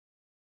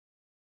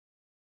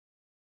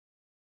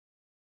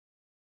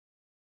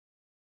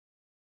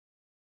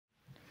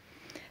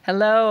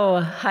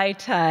Hello, Hai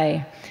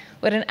Tai.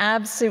 What an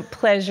absolute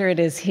pleasure it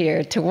is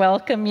here to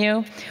welcome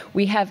you.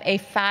 We have a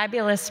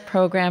fabulous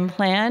program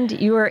planned.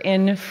 You are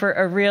in for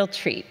a real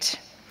treat.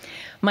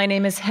 My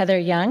name is Heather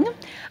Young.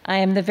 I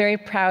am the very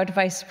proud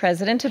Vice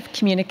President of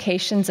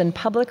Communications and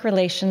Public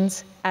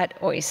Relations at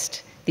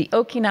OIST, the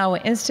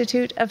Okinawa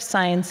Institute of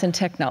Science and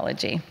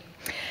Technology.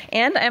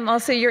 And I'm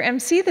also your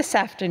MC this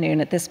afternoon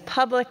at this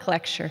public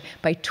lecture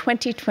by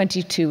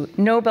 2022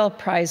 Nobel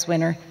Prize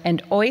winner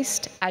and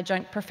OIST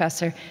adjunct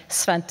professor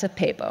Svante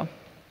Pääbo.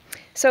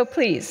 So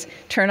please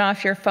turn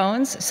off your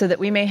phones so that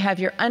we may have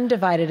your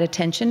undivided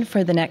attention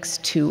for the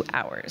next 2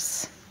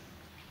 hours.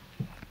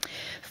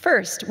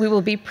 First, we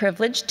will be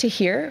privileged to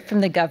hear from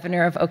the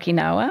governor of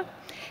Okinawa,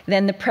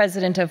 then the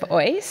president of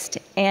OIST,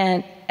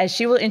 and as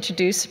she will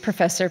introduce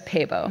Professor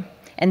Pääbo.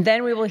 And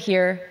then we will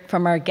hear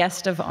from our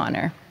guest of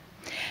honor.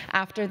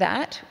 After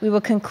that, we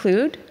will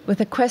conclude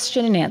with a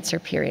question and answer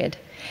period.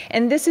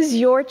 And this is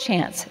your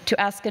chance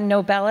to ask a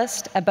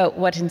Nobelist about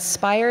what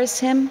inspires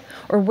him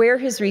or where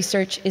his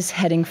research is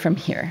heading from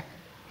here.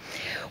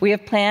 We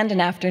have planned an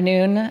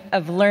afternoon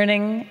of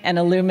learning and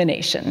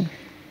illumination.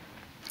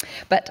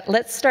 But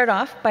let's start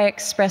off by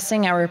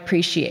expressing our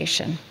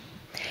appreciation.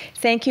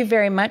 Thank you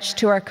very much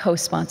to our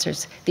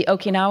co-sponsors, the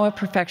Okinawa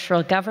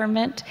Prefectural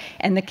Government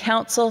and the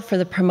Council for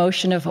the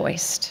Promotion of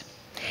OIST.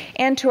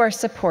 And to our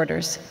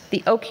supporters,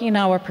 the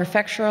Okinawa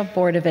Prefectural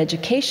Board of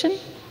Education,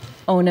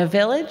 Ona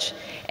Village,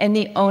 and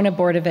the Ona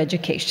Board of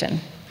Education.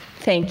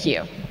 Thank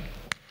you.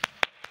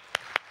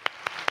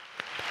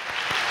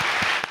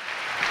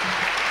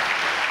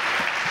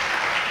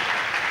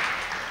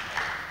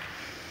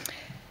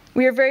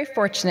 We are very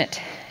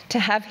fortunate to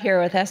have here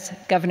with us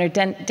Governor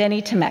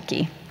Denny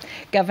Tamaki.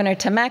 Governor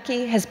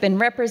Tamaki has been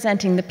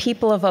representing the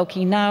people of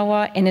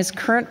Okinawa in his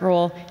current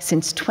role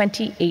since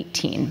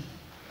 2018.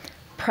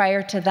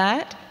 Prior to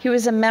that, he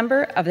was a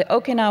member of the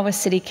Okinawa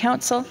City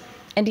Council,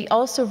 and he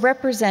also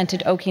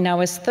represented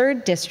Okinawa's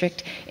 3rd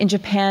District in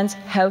Japan's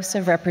House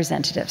of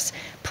Representatives.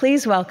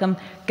 Please welcome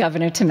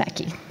Governor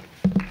Tamaki.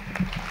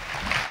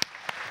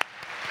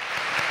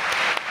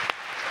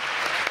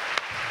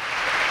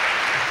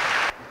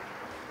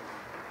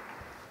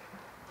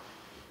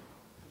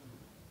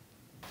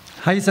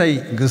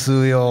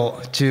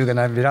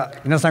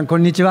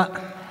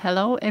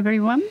 Hello,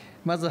 everyone.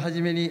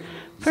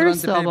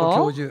 First of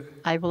all,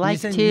 I would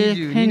like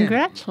to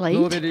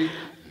congratulate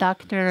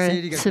Dr.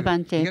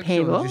 Svante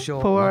Pääbo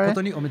for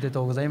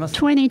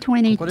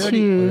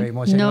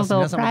 2022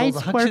 Nobel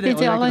Prize for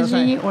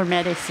Physiology or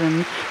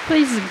Medicine.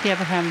 Please give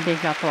him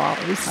big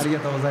applause.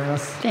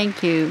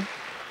 Thank you.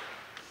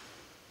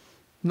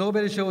 At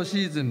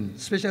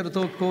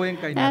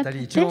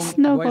this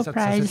Nobel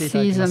Prize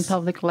season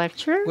public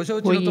lecture,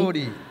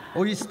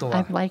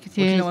 I'd like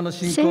to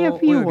say a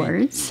few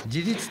words.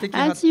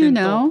 As you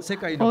know,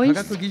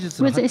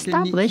 OIST was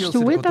established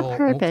with the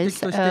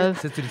purpose of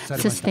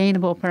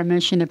sustainable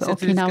promotion of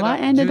Okinawa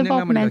and the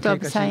development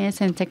of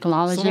science and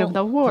technology of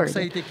the world.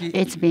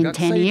 It's been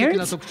 10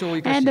 years,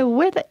 and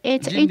with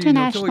its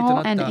international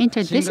and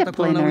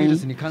interdisciplinary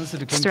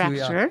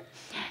structure,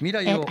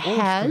 it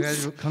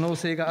has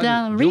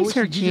done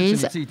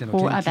researches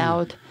for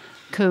about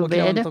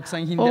COVID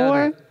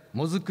or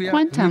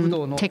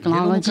quantum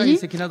technology,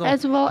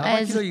 as well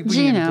as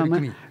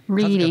genome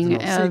reading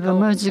of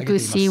Mozuku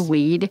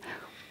seaweed,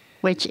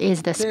 which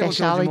is the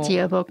specialty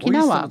of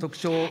Okinawa.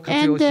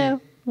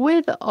 And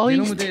with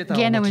OIST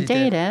genome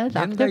data,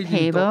 Dr.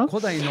 Pääbo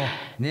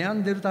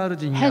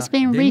has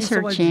been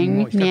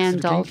reaching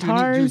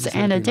Neanderthals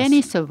and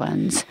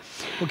Denisovans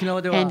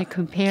and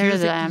compare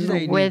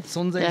them with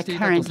the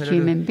current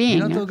human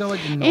being. In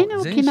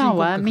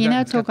Okinawa,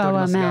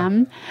 Minatogawa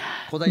man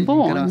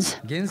bones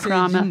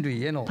from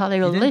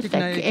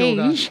Paleolithic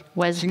age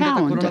was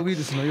found.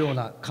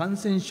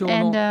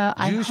 And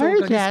I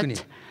heard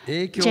that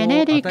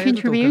genetic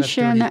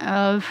contribution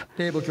of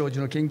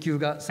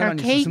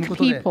archaic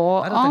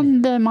people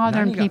on the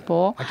modern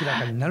people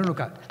affect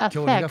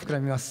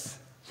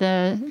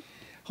the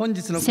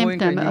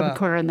symptom of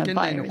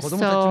coronavirus.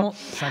 So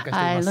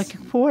I look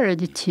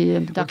forward to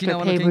Dr.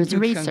 Pääbo's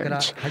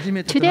research.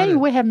 Today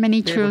we have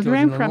many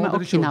children from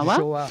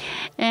Okinawa,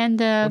 and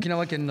the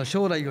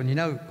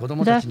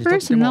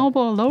first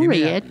Nobel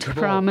Laureate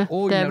from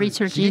the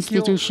research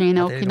institution in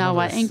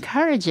Okinawa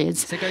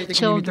encourages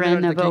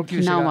children of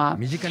Okinawa.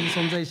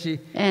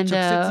 And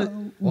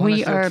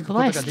we are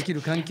blessed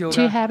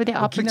to have the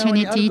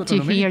opportunity to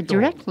hear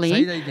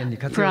directly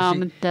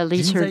from the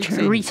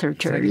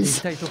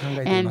researchers.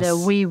 And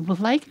we would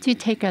like to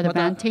take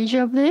advantage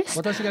of this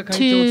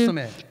to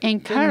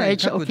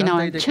encourage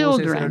Okinawan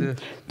children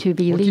to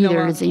be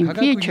leaders in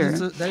future.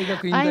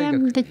 I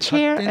am the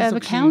chair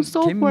of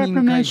Council for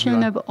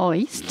Promotion of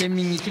OIST,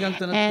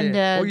 and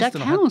the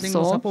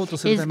Council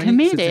is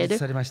committed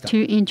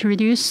to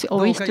introduce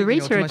OIST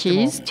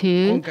researches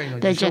to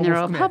the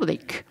general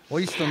public.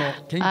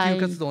 I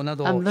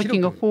am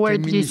looking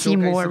forward to see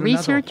more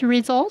research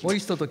results,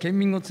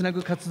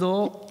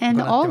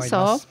 and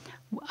also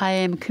I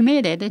am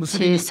committed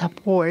to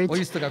support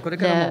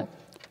the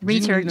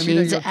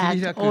researches at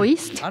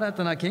OIST,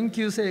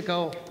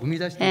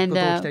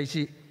 and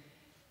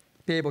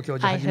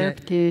I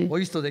hope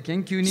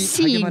to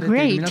see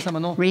great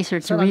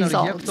research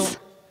results.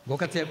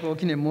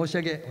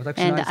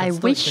 And I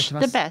wish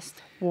the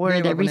best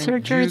for the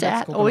researchers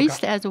at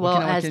OIST as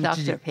well as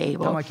Dr.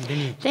 Pääbo.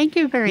 Thank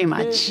you very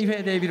much,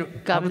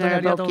 Governor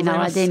of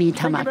Okinawa, Deni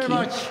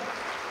Tamaki.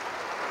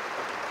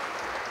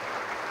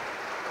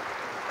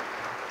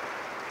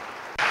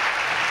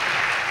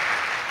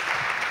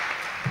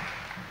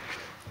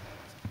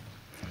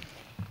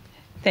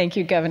 Thank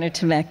you, Governor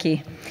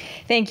Tamaki.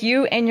 Thank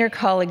you and your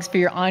colleagues for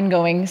your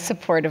ongoing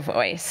support of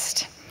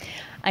OIST.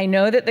 I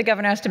know that the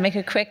governor has to make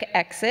a quick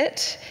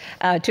exit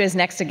to his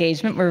next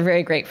engagement. We're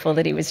very grateful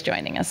that he was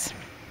joining us.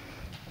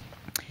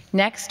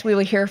 Next, we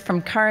will hear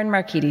from Karin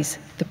Markides,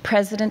 the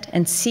president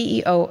and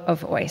CEO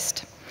of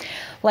OIST.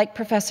 Like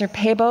Professor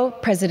Pääbo,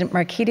 President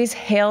Markides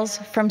hails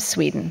from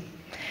Sweden.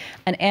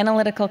 An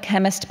analytical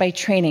chemist by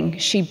training,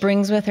 she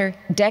brings with her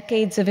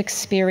decades of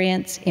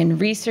experience in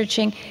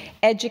researching,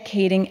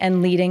 educating,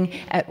 and leading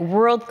at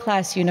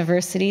world-class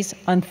universities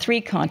on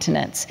 3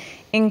 continents,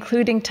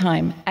 including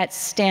time at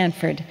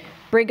Stanford,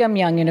 Brigham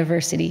Young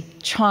University,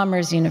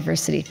 Chalmers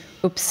University,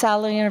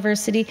 Uppsala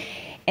University,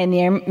 and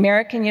the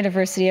American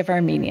University of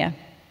Armenia.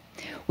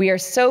 We are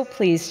so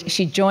pleased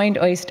she joined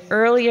OIST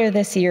earlier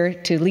this year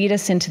to lead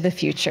us into the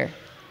future.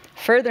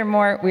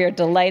 Furthermore, we are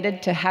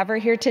delighted to have her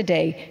here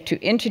today to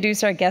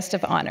introduce our guest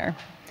of honor.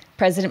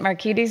 President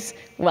Markides,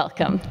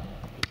 welcome.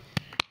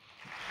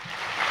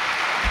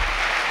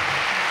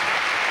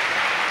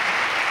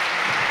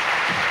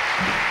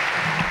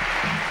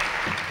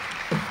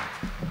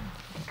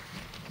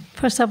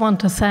 First, I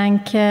want to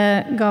thank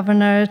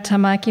Governor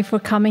Tamaki for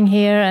coming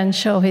here and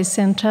show his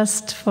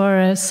interest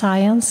for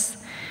science.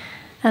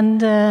 And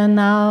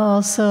now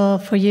also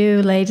for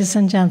you, ladies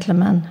and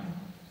gentlemen.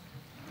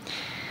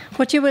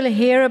 What you will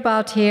hear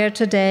about here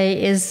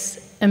today is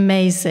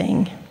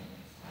amazing.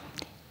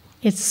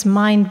 It's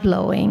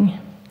mind-blowing,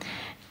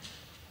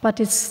 but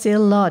it's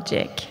still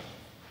logic.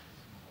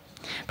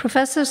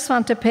 Professor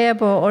Svante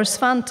Pääbo, or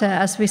Svante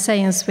as we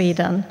say in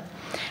Sweden,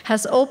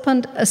 has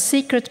opened a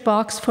secret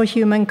box for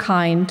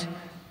humankind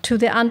to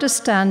the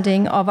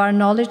understanding of our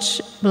knowledge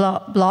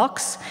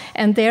blocks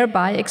and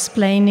thereby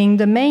explaining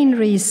the main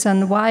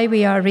reason why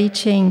we are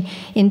reaching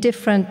in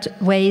different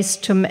ways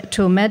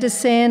to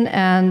medicine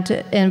and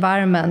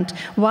environment,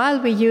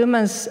 while we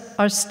humans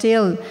are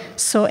still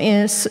so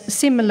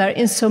similar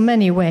in so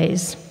many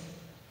ways.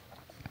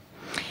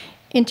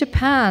 In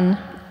Japan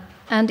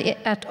and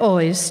at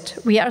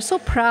OIST, we are so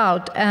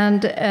proud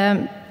and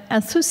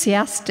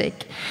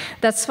enthusiastic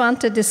that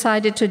Svante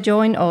decided to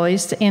join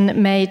OIST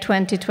in May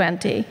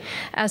 2020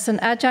 as an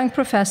adjunct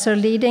professor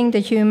leading the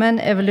Human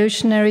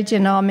Evolutionary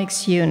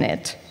Genomics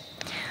Unit.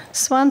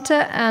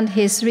 Svante and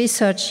his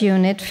research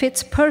unit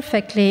fits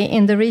perfectly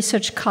in the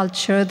research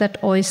culture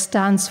that OIST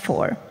stands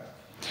for.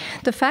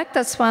 The fact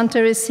that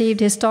Svante received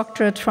his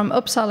doctorate from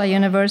Uppsala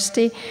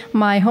University,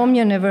 my home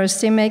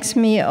university, makes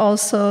me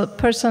also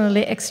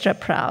personally extra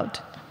proud.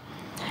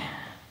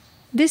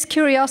 This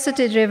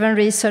curiosity-driven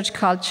research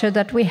culture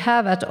that we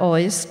have at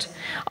OIST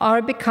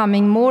are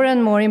becoming more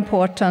and more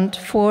important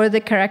for the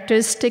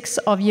characteristics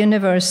of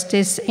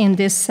universities in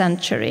this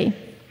century.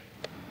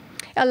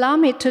 Allow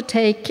me to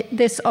take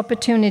this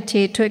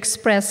opportunity to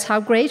express how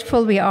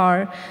grateful we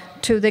are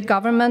to the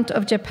government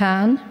of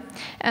Japan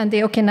and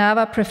the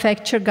Okinawa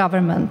Prefecture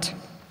government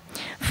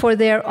for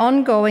their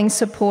ongoing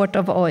support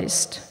of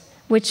OIST,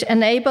 which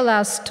enable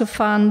us to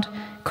fund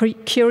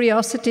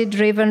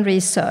curiosity-driven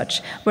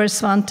research, where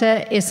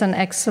Svante is an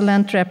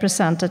excellent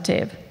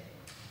representative.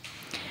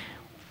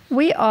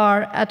 We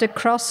are at a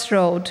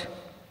crossroad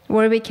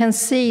where we can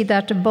see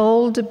that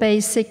bold,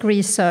 basic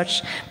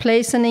research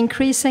plays an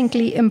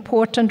increasingly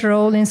important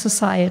role in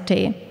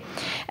society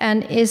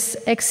and is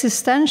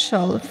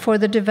existential for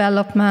the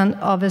development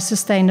of a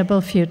sustainable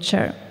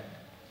future.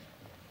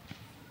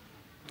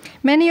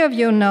 Many of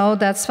you know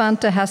that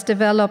Svante has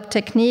developed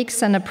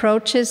techniques and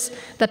approaches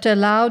that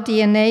allow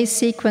DNA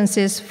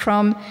sequences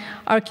from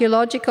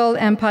archaeological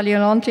and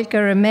paleontological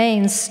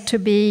remains to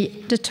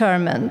be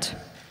determined.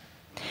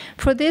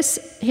 For this,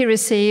 he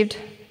received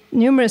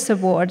numerous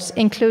awards,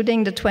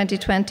 including the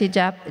 2020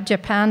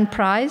 Japan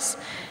Prize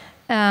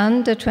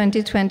and the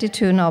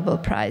 2022 Nobel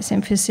Prize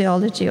in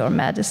Physiology or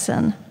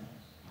Medicine.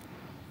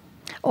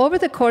 Over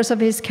the course of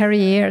his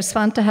career,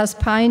 Svante has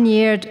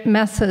pioneered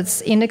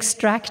methods in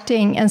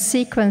extracting and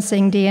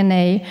sequencing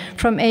DNA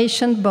from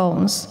ancient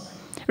bones,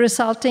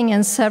 resulting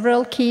in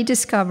several key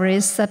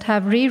discoveries that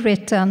have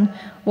rewritten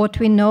what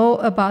we know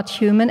about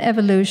human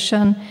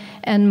evolution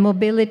and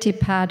mobility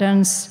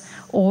patterns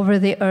over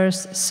the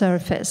Earth's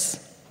surface.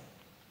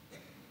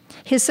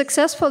 His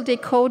successful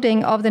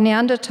decoding of the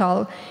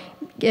Neanderthal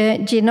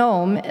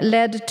genome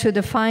led to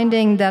the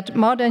finding that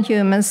modern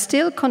humans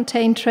still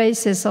contain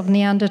traces of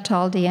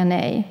Neanderthal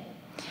DNA.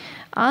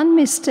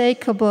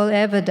 Unmistakable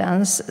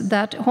evidence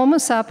that Homo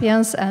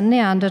sapiens and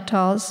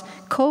Neanderthals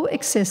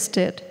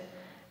coexisted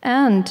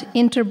and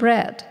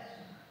interbred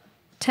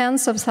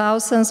tens of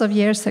thousands of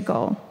years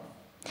ago.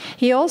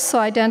 He also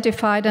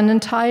identified an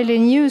entirely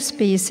new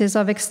species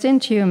of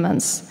extinct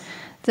humans,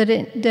 the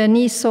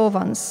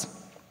Denisovans.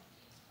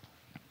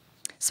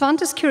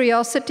 Svante's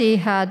curiosity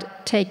had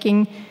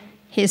taken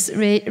his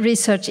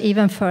research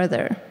even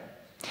further,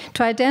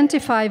 to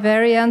identify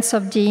variants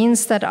of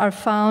genes that are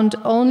found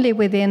only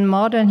within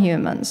modern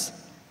humans.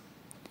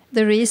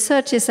 The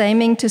research is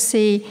aiming to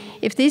see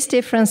if these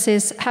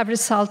differences have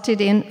resulted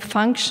in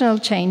functional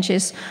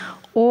changes,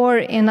 or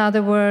in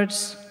other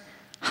words,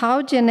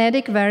 how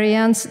genetic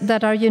variants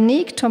that are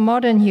unique to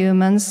modern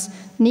humans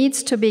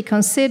needs to be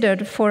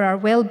considered for our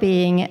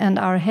well-being and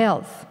our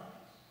health.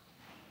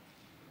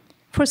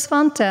 For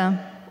Svante,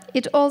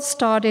 it all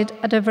started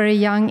at a very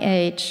young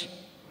age,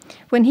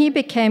 when he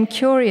became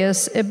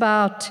curious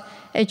about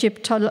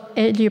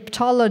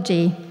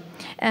Egyptology,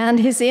 and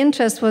his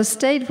interest was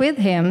stayed with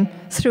him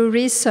through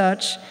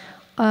research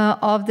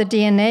of the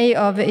DNA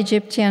of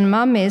Egyptian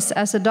mummies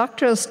as a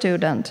doctoral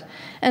student,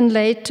 and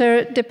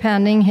later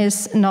deepening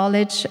his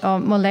knowledge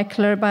of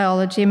molecular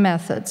biology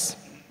methods.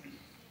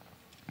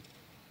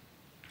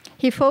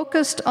 He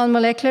focused on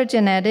molecular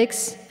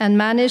genetics and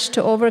managed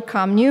to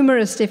overcome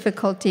numerous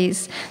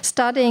difficulties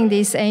studying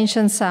these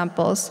ancient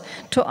samples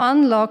to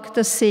unlock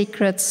the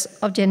secrets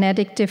of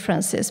genetic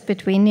differences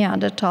between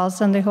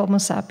Neanderthals and the Homo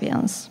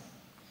sapiens.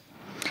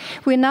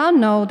 We now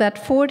know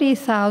that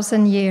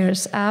 40,000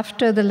 years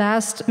after the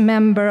last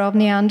member of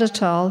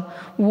Neanderthal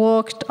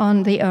walked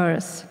on the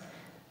earth,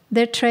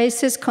 their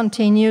traces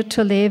continue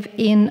to live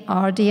in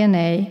our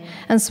DNA,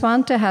 and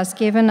Svante has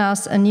given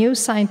us a new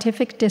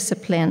scientific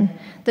discipline,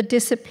 the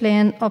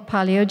discipline of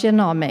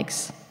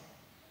paleogenomics.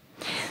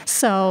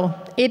 So,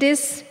 it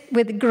is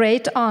with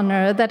great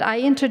honor that I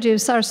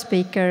introduce our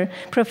speaker,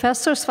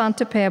 Professor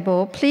Svante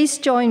Pääbo. Please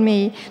join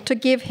me to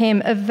give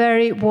him a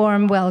very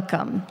warm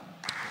welcome.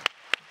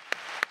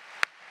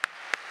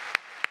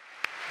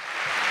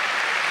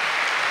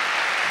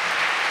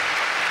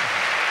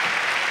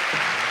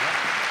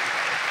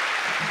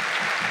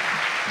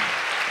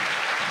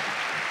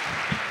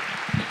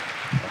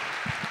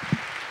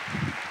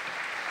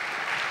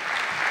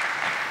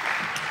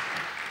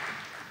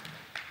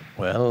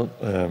 Well,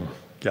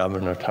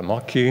 Governor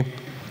Tamaki,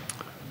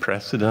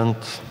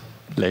 President,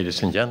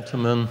 ladies and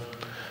gentlemen,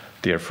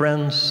 dear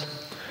friends,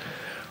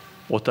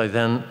 what I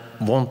then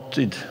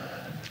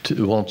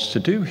wants to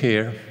do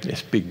here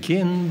is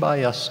begin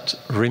by just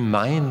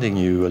reminding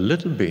you a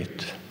little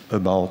bit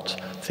about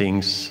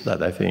things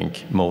that I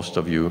think most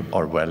of you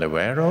are well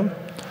aware of,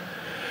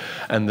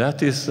 and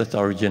that is that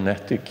our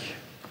genetic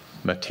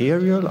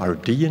material, our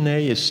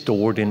DNA, is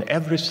stored in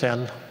every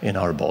cell in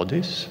our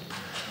bodies,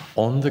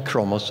 on the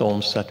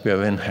chromosomes that we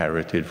have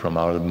inherited from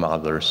our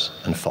mothers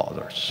and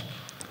fathers.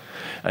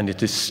 And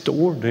it is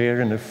stored there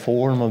in the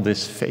form of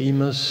this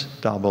famous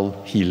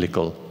double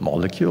helical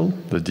molecule,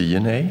 the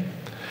DNA.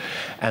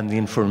 And the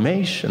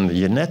information, the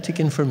genetic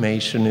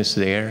information, is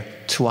there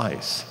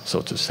twice,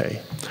 so to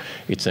say.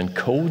 It's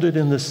encoded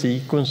in the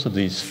sequence of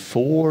these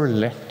 4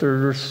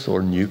 letters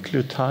or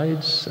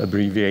nucleotides,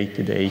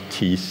 abbreviated A,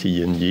 T,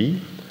 C, and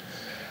G.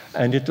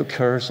 And it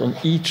occurs on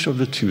each of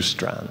the 2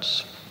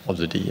 strands of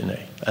the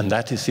DNA. And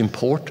that is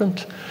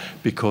important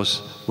because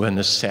when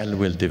a cell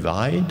will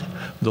divide,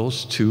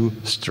 those 2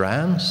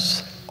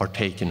 strands are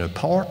taken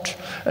apart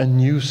and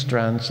new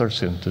strands are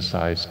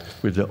synthesized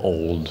with the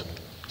old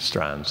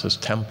strands as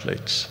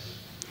templates.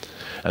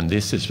 And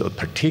this is of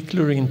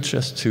particular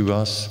interest to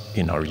us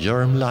in our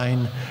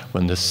germline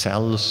when the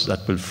cells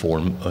that will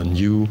form a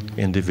new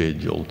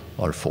individual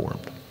are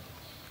formed.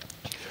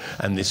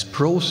 And this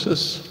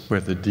process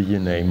where the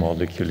DNA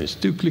molecule is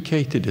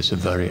duplicated is a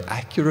very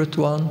accurate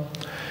one,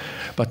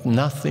 but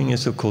nothing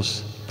is, of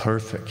course,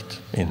 perfect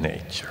in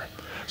nature.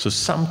 So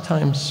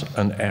sometimes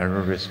an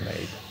error is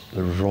made.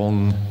 The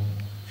wrong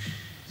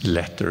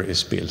letter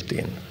is built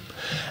in.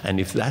 And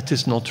if that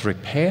is not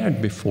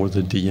repaired before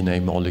the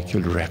DNA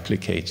molecule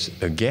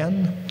replicates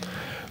again,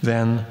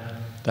 then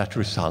that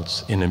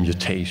results in a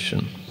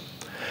mutation.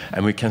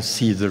 And we can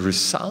see the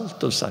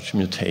result of such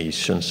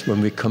mutations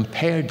when we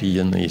compare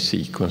DNA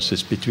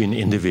sequences between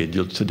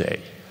individuals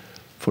today.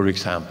 For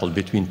example,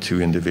 between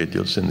 2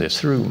 individuals in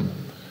this room.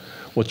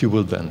 What you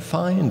will then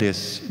find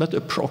is that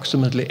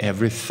approximately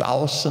every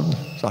 1,000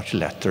 such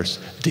letters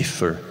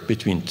differ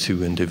between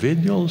 2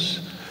 individuals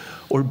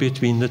or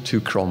between the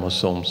 2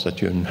 chromosomes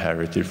that you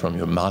inherited from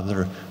your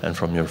mother and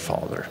from your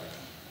father.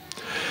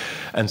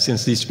 And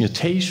since these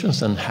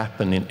mutations then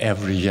happen in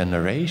every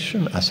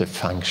generation as a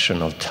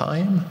function of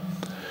time,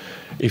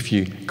 if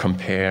you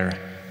compare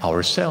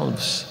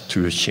ourselves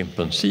to a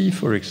chimpanzee,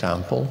 for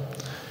example,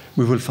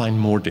 we will find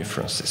more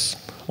differences.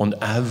 On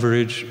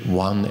average,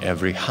 1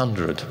 every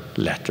 100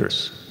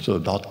 letters, so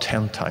about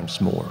 10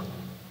 times more.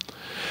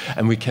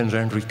 And we can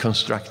then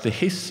reconstruct the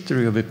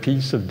history of a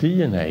piece of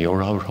DNA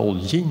or our whole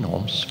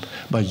genomes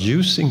by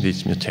using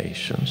these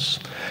mutations.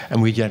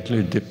 And we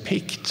gently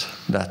depict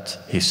that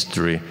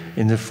history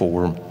in the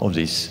form of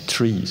these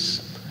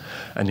trees.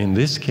 And in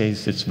this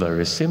case, it's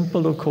very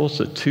simple, of course.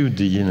 The 2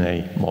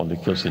 DNA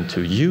molecules in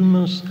 2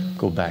 humans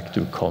go back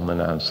to a common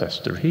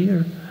ancestor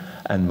here,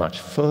 and much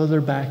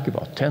further back,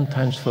 about 10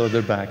 times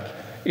further back,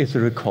 is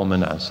there a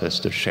common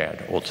ancestor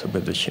shared also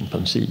with the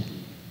chimpanzee.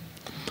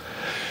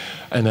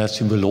 And as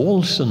you will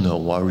also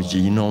know, our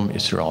genome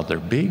is rather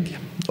big,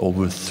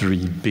 over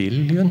 3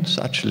 billion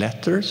such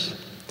letters.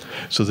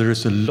 So there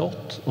is a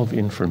lot of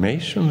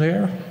information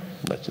there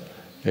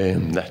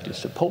that is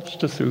supposed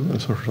to through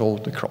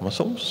the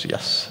chromosomes,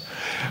 yes,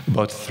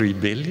 about 3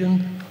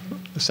 billion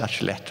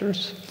such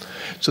letters.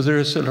 So there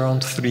is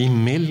around 3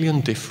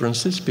 million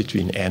differences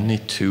between any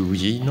two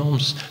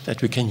genomes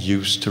that we can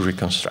use to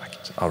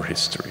reconstruct our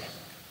history.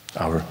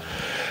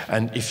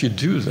 And if you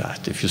do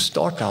that, if you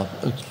start out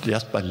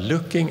just by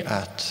looking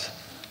at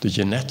the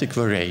genetic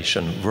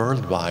variation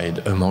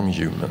worldwide among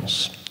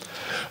humans,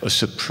 a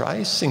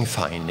surprising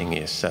finding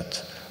is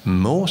that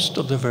most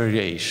of the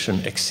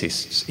variation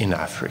exists in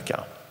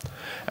Africa.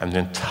 And the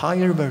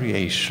entire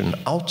variation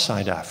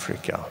outside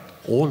Africa,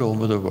 all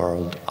over the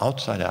world,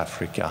 outside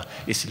Africa,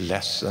 is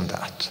less than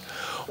that.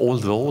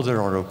 Although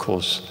there are, of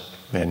course,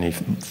 many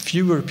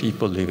fewer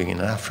people living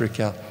in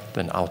Africa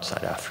than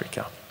outside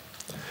Africa.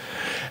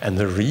 And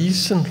the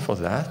reason for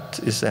that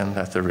is then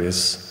that there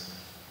is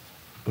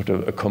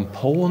a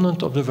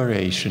component of the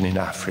variation in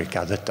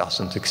Africa that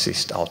doesn't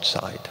exist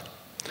outside.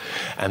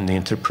 And the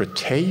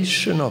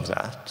interpretation of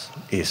that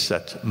is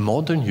that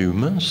modern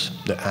humans,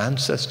 the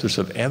ancestors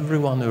of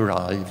everyone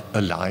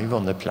alive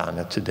on the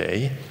planet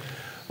today,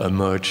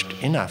 emerged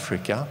in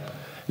Africa,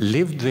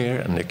 lived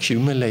there and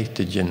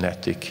accumulated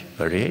genetic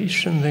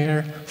variation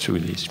there through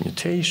these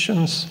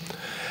mutations,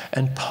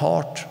 and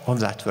part of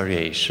that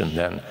variation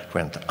then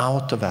went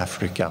out of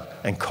Africa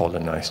and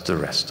colonized the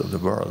rest of the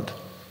world.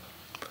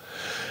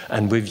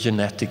 And with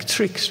genetic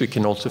tricks, we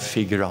can also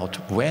figure out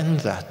when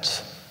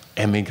that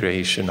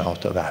emigration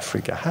out of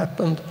Africa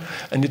happened,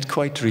 and it's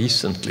quite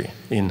recently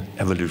in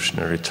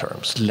evolutionary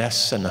terms,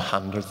 less than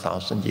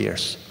 100,000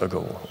 years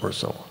ago or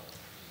so.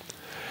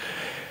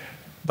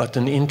 But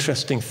an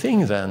interesting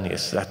thing then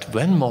is that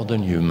when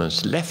modern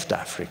humans left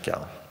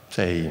Africa,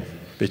 say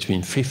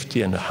between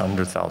 50 and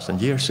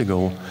 100,000 years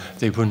ago,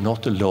 they were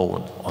not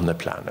alone on the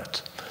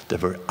planet. There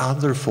were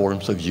other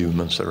forms of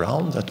humans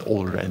around that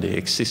already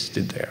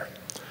existed there.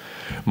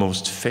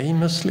 Most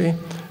famously,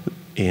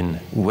 in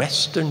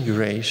Western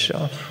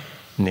Eurasia,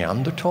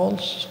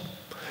 Neanderthals,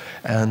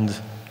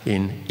 and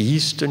in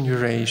Eastern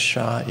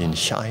Eurasia, in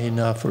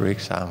China, for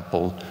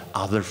example,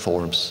 other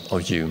forms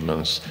of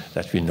humans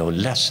that we know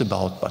less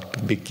about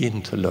but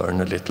begin to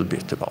learn a little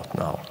bit about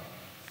now.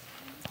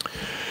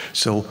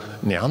 So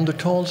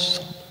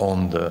Neanderthals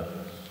on the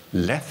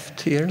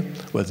left here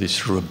were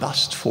these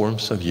robust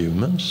forms of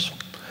humans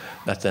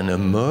that then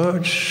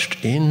emerged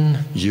in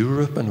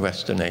Europe and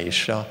Western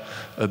Asia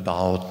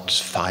about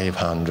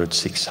 500,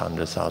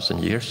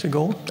 600,000 years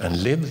ago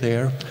and lived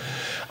there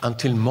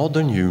until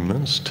modern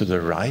humans to the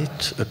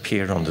right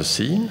appear on the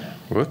scene.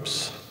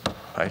 Whoops,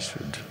 I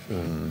should,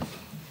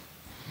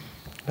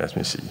 let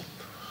me see.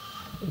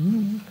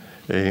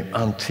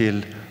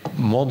 Until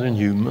modern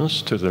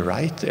humans to the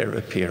right there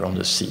appear on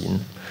the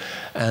scene.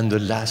 And the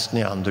last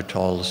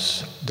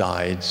Neanderthals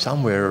died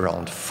somewhere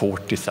around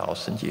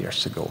 40,000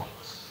 years ago.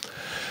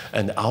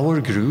 And our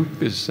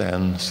group is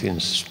then,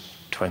 since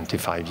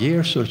 25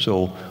 years or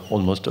so,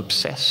 almost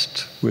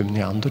obsessed with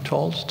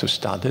Neanderthals to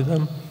study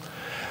them.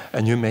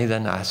 And you may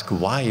then ask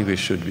why we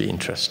should be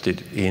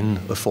interested in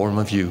a form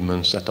of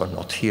humans that are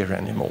not here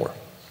anymore.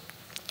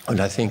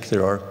 And I think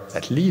there are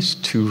at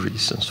least two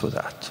reasons for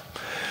that.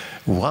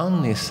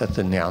 One is that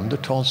the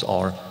Neanderthals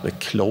are the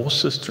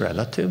closest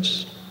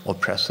relatives of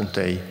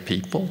present-day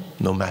people,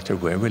 no matter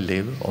where we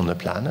live on the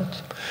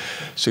planet.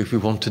 So if we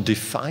want to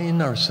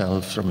define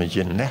ourselves from a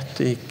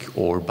genetic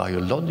or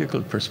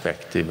biological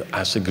perspective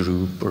as a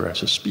group or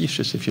as a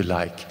species, if you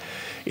like,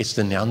 it's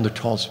the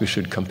Neanderthals we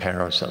should compare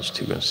ourselves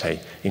to and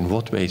say, in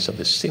what ways are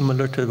we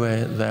similar to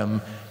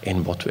them,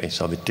 in what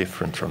ways are we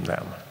different from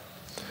them?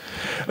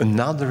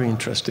 Another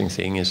interesting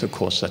thing is, of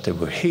course, that they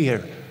were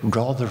here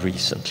rather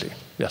recently,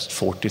 just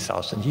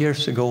 40,000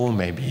 years ago,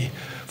 maybe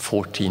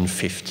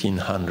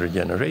 1,500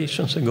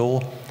 generations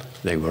ago.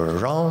 They were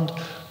around,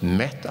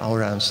 met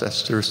our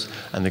ancestors,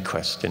 and the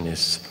question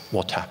is,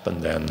 what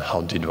happened then?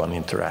 How did one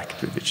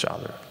interact with each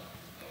other?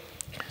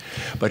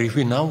 But if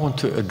we now want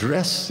to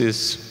address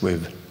this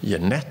with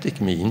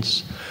genetic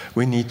means,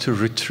 we need to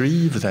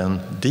retrieve then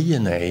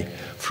DNA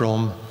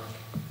from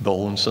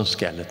bones and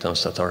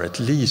skeletons that are at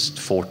least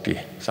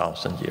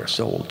 40,000 years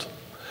old.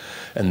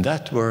 And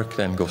that work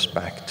then goes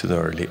back to the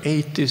early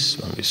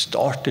 80s when we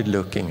started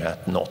looking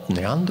at not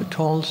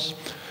Neanderthals,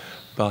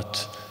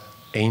 but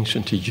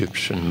ancient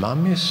Egyptian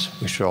mummies,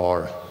 which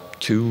are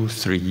 2,000,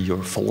 3,000,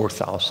 or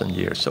 4,000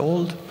 years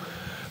old.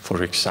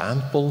 For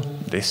example,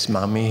 this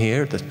mummy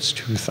here, that's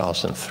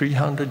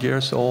 2,300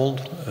 years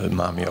old, a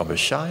mummy of a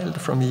child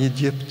from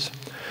Egypt.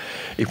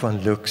 If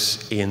one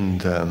looks in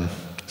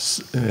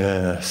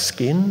the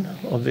skin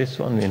of this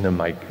one in a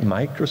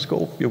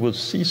microscope, you will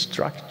see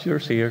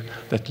structures here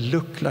that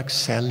look like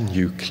cell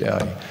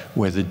nuclei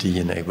where the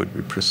DNA would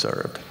be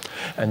preserved.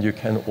 And you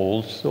can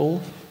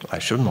also, I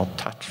should not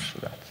touch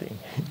that thing,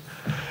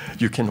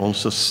 you can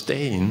also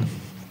stain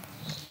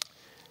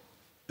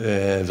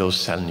those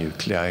cell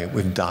nuclei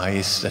with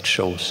dyes that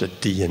shows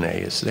that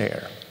DNA is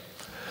there.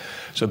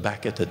 So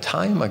back at the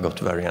time, I got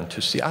very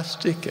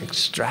enthusiastic,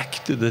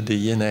 extracted the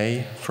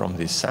DNA from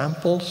these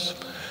samples,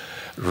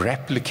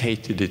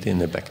 replicated it in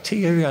the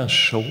bacteria, and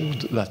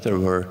showed that there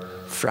were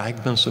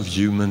fragments of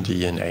human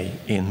DNA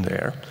in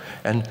there,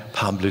 and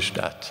published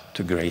that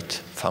to great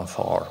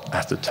fanfare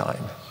at the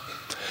time.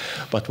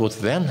 But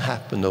what then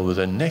happened over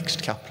the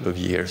next couple of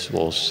years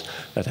was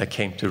that I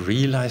came to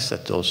realize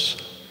that those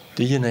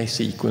DNA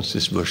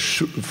sequences were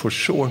for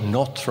sure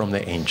not from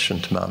the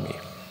ancient mummy.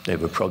 They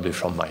were probably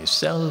from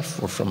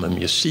myself or from a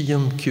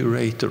museum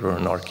curator or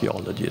an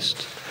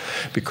archaeologist.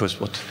 Because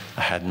what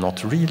I had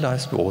not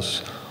realized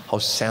was how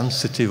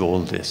sensitive all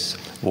this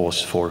was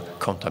for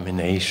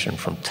contamination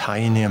from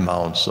tiny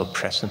amounts of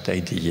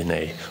present-day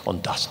DNA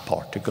on dust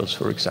particles,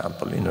 for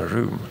example, in a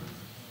room.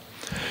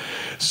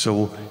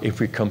 So if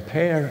we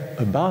compare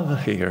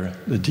above here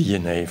the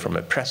DNA from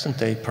a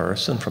present-day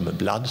person, from a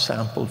blood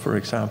sample, for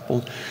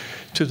example,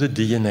 to the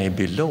DNA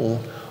below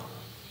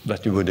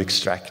that you would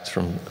extract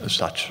from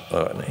such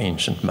an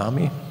ancient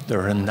mummy, there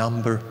are a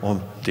number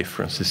of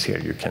differences here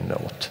you can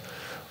note.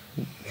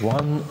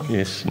 One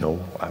is,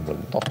 no, I will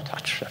not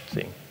touch that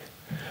thing.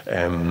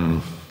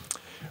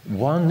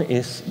 One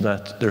is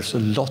that there's a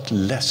lot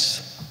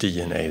less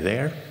DNA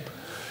there,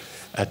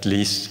 at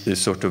least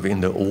sort of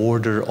in the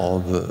order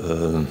of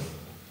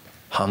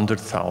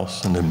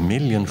 100,000, a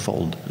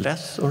million-fold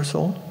less or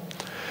so.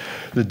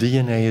 The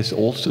DNA is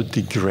also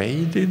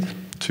degraded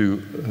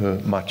to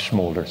much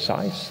smaller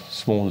size,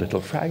 small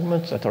little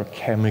fragments that are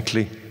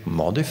chemically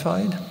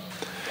modified.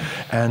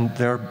 And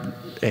they're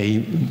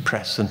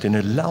present in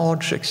a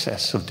large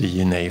excess of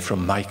DNA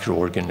from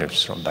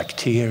microorganisms, from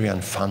bacteria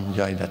and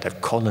fungi that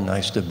have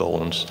colonized the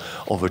bones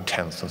over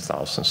tens of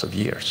thousands of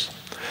years.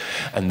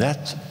 And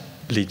that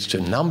leads to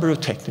a number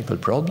of technical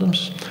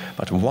problems,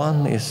 but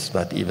one is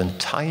that even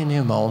tiny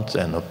amounts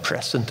then of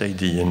present-day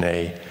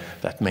DNA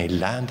that may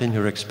land in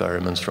your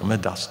experiments from a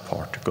dust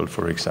particle,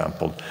 for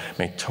example,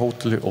 may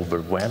totally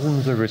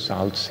overwhelm the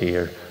results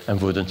here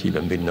and wouldn't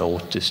even be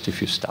noticed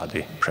if you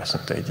study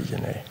present-day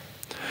DNA.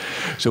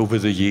 So over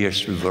the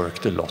years, we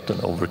worked a lot on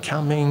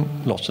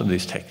overcoming lots of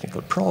these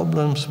technical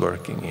problems,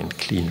 working in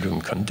clean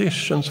room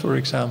conditions, for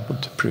example,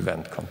 to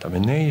prevent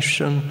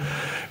contamination.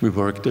 We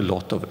worked a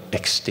lot of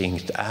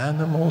extinct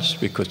animals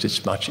because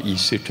it's much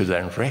easier to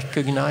then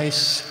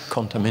recognize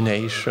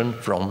contamination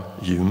from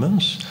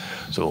humans.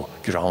 So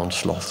ground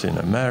sloths in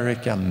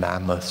America,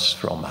 mammoths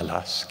from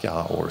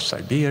Alaska or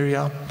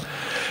Siberia.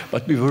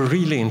 But we were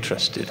really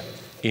interested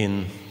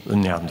in the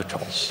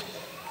Neanderthals.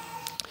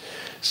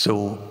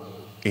 So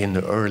in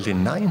the early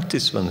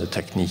 90s, when the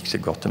techniques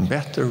had gotten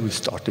better, we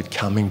started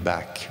coming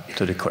back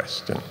to the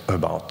question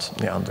about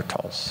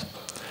Neanderthals.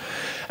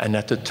 And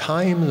at the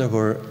time, there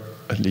were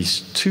at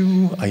least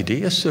two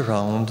ideas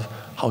around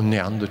how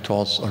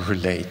Neanderthals are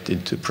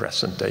related to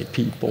present-day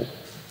people.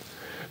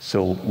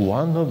 So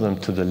one of them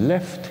to the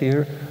left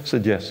here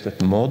suggests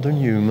that modern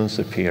humans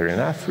appear in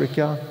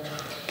Africa,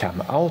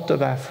 come out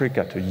of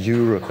Africa to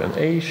Europe and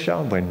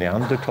Asia, where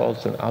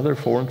Neanderthals and other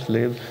forms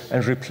live,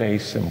 and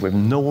replace them with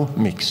no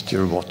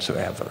mixture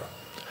whatsoever.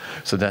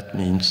 So that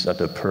means that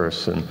a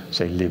person,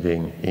 say,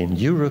 living in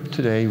Europe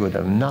today would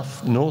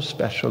have no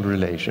special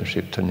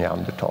relationship to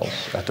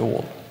Neanderthals at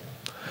all.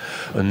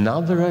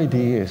 Another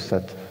idea is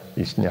that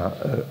these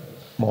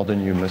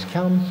modern humans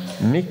come,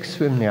 mix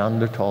with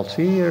Neanderthals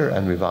here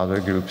and with other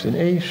groups in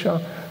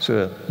Asia,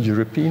 so a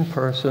European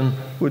person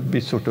would be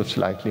sort of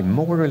slightly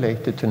more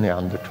related to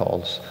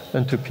Neanderthals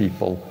than to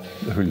people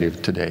who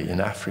live today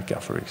in Africa,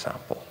 for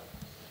example.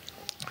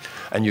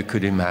 And you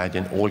could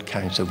imagine all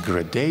kinds of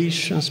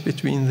gradations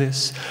between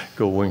this,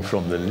 going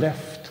from the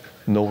left,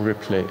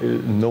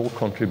 no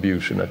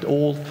contribution at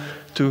all,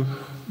 to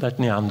that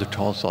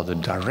Neanderthals are the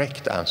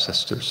direct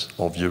ancestors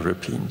of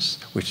Europeans,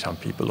 which some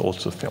people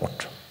also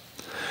thought.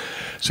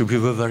 So we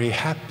were very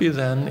happy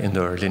then in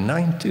the early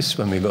 90s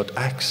when we got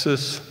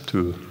access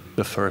to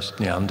the first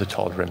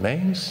Neanderthal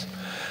remains.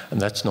 And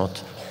that's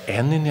not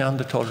any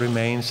Neanderthal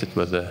remains, it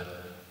were the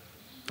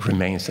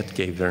remains that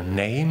gave their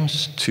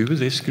names to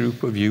this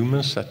group of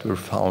humans that were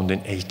found in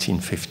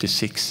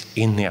 1856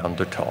 in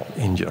Neanderthal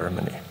in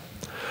Germany.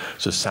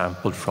 So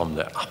sampled from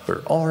the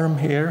upper arm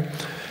here.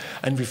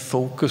 And we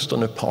focused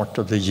on a part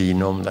of the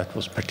genome that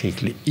was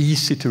particularly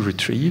easy to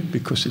retrieve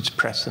because it's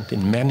present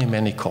in many,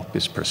 many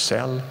copies per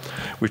cell,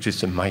 which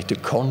is the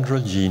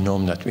mitochondrial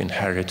genome that we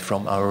inherit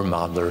from our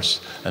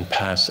mothers and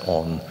pass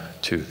on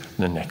to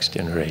the next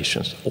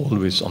generations,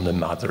 always on the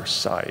mother's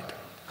side.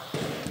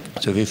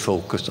 So we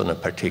focused on a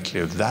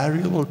particularly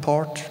variable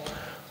part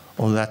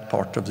of that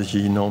part of the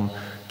genome,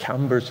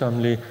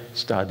 cumbersomely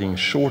studying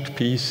short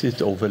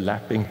pieces,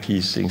 overlapping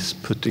pieces,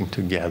 putting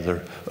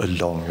together a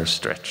longer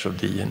stretch of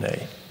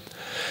DNA.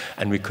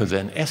 And we could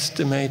then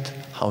estimate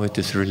how it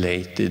is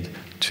related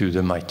to the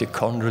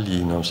mitochondrial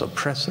genomes of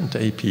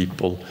present-day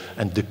people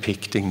and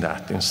depicting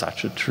that in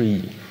such a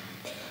tree.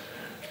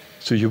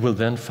 So you will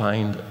then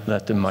find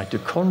that the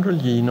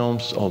mitochondrial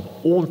genomes of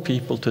all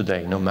people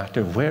today, no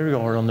matter where you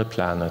are on the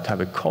planet,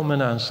 have a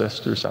common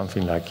ancestor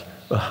something like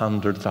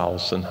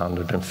 100,000,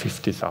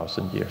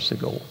 150,000 years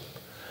ago.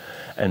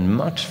 And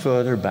much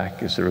further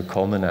back is there a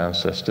common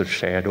ancestor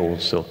shared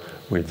also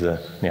with the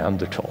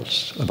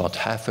Neanderthals, about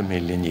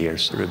 500,000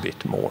 years or a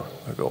bit more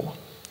ago.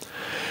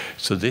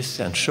 So this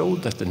then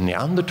showed that the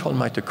Neanderthal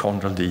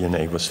mitochondrial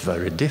DNA was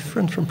very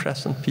different from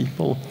present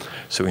people.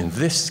 So in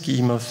this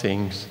scheme of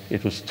things,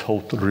 it was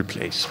total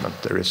replacement.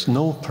 There is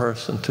no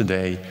person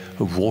today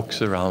who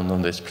walks around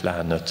on this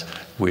planet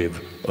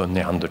with a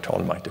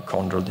Neanderthal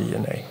mitochondrial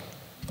DNA.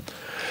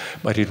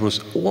 But it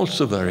was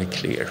also very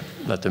clear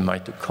that the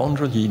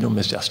mitochondrial genome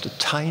is just a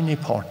tiny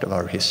part of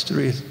our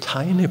history, a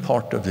tiny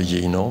part of the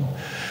genome,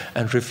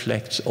 and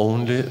reflects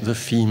only the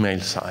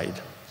female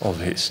side of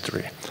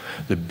history.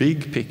 The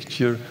big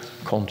picture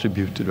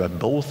contributed by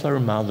both our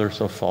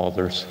mothers or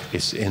fathers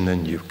is in the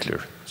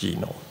nuclear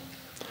genome.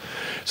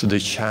 So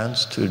the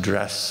chance to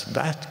address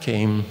that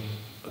came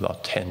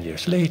about 10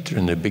 years later,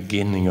 in the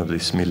beginning of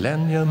this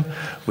millennium,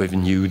 with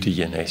new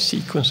DNA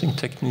sequencing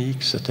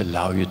techniques that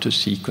allow you to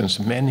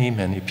sequence many,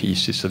 many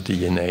pieces of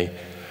DNA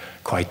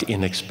quite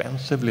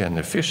inexpensively and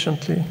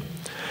efficiently.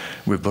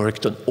 We've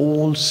worked on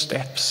all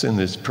steps in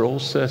this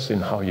process,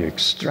 in how you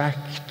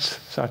extract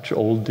such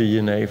old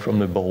DNA from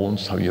the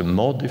bones, how you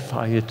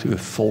modify it to a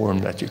form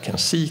that you can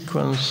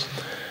sequence,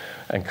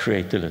 and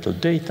create a little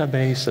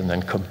database, and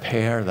then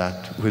compare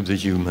that with the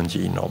human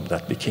genome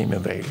that became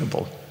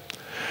available.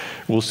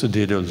 We also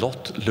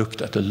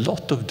looked at a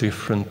lot of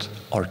different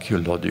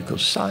archaeological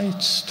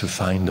sites to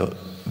find the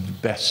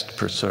best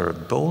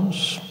preserved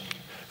bones,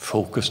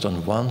 focused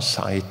on one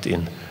site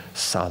in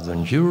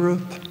southern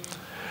Europe,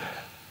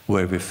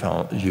 where we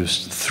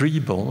used 3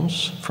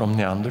 bones from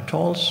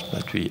Neanderthals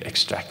that we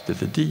extracted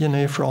the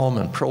DNA from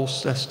and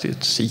processed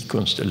it,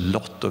 sequenced a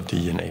lot of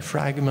DNA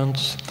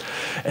fragments,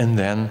 and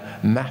then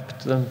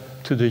mapped them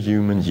to the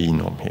human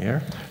genome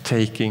here,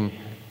 taking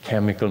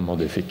chemical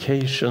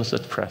modifications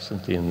that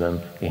present in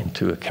them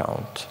into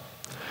account.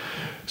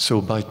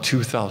 So by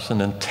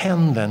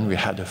 2010, then, we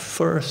had a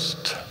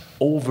first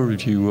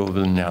overview of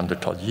the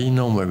Neanderthal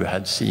genome, where we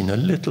had seen a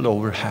little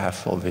over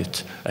half of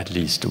it at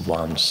least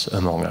once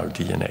among our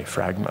DNA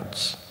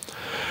fragments.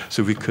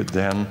 So we could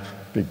then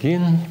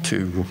begin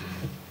to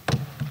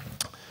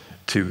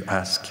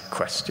ask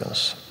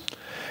questions.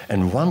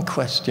 And one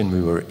question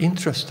we were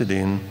interested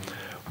in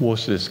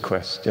was this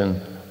question: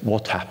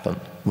 what happened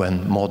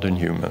when modern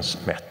humans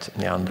met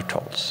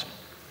Neanderthals?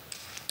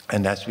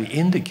 And as we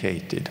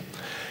indicated,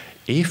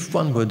 if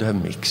one would have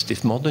mixed,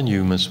 if modern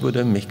humans would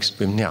have mixed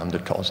with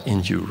Neanderthals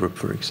in Europe,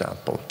 for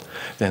example,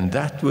 then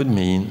that would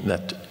mean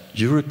that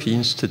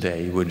Europeans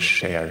today would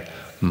share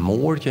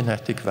more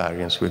genetic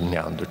variants with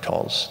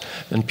Neanderthals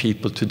than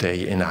people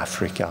today in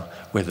Africa,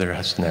 where there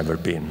has never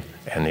been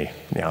any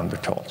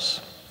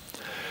Neanderthals.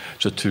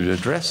 So to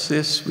address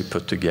this, we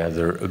put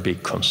together a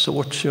big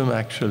consortium,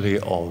 actually,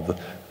 of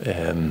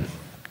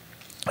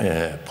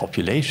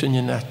population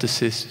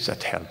geneticists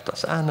that helped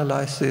us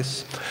analyze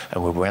this,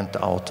 and we went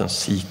out and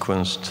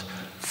sequenced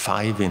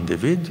 5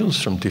 individuals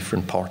from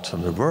different parts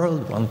of the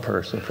world, 1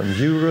 person from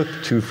Europe,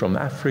 2 from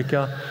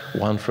Africa,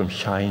 1 from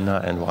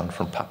China, and 1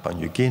 from Papua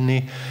New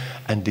Guinea,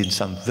 and did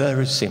some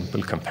very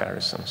simple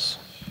comparisons.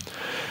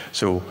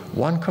 So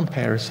one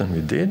comparison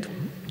we did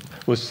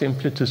was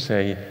simply to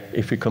say,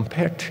 if we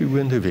compare 2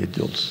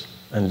 individuals,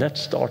 and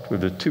let's start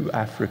with the 2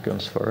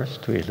 Africans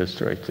first to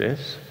illustrate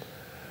this,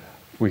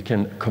 we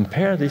can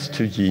compare these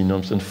 2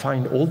 genomes and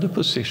find all the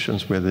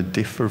positions where they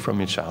differ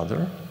from each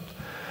other.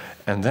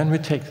 And then we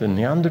take the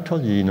Neanderthal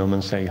genome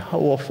and say, how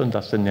often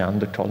does the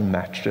Neanderthal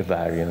match the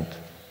variant,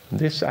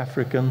 this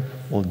African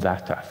or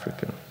that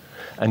African?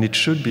 And it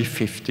should be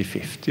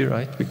 50-50,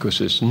 right? Because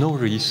there's no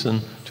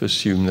reason to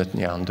assume that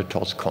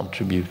Neanderthals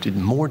contributed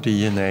more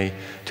DNA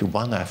to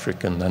one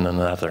African than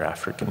another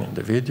African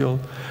individual.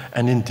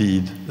 And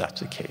indeed, that's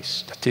the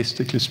case.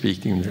 Statistically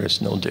speaking, there is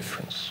no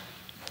difference.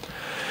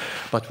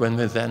 But when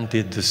we then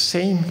did the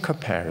same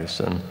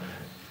comparison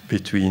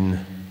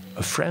between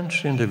a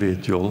French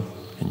individual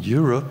in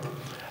Europe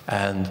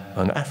and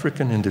an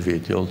African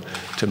individual,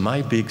 to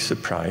my big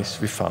surprise,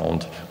 we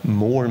found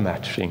more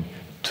matching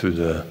to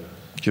the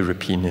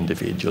European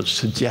individuals,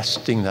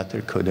 suggesting that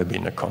there could have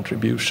been a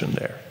contribution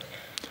there.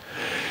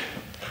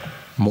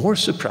 More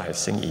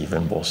surprising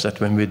even was that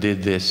when we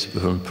did this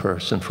with a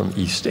person from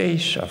East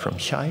Asia, from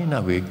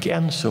China, we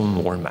again saw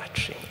more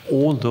matching,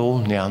 although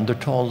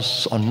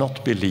Neanderthals are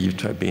not believed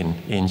to have been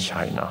in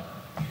China.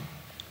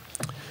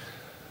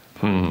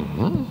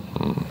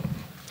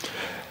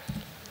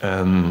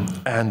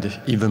 And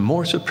even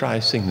more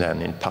surprising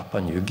than in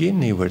Papua New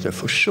Guinea, where there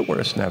for sure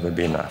has never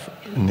been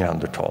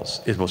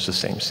Neanderthals, it was the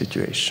same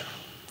situation.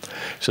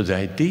 So the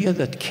idea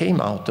that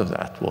came out of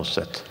that was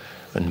that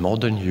when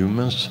modern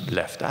humans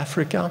left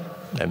Africa,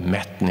 they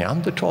met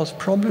Neanderthals,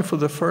 probably for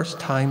the first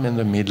time in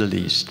the Middle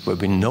East, where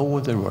we know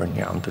there were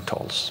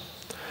Neanderthals.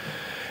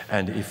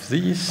 And if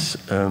these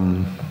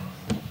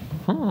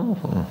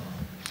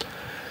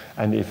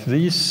And if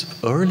these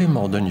early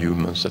modern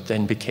humans that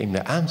then became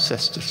the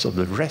ancestors of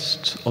the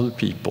rest of the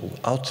people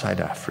outside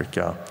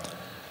Africa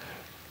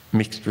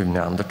mixed with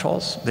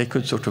Neanderthals, they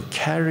could sort of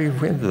carry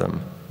with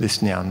them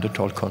this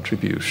Neanderthal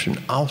contribution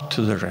out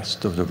to the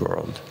rest of the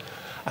world.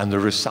 And the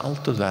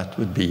result of that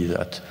would be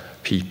that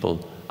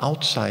people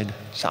outside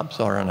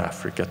sub-Saharan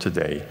Africa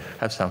today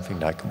have something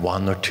like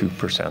 1 or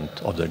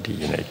 2% of their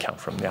DNA come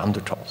from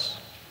Neanderthals.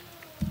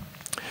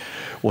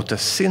 What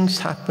has since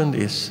happened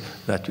is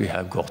that we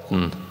have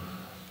gotten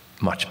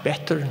much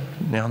better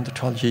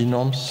Neanderthal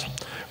genomes.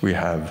 We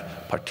have,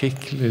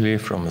 particularly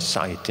from a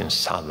site in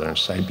southern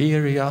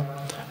Siberia,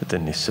 the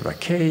Denisova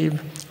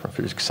cave, for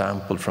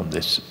example, from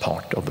this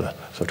part of the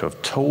sort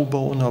of toe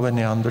bone of a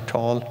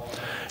Neanderthal.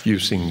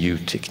 Using new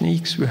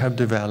techniques we have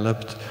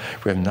developed,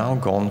 we have now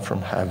gone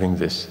from having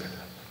this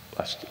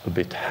just a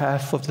bit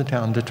half of the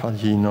Neanderthal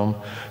genome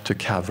to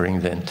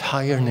covering the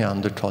entire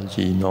Neanderthal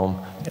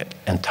genome, the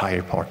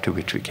entire part to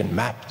which we can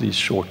map these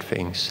short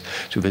things.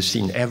 So we've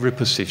seen every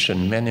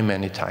position many,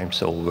 many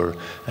times over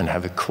and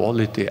have a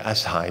quality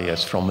as high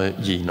as from a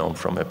genome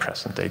from a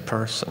present-day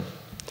person.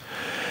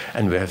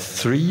 And we have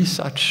 3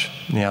 such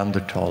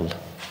Neanderthal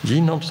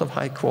genomes of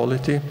high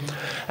quality,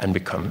 and we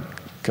can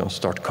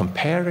start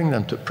comparing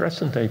them to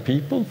present-day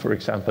people. For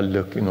example,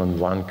 looking on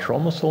one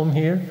chromosome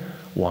here,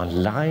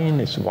 one line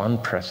is one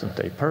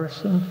present-day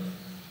person.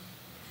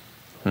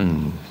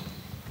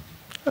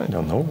 I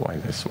don't know why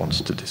this wants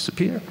to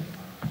disappear.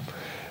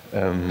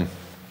 And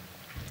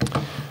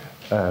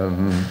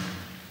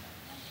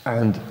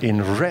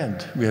in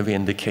red, we have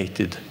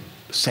indicated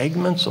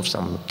segments of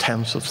some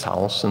tens of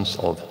thousands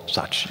of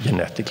such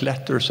genetic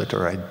letters that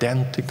are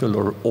identical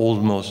or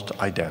almost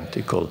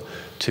identical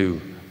to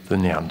the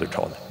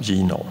Neanderthal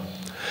genome.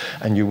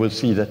 And you will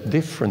see that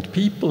different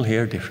people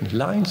here, different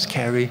lines,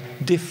 carry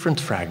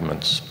different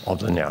fragments of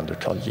the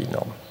Neanderthal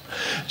genome.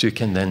 So you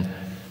can then,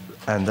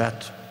 and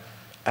that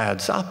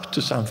adds up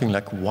to something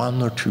like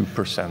 1 or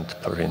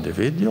 2% per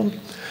individual.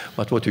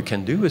 But what you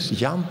can do is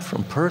jump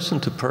from person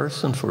to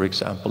person, for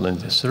example, in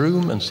this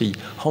room, and see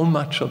how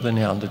much of the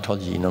Neanderthal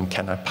genome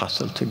can I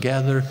puzzle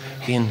together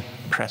in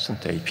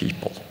present-day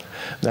people.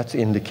 That's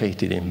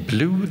indicated in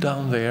blue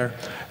down there,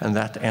 and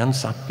that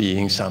ends up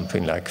being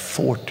something like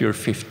 40 or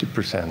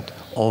 50%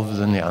 of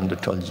the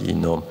Neanderthal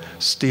genome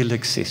still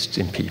exists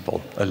in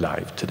people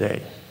alive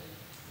today.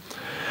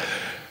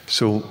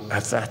 So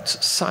at that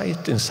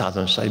site in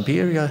southern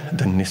Siberia,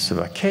 the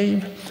Denisova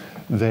cave,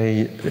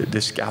 they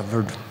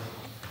discovered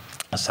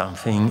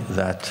something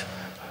that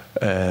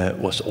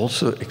was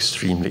also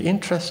extremely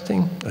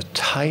interesting, a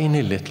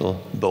tiny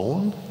little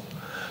bone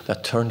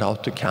that turned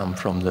out to come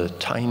from the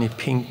tiny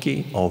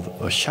pinky of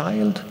a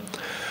child,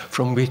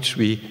 from which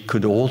we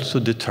could also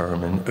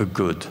determine a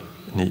good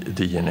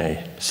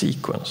DNA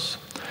sequence.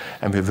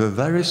 And we were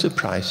very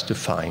surprised to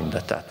find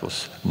that that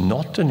was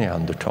not a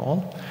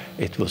Neanderthal,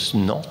 it was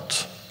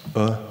not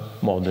a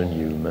modern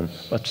human,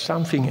 but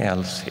something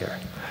else here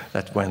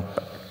that went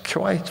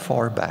quite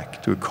far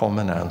back to a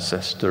common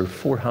ancestor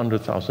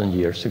 400,000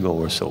 years ago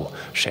or so,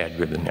 shared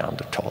with the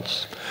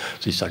Neanderthals.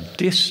 These are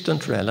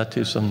distant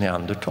relatives of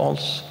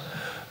Neanderthals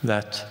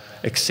that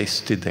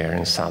existed there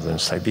in southern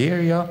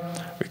Siberia.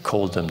 We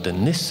called them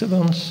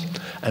Denisovans,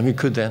 and we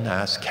could then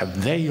ask,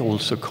 have they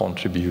also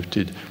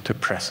contributed to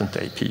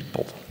present-day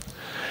people?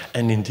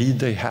 And indeed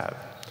they have.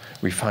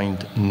 We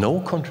find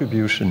no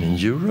contribution in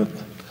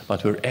Europe,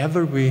 but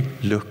wherever we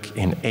look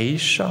in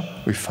Asia,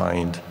 we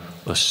find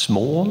a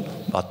small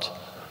but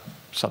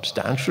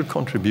substantial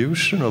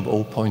contribution of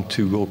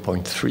 0.2,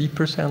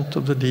 0.3%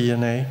 of the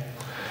DNA.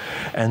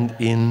 And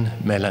in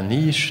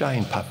Melanesia,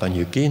 in Papua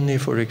New Guinea,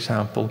 for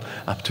example,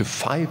 up to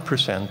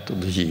 5%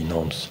 of the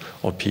genomes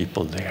of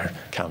people there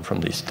come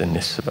from these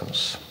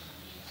Denisovans.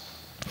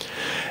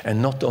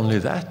 And not only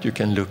that, you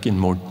can look in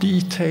more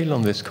detail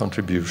on this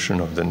contribution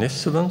of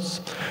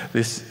Denisovans.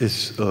 This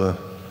is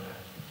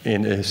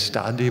in a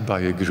study by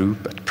a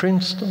group at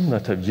Princeton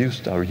that have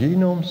used our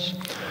genomes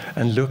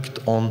and looked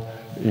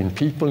in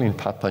people in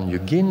Papua New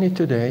Guinea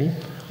today.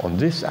 On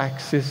this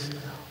axis,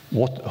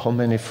 how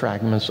many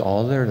fragments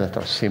are there that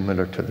are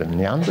similar to the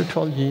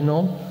Neanderthal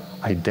genome?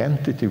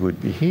 Identity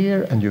would be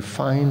here, and you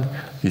find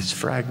these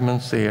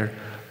fragments there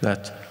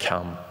that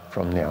come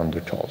from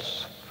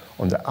Neanderthals.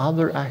 On the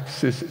other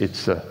axis,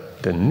 it's a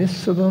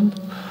Denisovan,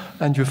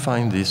 and you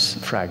find these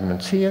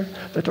fragments here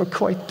that are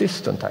quite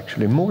distant,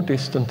 actually, more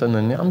distant than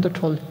the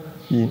Neanderthal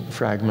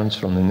fragments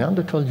from the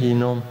Neanderthal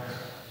genome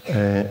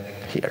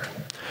here.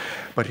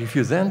 But if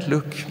you then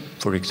look,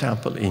 for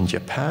example, in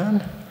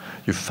Japan,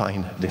 you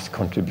find this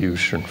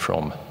contribution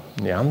from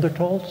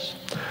Neanderthals.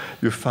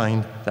 You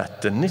find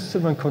that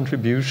Denisovan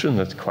contribution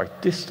that's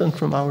quite distant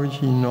from our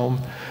genome,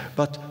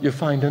 but you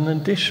find an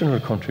additional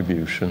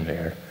contribution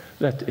there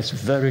that is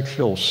very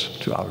close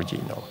to our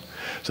genome.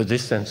 So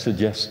this then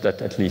suggests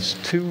that at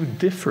least two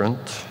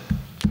different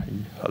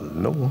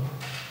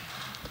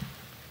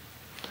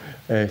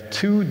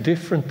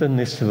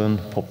Denisovan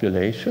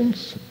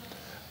populations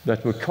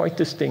that were quite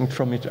distinct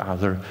from each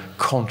other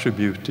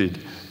contributed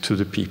to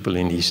the people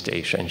in East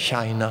Asia, in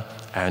China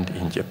and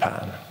in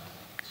Japan.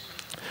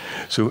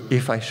 So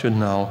if I should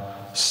now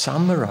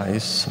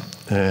summarize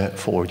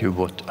for you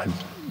what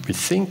we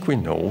think we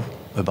know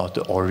about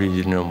the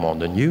origin of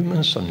modern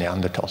humans, of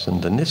Neanderthals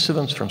and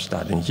Denisovans from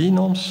studying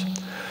genomes.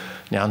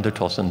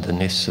 Neanderthals and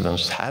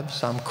Denisovans have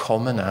some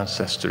common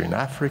ancestor in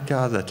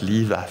Africa that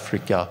leave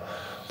Africa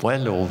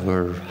well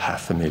over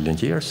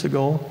 500,000 years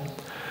ago.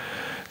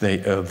 They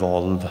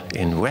evolve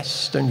in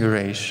Western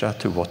Eurasia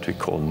to what we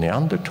call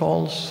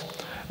Neanderthals,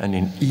 and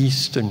in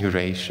Eastern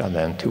Eurasia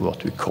then to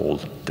what we call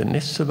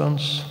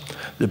Denisovans.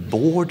 The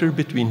border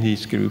between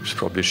these groups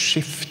probably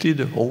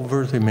shifted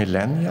over the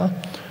millennia.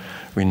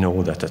 We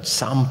know that at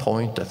some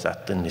point at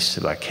that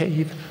Denisova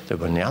cave, there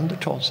were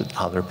Neanderthals, at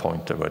other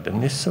point there were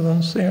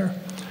Denisovans there.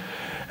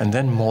 And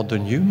then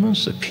modern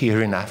humans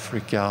appear in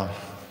Africa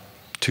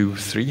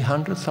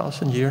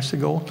 200,000–300,000 years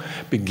ago,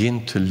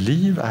 begin to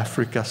leave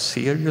Africa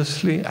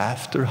seriously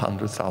after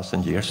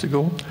 100,000 years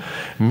ago,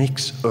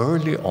 mix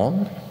early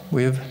on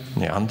with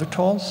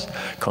Neanderthals,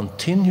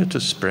 continue to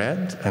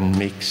spread and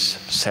mix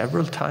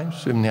several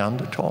times with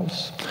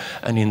Neanderthals.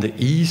 And in the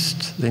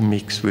East, they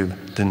mix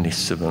with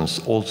Denisovans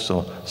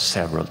also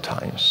several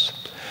times.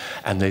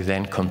 And they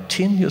then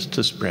continue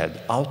to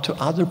spread out to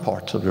other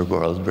parts of the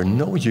world where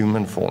no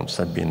human forms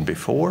had been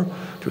before,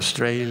 to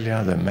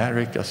Australia, the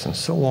Americas, and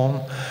so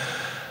on.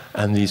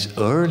 And these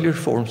earlier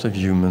forms of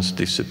humans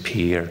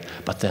disappear,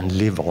 but then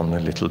live on a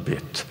little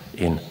bit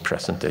in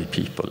present-day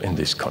people in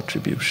these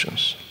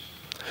contributions.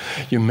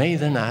 You may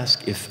then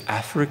ask if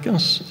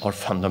Africans are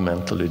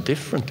fundamentally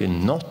different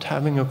in not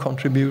having a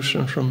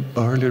contribution from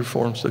earlier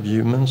forms of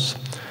humans.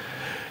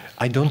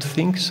 I don't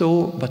think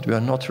so, but we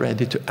are not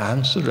ready to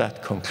answer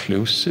that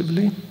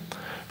conclusively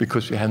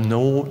because we have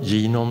no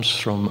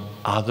genomes from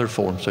other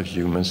forms of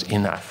humans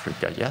in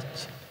Africa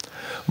yet.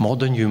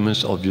 Modern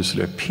humans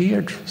obviously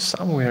appeared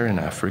somewhere in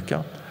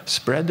Africa,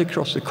 spread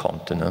across the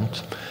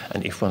continent,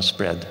 and if one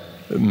spread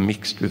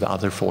mixed with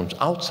other forms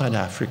outside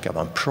Africa,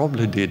 one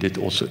probably did it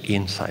also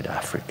inside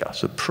Africa.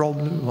 So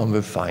probably one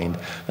will find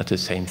that the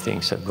same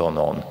things have gone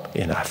on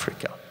in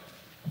Africa.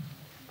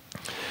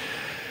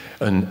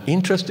 An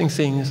interesting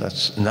thing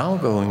that's now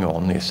going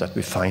on is that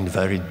we find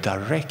very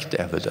direct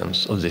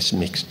evidence of this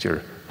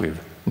mixture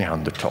with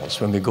Neanderthals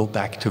when we go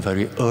back to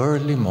very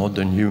early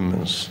modern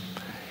humans.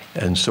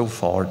 And so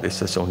far, this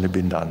has only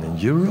been done in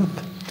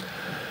Europe.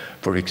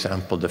 For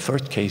example, the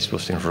first case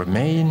was in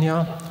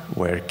Romania,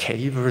 where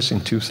cavers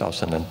in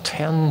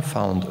 2010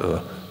 found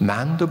a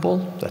mandible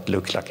that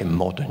looked like a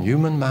modern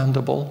human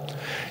mandible.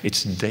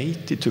 It's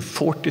dated to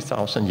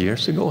 40,000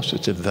 years ago, so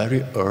it's a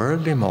very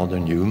early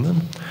modern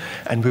human.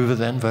 And we were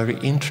then very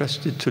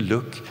interested to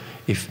look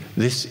if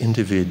this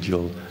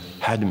individual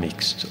had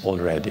mixed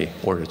already,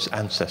 or its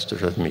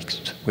ancestors had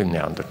mixed with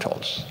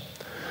Neanderthals.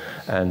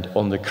 And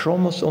on the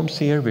chromosomes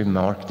here, we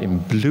marked in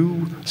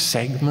blue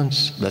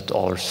segments that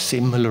are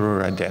similar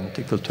or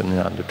identical to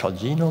Neanderthal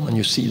genome. And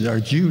you see there are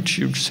huge,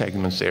 huge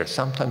segments there,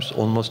 sometimes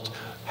almost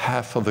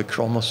half of a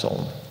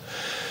chromosome.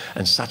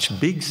 And such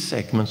big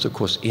segments, of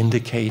course,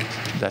 indicate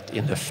that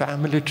in the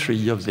family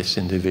tree of this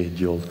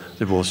individual,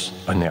 there was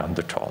a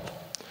Neanderthal.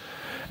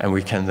 And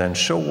we can then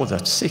show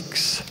that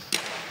 6,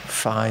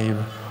 5,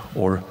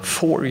 or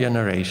 4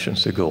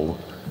 generations ago,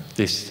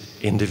 this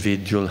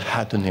individual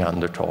had a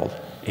Neanderthal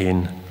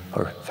in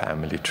her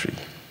family tree.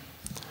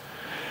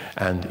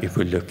 And if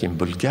we look in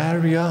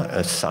Bulgaria,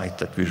 a site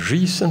that we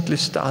recently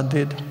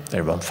studied,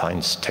 there one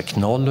finds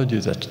technology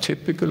that's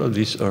typical of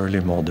these early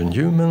modern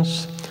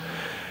humans.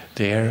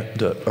 There,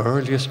 the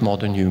earliest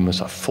modern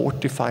humans are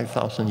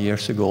 45,000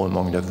 years ago,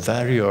 among the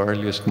very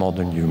earliest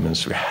modern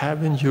humans we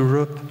have in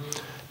Europe.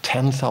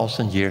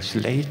 10,000 years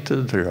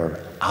later, there are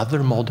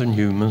other modern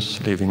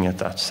humans living at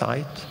that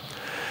site.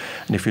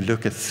 And if we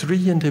look at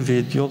 3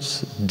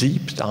 individuals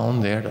deep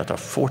down there that are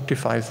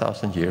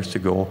 45,000 years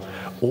ago,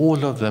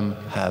 all of them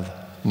have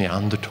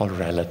Neanderthal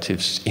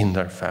relatives in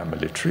their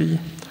family tree.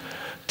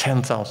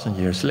 10,000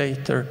 years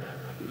later,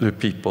 the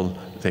people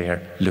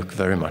there look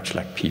very much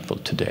like people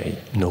today.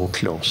 No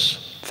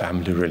close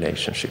family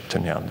relationship to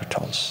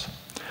Neanderthals.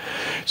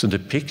 So the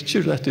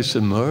picture that is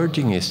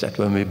emerging is that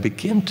when we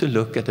begin to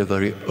look at the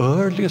very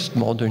earliest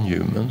modern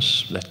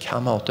humans that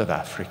come out of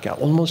Africa,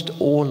 almost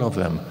all of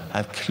them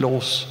have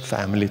close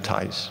family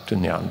ties to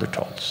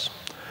Neanderthals.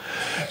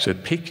 So a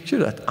picture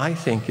that I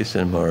think is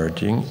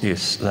emerging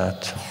is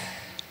that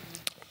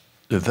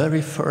the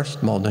very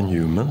first modern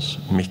humans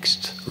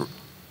mixed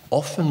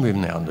often with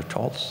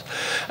Neanderthals,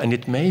 and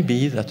it may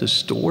be that the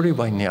story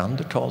why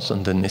Neanderthals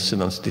and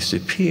Denisovans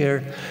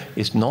disappeared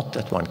is not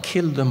that one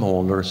killed them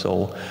all or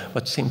so,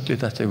 but simply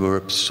that they were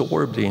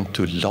absorbed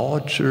into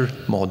larger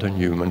modern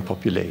human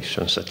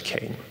populations that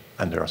came.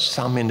 And there are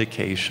some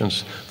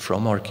indications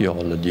from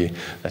archaeology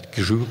that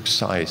group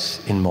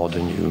size in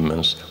modern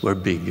humans were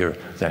bigger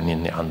than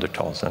in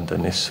Neanderthals and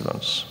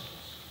Denisovans.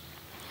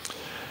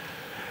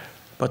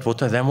 But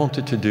what I then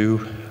wanted to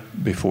do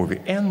before we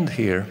end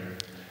here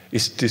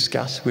is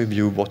discuss with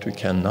you what we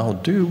can now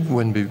do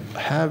when we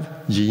have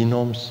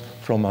genomes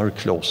from our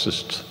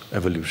closest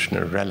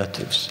evolutionary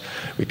relatives.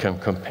 We can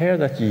compare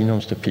that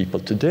genomes to people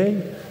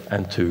today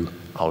and to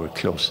our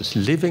closest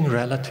living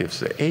relatives,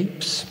 the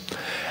apes.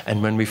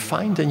 And when we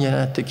find the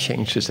genetic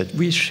changes that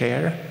we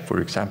share,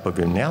 for example,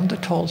 with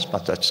Neanderthals,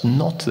 but that's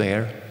not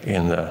there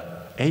in the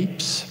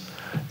apes,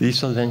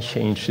 these are then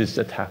changes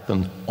that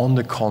happen on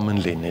the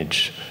common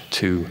lineage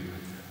to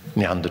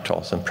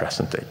Neanderthals and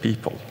present-day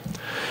people.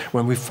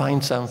 When we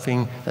find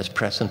something that's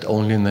present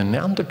only in the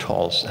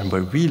Neanderthals and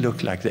where we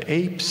look like the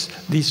apes,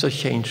 these are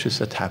changes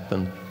that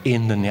happen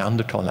in the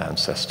Neanderthal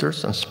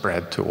ancestors and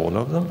spread to all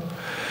of them.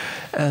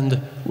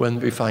 And when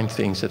we find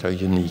things that are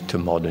unique to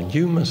modern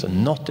humans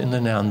and not in the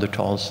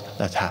Neanderthals,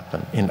 that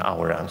happen in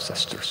our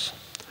ancestors.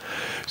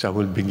 So I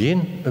will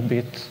begin a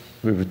bit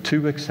with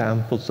 2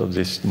 examples of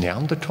this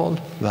Neanderthal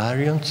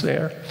variant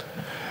there.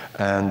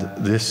 And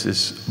this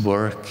is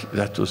work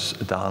that was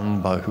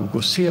done by Hugo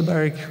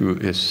Seberg, who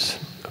is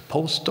a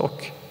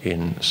postdoc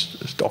in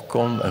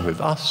Stockholm and with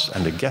us,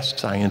 and a guest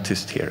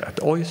scientist here at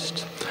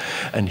OIST.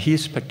 And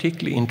he's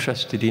particularly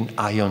interested in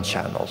ion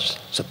channels,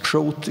 so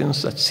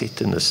proteins that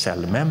sit in the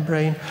cell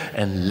membrane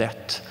and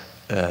let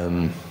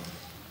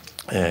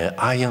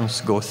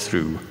ions go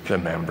through the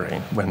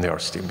membrane when they are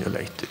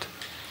stimulated.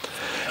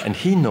 And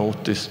he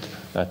noticed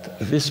that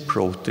this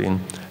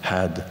protein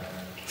had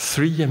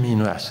 3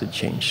 amino acid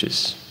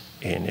changes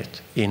in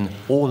it, in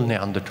all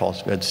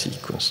Neanderthals we had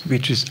sequenced,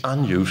 which is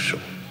unusual.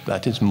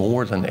 That is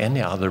more than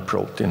any other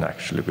protein,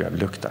 actually, we have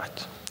looked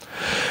at.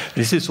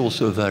 This is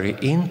also a very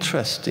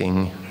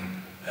interesting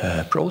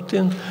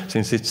protein,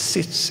 since it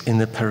sits in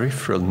the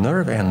peripheral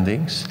nerve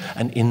endings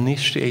and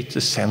initiates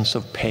a sense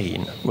of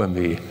pain when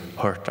we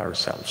hurt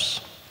ourselves.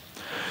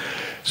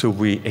 So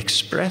we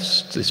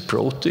expressed this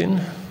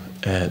protein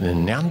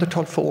in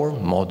Neanderthal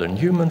form, modern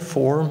human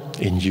form,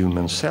 in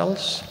human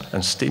cells,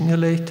 and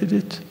stimulated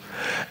it.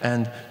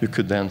 And you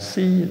could then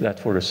see that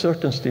for a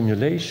certain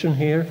stimulation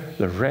here,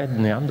 the red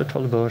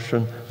Neanderthal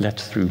version let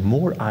through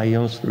more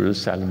ions through the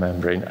cell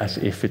membrane as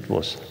if it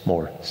was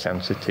more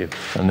sensitive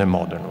than the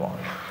modern one.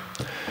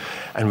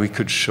 And we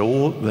could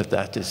show that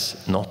that is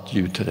not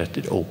due to that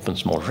it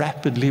opens more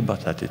rapidly,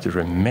 but that it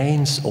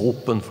remains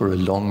open for a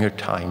longer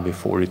time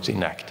before it's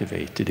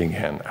inactivated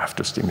again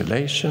after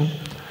stimulation.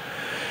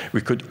 We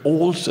could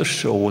also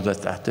show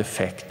that that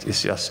effect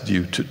is just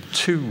due to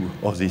 2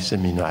 of these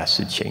amino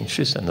acid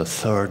changes, and the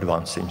 3rd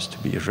one seems to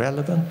be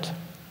irrelevant.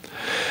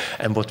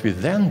 And what we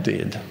then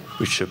did,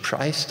 which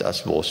surprised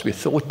us, was we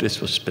thought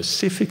this was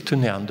specific to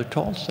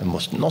Neanderthals and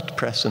was not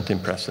present in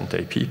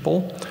present-day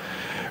people.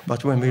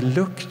 But when we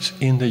looked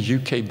in the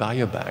UK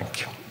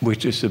Biobank,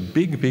 which is a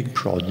big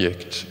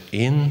project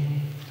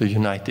in the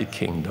United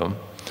Kingdom,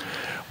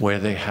 where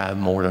they have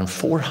more than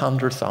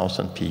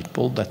 400,000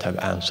 people that have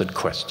answered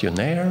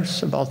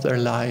questionnaires about their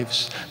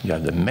lives. You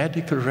have the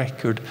medical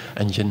record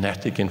and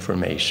genetic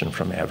information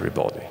from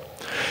everybody.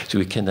 So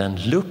we can then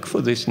look for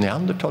these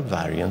Neanderthal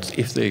variants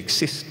if they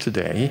exist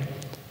today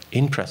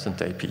in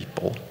present-day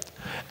people.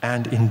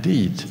 And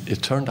indeed,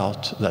 it turned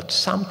out that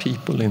some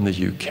people in the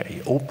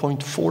UK,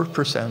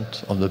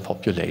 0.4% of the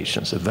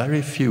population, so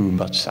very few,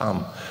 but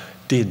some,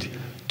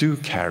 do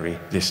carry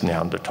this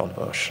Neanderthal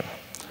version.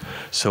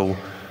 So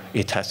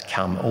it has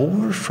come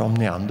over from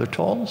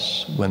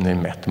Neanderthals when they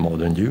met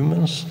modern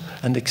humans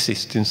and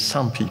exists in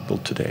some people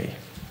today.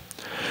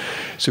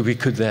 So we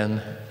could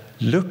then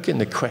look in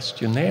the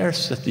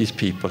questionnaires that these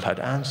people had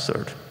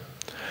answered.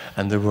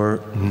 And there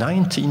were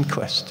 19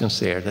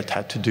 questions there that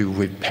had to do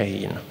with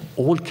pain,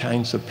 all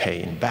kinds of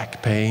pain,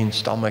 back pain,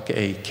 stomach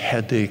ache,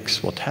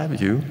 headaches, what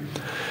have you,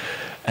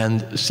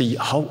 and see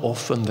how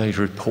often they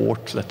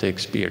report that they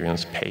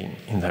experience pain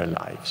in their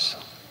lives.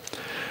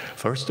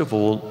 First of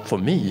all, for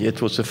me,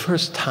 it was the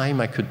first time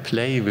I could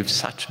play with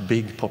such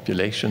big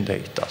population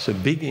data. So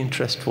big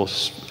interest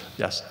was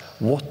just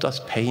what does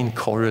pain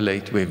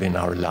correlate with in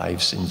our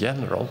lives in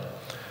general?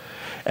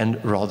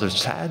 And rather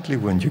sadly,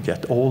 when you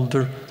get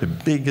older, the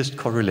biggest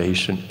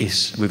correlation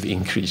is with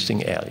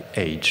increasing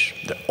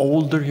age. The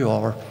older you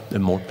are, the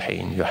more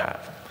pain you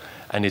have.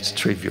 And it's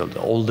trivial.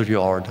 The older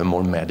you are, the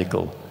more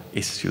medical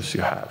issues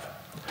you have.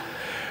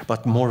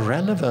 But more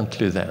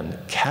relevantly then,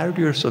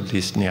 carriers of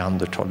these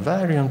Neanderthal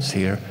variants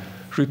here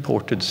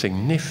reported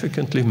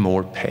significantly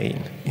more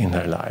pain in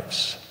their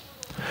lives.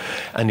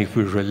 And if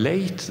we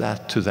relate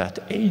that to that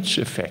age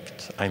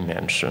effect I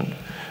mentioned,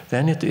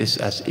 then it is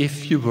as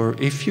if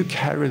you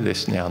carry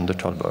this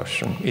Neanderthal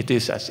version, it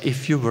is as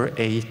if you were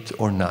 8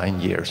 or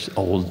 9 years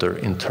older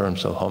in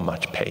terms of how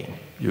much pain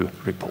you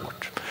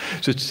report.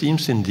 So it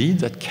seems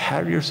indeed that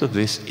carriers of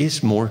this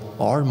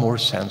are more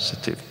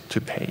sensitive to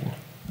pain.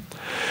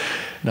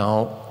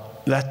 Now,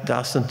 that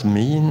doesn't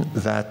mean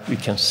that we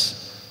can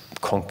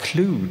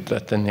conclude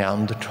that the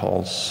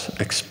Neanderthals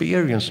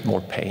experienced more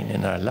pain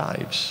in their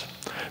lives,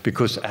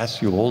 because as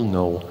you all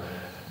know,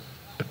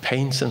 the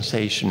pain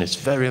sensation is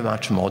very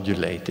much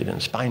modulated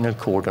in spinal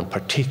cord and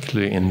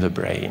particularly in the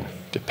brain.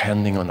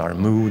 Depending on our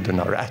mood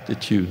and our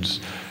attitudes,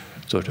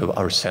 sort of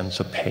our sense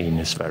of pain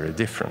is very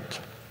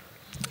different.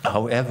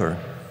 However,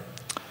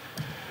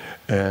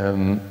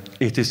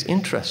 it is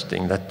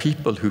interesting that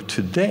people who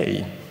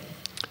today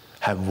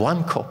have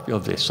one copy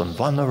of this on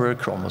one of their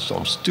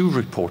chromosomes do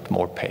report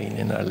more pain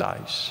in their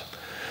lives.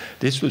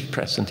 This was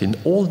present in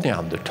all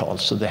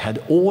Neanderthals, so they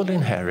had all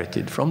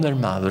inherited from their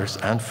mothers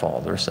and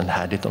fathers and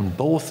had it on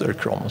both their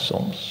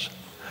chromosomes.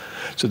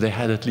 So they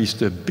had at least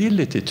the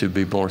ability to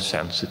be more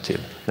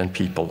sensitive than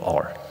people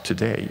are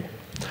today.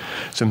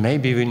 So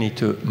maybe we need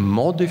to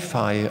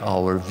modify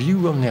our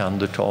view of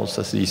Neanderthals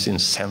as these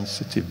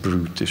insensitive,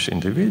 brutish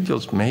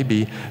individuals.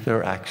 Maybe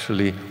they're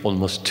actually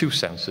almost too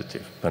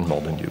sensitive when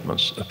modern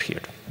humans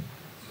appeared.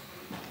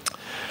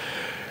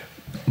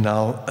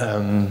 Now,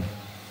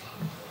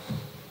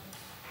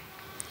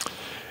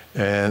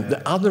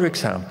 the other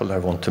example I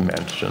want to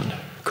mention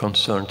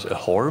concerns a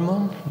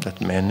hormone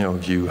that many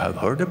of you have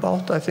heard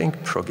about, I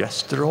think,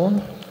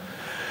 progesterone.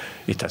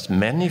 It has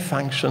many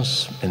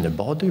functions in the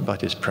body,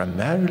 but is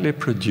primarily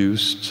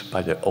produced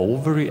by the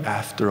ovary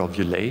after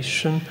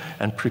ovulation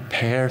and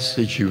prepares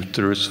the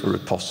uterus for a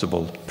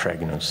possible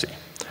pregnancy.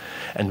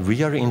 And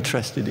we are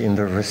interested in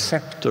the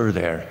receptor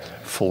there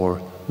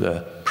for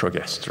the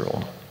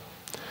progesterone.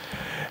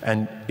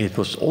 And it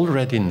was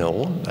already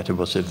known that there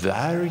was a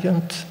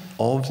variant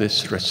of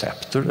this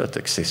receptor that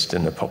exists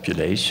in the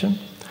population.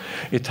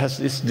 It has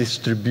this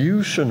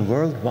distribution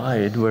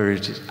worldwide where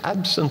it is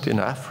absent in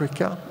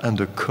Africa and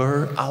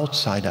occur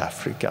outside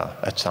Africa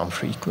at some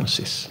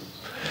frequencies.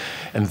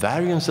 And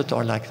variants that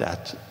are like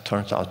that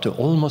turns out to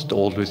almost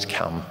always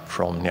come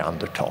from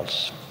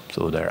Neanderthals.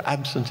 So they're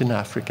absent in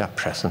Africa,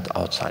 present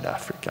outside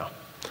Africa.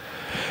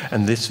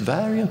 And this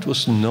variant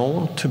was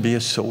known to be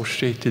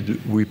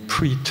associated with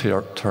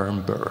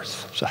preterm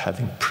birth, so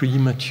having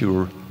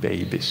premature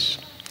babies,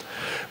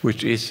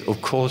 which is,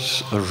 of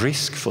course, a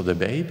risk for the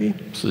baby.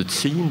 So it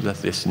seemed that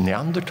this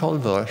Neanderthal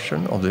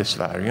version of this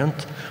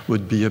variant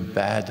would be a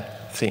bad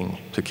thing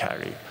to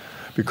carry,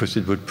 because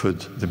it would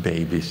put the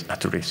babies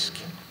at risk.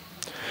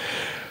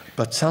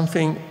 But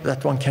something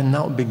that one can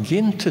now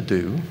begin to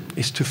do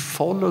is to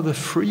follow the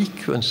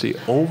frequency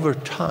over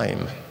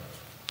time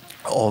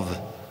of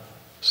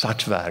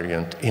such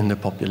variant in the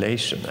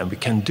population. And we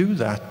can do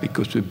that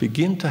because we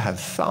begin to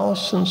have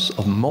thousands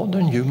of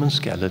modern human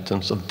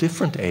skeletons of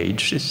different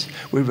ages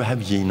where we have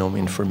genome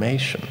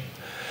information.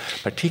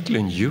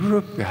 Particularly in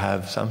Europe, we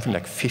have something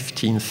like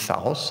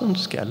 15,000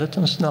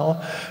 skeletons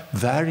now,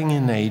 varying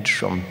in age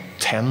from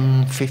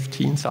 10,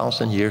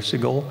 15,000 years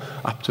ago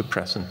up to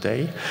present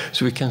day.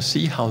 So we can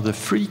see how the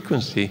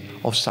frequency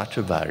of such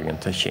a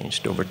variant has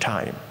changed over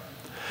time.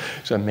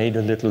 So I made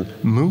a little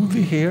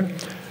movie here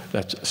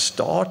that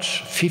starts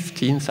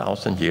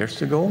 15,000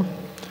 years ago,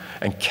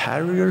 and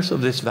carriers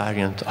of this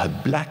variant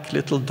have black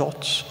little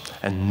dots,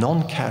 and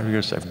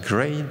non-carriers have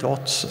gray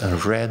dots,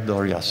 and red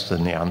are just the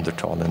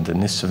Neanderthal and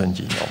Denisovan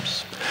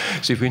genomes.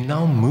 So if we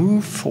now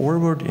move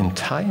forward in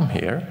time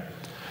here,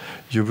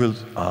 you will,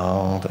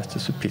 that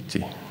is a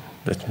pity.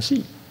 Let me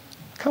see.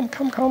 Come.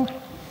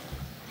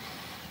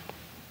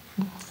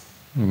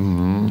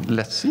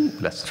 Let's see,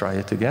 let's try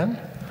it again.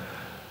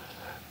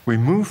 We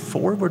move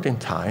forward in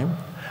time,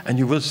 and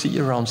you will see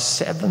around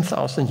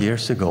 7,000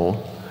 years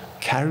ago,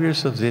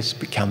 carriers of this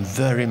become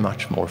very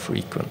much more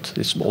frequent.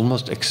 This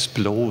almost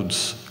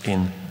explodes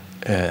in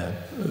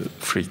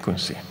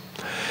frequency.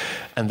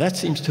 And that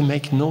seems to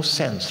make no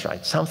sense,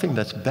 right? Something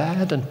that's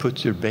bad and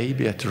puts your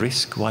baby at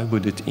risk, why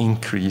would it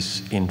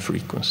increase in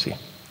frequency?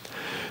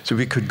 So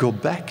we could go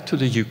back to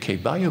the UK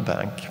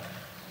Biobank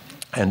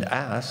and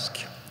ask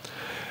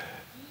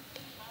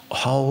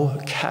how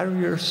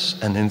carriers,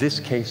 and in this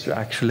case you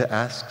actually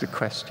ask the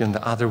question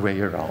the other way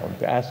around.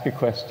 We ask the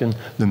question,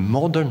 the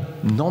modern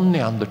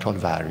non-Neanderthal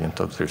variant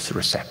of this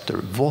receptor,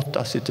 what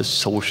does it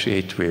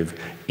associate with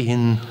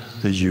in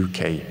the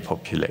UK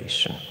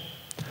population?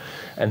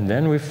 And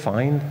then we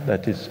find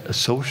that it's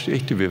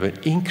associated with an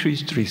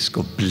increased risk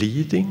of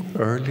bleeding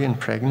early in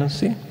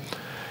pregnancy,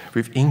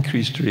 with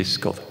increased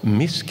risk of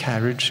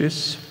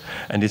miscarriages,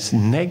 and it's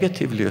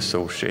negatively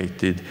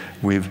associated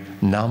with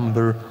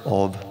number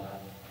of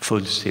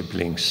full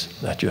siblings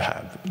that you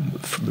have,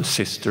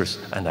 sisters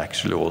and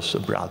actually also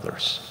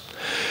brothers.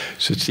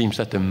 So it seems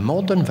that the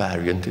modern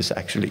variant is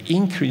actually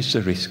increase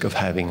the risk of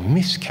having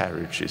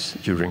miscarriages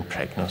during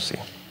pregnancy.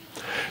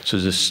 So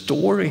the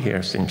story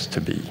here seems to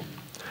be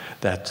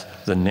that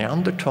the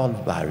Neanderthal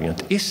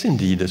variant is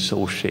indeed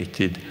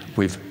associated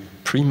with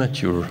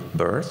premature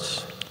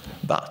births,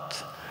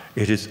 but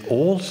it is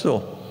also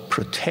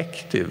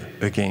protective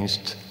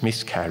against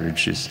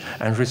miscarriages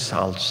and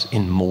results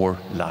in more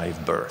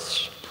live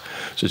births.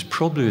 So it's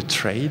probably a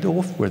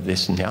trade-off where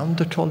this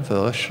Neanderthal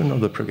version of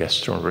the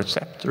progesterone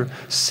receptor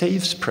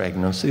saves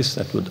pregnancies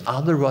that would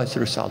otherwise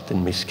result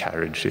in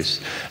miscarriages,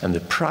 and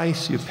the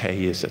price you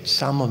pay is that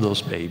some of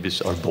those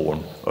babies are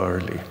born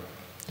early.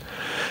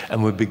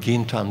 And we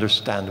begin to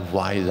understand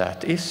why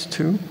that is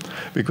too,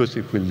 because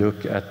if we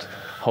look at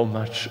how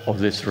much of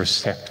this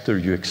receptor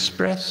you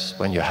express.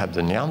 When you have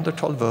the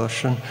Neanderthal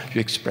version,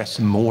 you express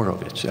more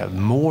of it. You have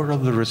more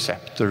of the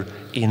receptor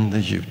in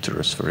the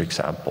uterus, for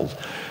example,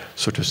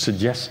 sort of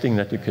suggesting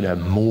that you could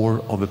have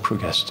more of a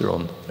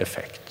progesterone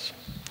effect.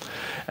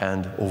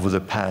 And over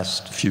the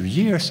past few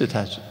years, it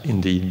has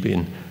indeed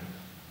been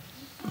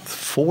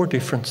 4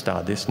 different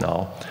studies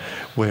now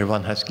where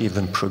one has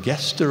given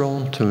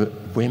progesterone to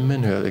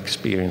women who have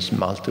experienced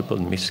multiple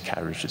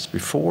miscarriages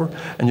before,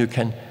 and you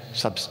can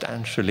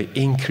substantially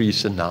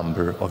increase the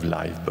number of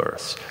live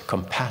births,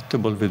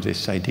 compatible with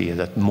this idea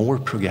that more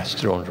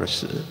progesterone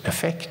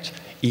effect,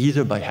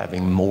 either by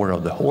having more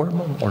of the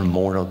hormone or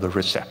more of the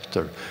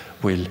receptor,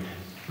 will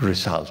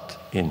result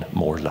in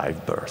more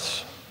live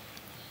births.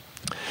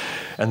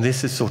 And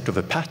this is sort of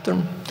a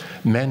pattern.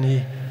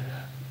 Many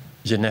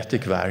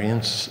genetic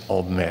variants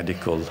of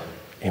medical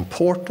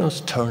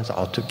importance turns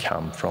out to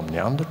come from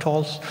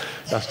Neanderthals.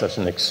 Just as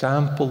an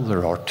example,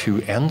 there are 2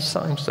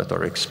 enzymes that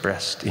are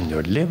expressed in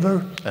your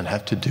liver and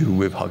have to do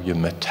with how you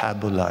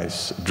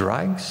metabolize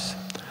drugs.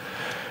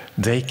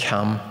 They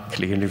come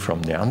clearly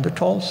from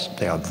Neanderthals.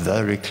 They are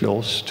very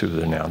close to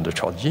the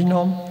Neanderthal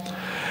genome.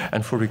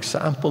 And for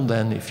example,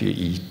 then, if you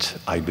eat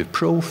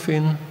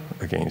ibuprofen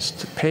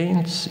against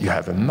pains, you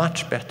have a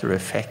much better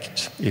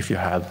effect if you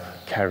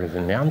carry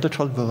the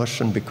Neanderthal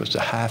version, because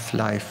the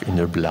half-life in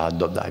your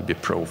blood of the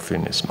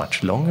ibuprofen is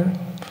much longer.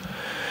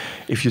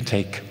 If you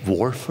take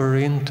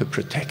warfarin to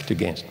protect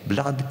against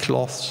blood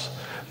clots,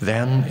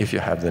 then if you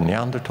have the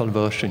Neanderthal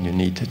version, you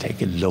need to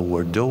take a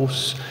lower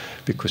dose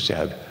because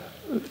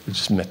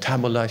it's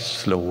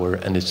metabolized slower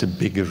and it's a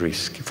bigger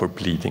risk for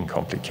bleeding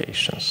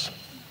complications.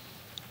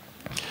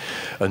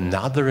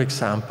 Another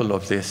example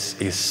of this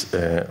is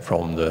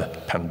from the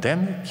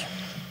pandemic.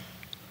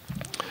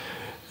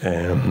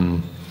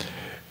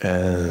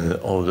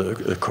 Of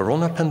the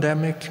corona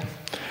pandemic,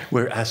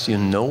 where, as you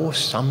know,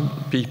 some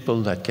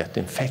people that get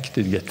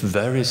infected get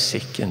very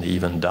sick and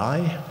even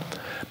die,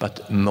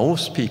 but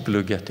most people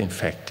who get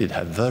infected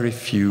have very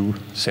few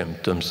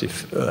symptoms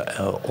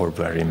or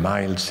very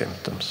mild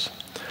symptoms.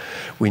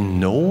 We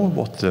know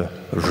what the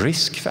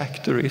risk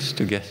factor is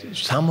to get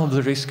some of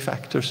the risk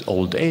factors,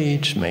 old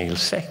age, male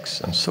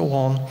sex, and so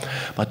on,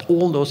 but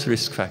all those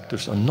risk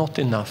factors are not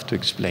enough to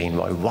explain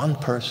why one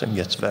person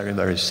gets very,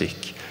 very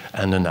sick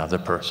and another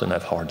person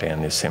have hardly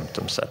any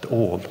symptoms at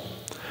all.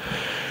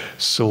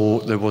 So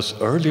there was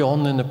early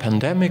on in the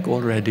pandemic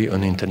already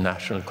an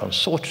international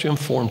consortium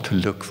formed to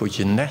look for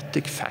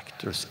genetic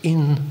factors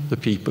in the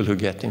people who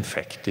get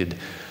infected,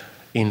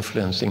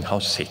 influencing how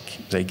sick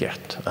they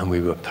get. And we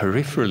were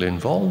peripherally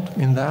involved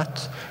in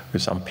that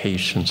with some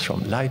patients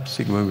from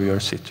Leipzig, where we are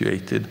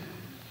situated.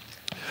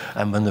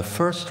 And when the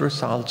first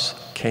results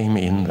came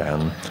in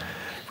then,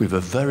 we were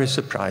very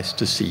surprised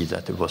to see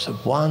that there was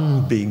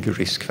one big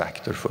risk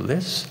factor for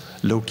this,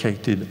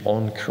 located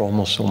on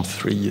chromosome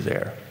 3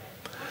 there.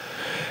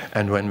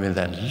 And when we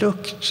then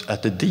looked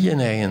at the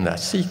DNA in that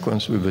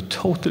sequence, we were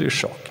totally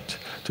shocked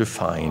to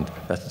find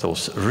that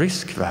those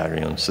risk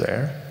variants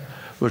there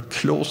were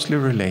closely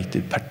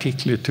related,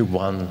 particularly to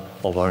one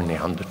of our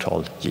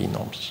Neanderthal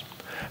genomes.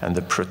 And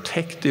the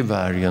protective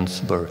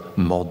variants were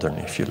modern,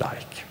 if you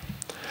like.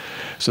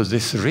 So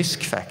this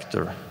risk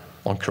factor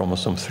on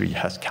chromosome 3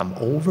 has come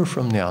over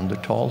from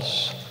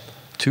Neanderthals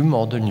to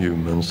modern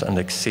humans and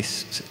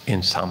exists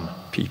in some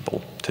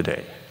people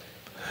today.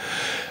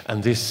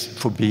 And this,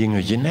 for being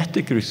a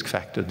genetic risk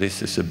factor,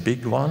 this is a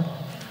big one.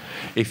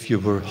 If you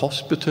were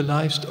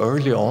hospitalized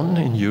early on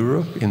in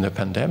Europe in the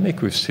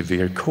pandemic with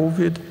severe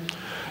COVID,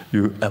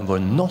 and were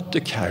not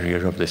the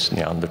carrier of this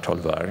Neanderthal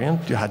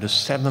variant, you had a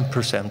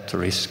 7%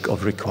 risk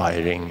of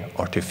requiring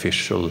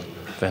artificial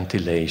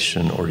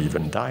ventilation or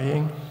even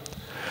dying.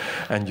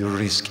 And your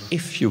risk,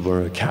 if you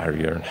were a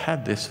carrier and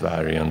had this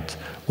variant,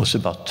 was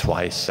about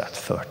twice that,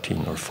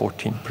 13 or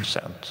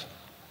 14%.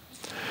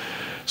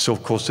 So,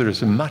 of course, there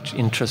is much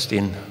interest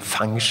in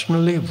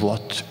functionally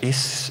what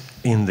is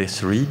in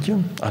this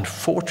region.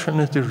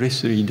 Unfortunately,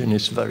 this region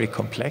is very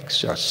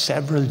complex. There are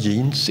several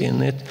genes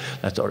in it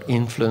that are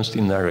influenced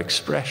in their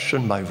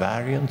expression by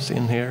variants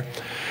in here.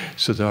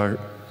 So they are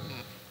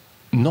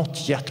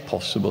not yet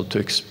possible to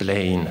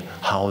explain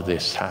how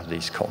this has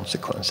these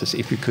consequences.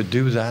 If we could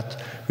do that,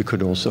 we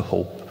could also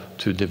hope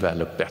to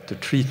develop better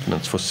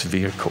treatments for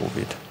severe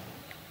COVID.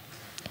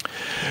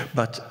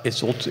 But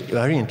it's also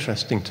very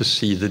interesting to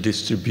see the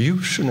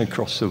distribution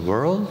across the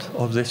world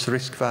of this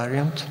risk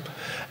variant.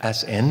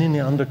 As any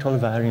Neanderthal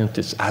variant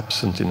is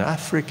absent in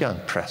Africa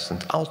and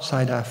present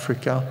outside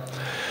Africa,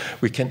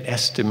 we can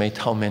estimate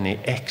how many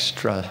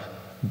extra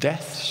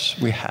deaths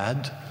we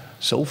had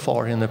so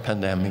far in the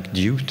pandemic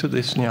due to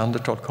this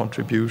Neanderthal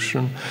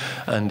contribution,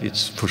 and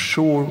it's for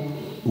sure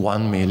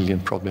 1 million,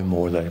 probably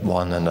more than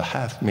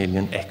 1.5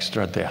 million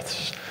extra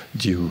deaths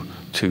due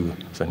to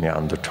the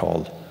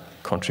Neanderthal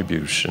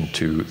contribution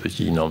to the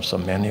genomes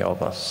of many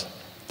of us.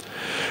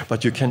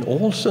 But you can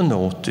also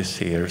notice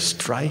here,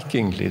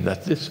 strikingly,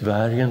 that this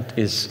variant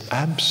is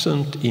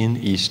absent in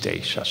East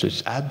Asia. So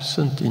it's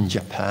absent in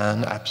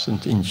Japan,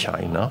 absent in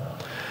China.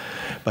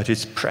 but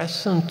it's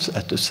present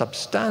at a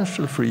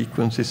substantial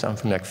frequency,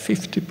 something like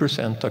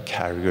 50% of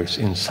carriers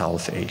in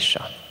South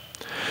Asia.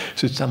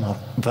 So it's somehow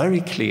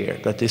very clear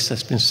that this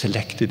has been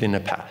selected in the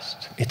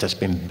past. It has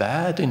been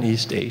bad in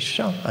East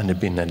Asia and has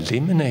been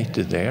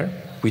eliminated there.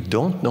 We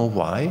don't know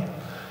why.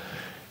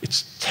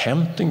 It's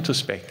tempting to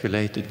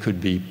speculate it could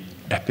be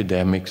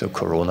epidemics of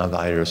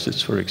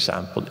coronaviruses, for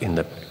example, in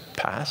the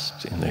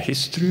past, in the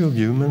history of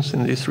humans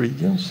in these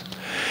regions.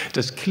 It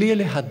has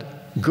clearly had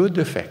good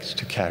effects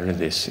to carry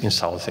this in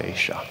South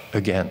Asia.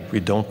 Again, we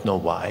don't know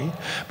why,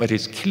 but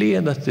it's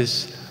clear that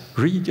this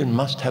region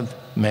must have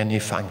many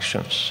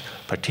functions,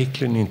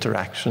 particularly in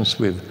interactions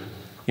with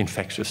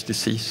infectious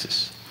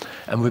diseases.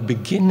 And we're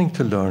beginning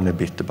to learn a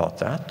bit about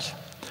that.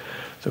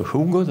 So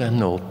Hugo then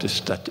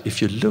noticed that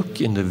if you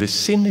look in the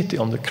vicinity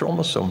on the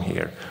chromosome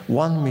here,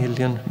 1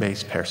 million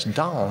base pairs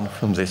down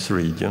from this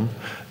region,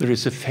 there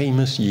is a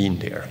famous gene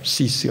there,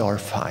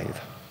 CCR5.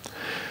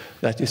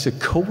 That is a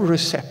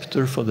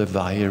co-receptor for the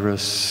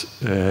virus,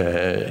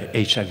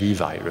 HIV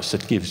virus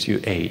that gives you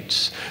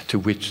AIDS, to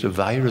which the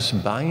virus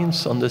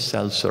binds on the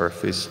cell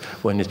surface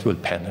when it will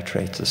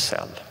penetrate the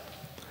cell.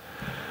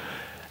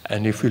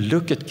 And if we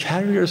look at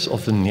carriers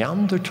of the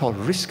Neanderthal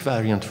risk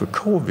variant for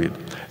COVID,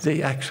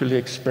 they actually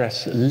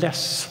express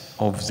less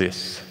of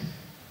this,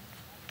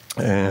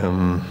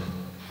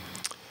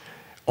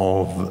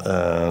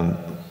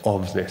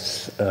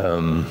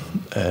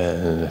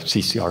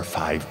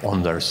 CCR5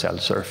 on their cell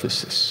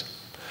surfaces.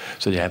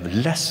 So they have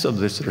less of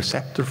this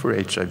receptor for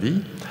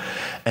HIV.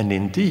 And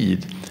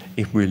indeed,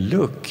 if we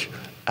look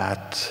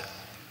at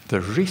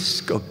the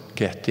risk of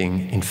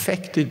getting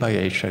infected by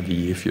HIV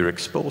if you're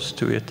exposed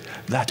to it,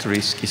 that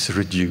risk is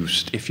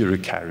reduced if you're a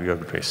carrier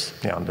of this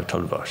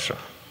Neanderthal version.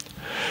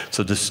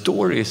 So the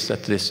story is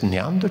that this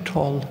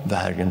Neanderthal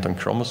variant on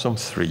chromosome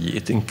 3,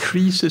 it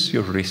increases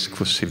your risk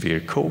for severe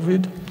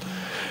COVID,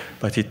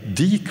 but it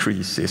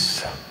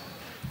decreases,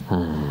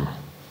 let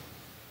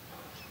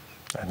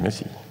me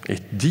see,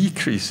 it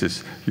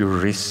decreases your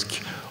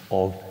risk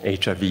of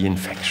HIV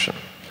infection.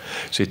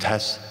 So it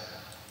has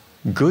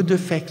good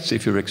effects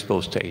if you're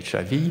exposed to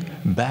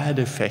HIV, bad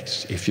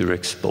effects if you're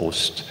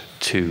exposed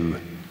to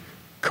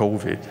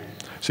COVID.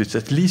 So it's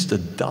at least a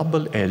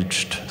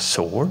double-edged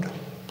sword,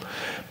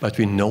 but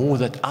we know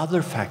that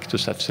other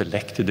factors have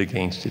selected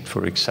against it.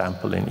 For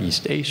example, in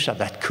East Asia,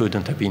 that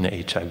couldn't have been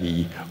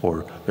HIV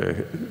or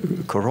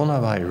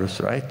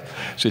coronavirus, right?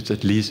 So it's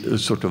at least a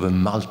sort of a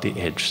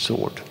multi-edged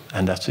sword.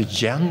 And that's a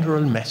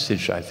general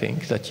message, I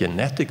think, that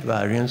genetic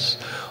variants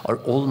are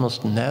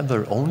almost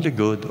never only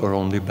good or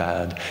only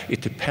bad.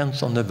 It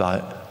depends on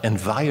the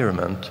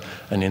environment,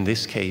 and in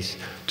this case,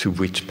 to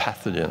which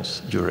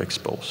pathogens you're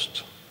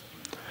exposed.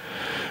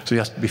 So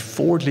just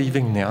before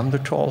leaving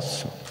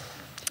Neanderthals,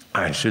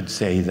 I should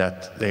say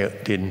that they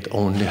didn't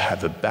only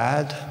have a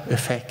bad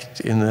effect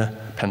in the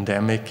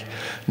pandemic.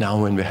 Now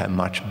when we have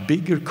much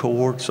bigger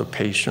cohorts of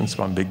patients,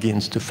 one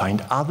begins to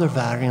find other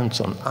variants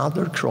on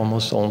other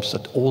chromosomes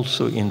that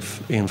also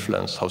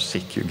influence how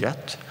sick you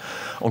get.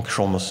 On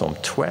chromosome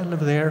 12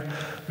 there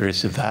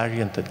is a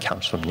variant that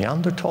comes from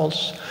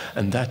Neanderthals,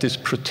 and that is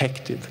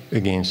protective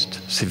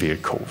against severe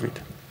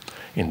COVID.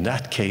 In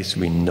that case,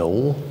 we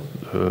know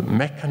the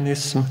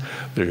mechanism.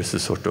 There is a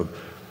sort of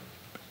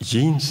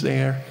genes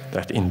there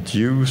that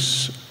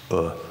induce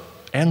an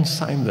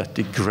enzyme that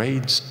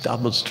degrades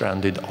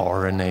double-stranded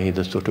RNA,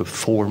 the sort of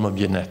form of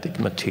genetic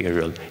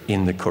material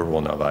in the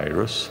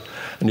coronavirus.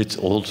 And it's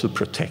also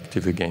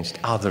protective against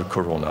other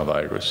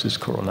coronaviruses,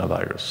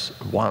 coronavirus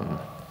 1.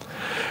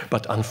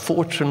 But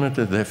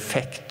unfortunately, the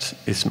effect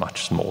is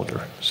much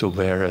smaller. So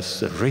whereas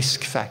the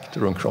risk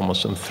factor on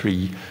chromosome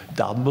 3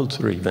 doubles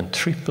or even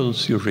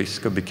triples your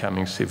risk of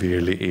becoming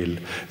severely ill,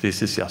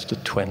 this is just a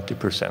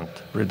 20%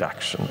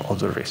 reduction of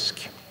the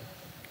risk.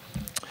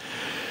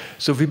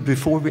 So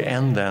before we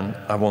end then,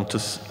 I want to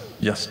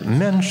just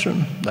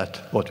mention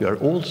that what we are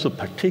also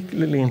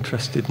particularly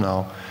interested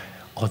now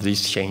are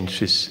these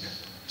changes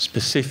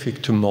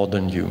specific to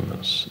modern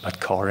humans that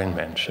Karin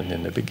mentioned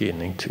in the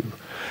beginning too.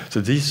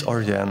 So these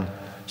are then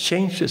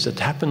changes that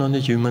happen on the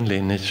human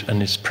lineage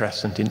and is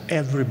present in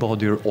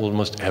everybody or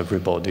almost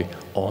everybody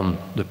on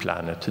the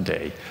planet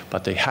today.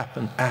 But they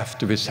happen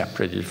after we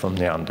separated from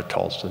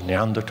Neanderthals. The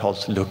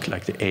Neanderthals look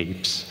like the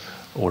apes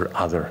or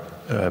other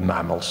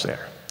mammals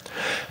there.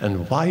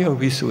 And why are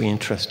we so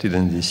interested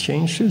in these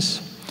changes?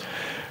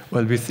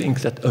 Well, we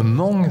think that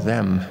among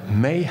them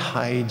may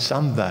hide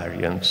some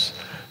variants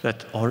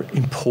that are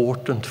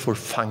important for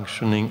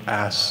functioning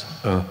as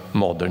a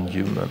modern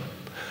human.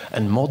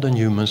 And modern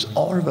humans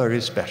are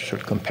very special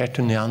compared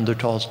to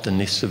Neanderthals,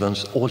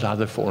 Denisovans, all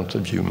other forms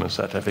of humans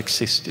that have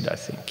existed, I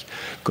think.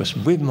 Because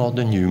with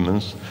modern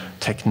humans,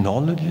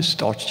 technology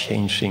starts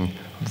changing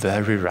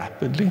very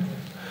rapidly.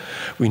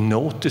 We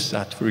notice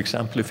that, for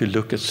example, if you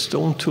look at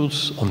stone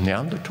tools of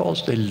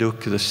Neanderthals, they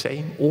look the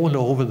same all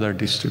over their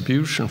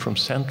distribution from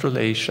Central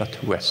Asia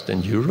to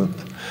Western Europe.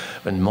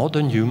 When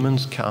modern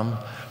humans come,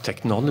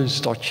 technology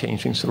starts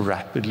changing so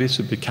rapidly,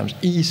 so it becomes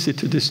easy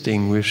to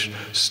distinguish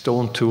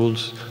stone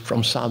tools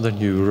from Southern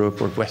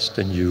Europe or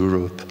Western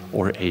Europe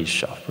or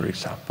Asia, for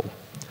example.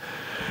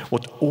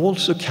 What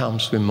also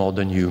comes with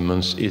modern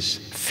humans is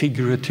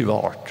figurative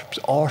art,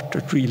 art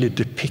that really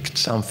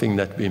depicts something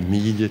that we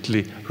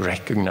immediately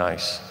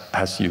recognize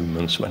as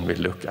humans when we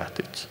look at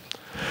it.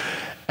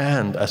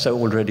 And as I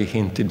already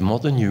hinted,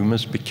 modern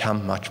humans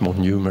become much more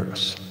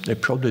numerous. They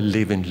probably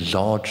live in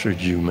larger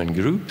human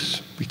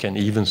groups. We can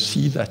even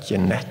see that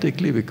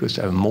genetically because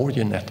there are more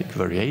genetic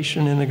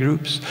variation in the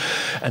groups,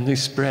 and they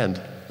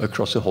spread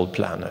across the whole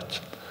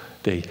planet.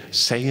 They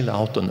sail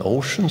out on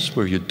oceans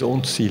where you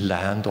don't see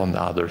land on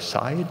the other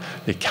side.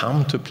 They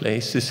come to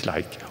places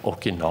like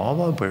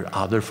Okinawa, where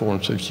other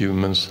forms of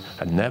humans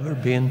have never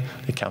been.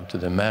 They come to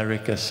the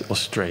Americas,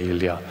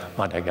 Australia,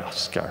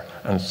 Madagascar,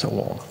 and so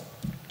on.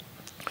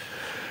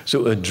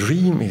 So a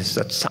dream is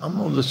that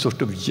some of the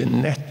sort of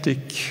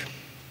genetic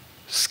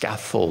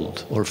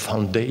scaffold or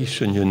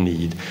foundation you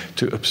need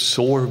to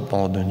absorb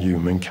modern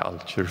human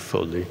culture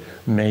fully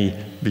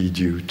may be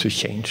due to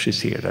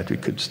changes here that we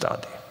could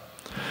study.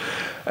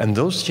 And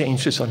those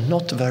changes are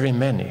not very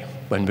many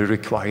when we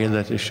require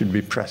that they should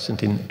be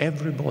present in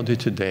everybody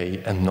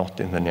today and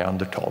not in the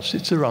Neanderthals.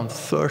 It's around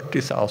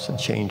 30,000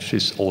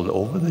 changes all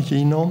over the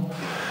genome,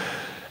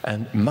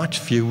 and much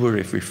fewer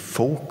if we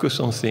focus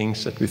on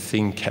things that we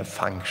think have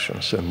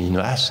functions, so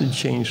amino acid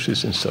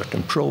changes in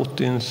certain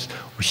proteins,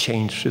 or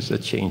changes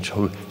that change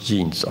how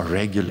genes are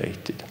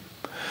regulated.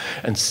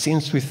 And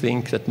since we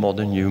think that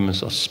modern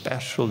humans are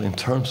special in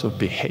terms of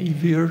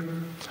behavior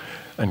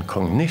and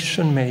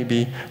cognition,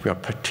 maybe, we are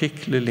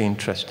particularly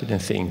interested in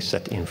things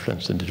that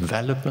influence the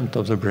development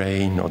of the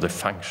brain or the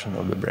function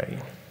of the brain.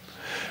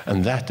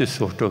 And that is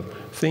sort of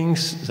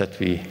things that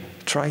we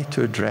try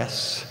to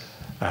address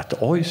at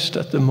OIST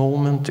at the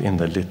moment in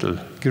the little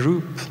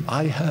group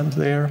I have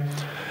there,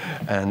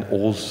 and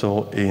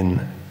also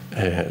in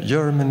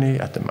Germany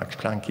at the Max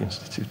Planck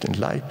Institute in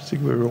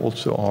Leipzig, where we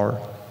also are.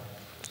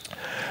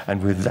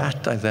 And with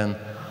that, I then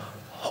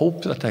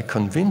hope that I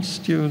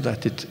convinced you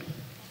that it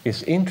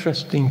is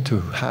interesting to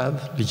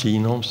have the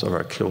genomes of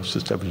our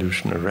closest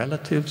evolutionary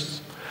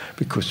relatives,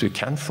 because we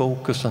can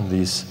focus on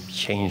these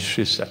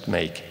changes that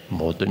make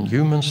modern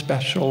humans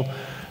special.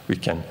 We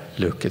can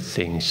look at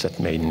things that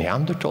made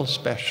Neanderthals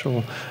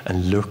special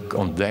and look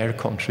on their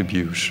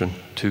contribution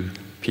to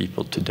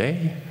people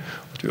today.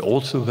 What we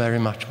also very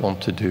much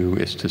want to do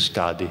is to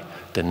study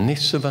the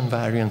Denisovan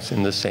variants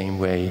in the same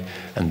way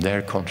and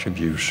their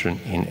contribution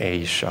in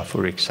Asia,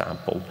 for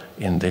example,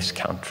 in this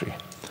country.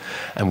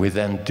 And we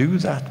then do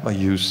that by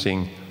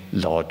using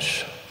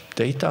large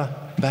data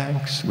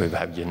banks. We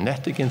have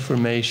genetic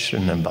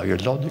information and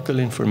biological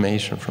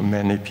information from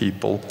many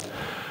people,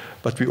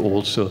 but we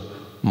also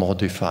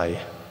modify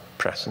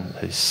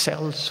present-day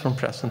cells from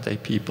present-day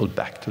people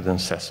back to the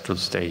ancestral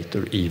state,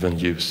 or even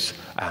use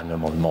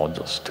animal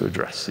models to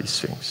address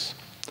these things.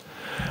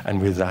 And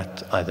with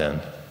that, I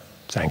then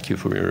thank you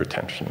for your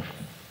attention.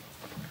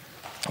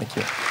 Thank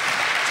you.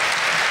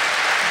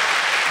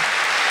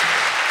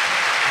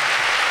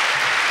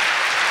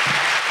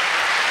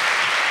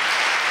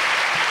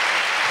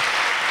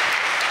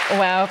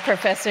 Wow,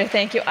 Professor,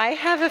 thank you. I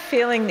have a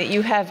feeling that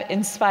you have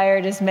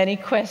inspired as many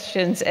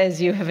questions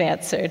as you have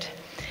answered.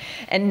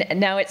 And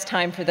now it's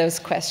time for those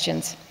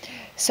questions.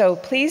 So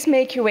please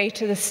make your way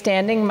to the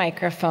standing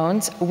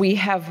microphones. We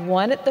have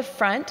one at the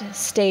front,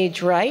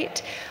 stage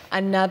right,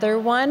 another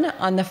one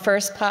on the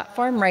first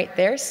platform right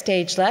there,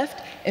 stage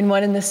left, and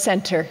one in the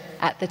center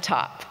at the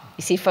top.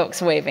 You see folks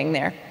waving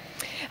there.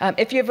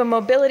 If you have a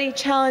mobility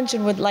challenge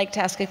and would like to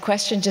ask a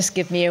question, just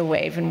give me a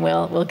wave and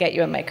we'll get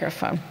you a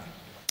microphone.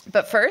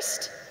 But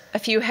first, a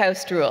few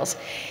house rules.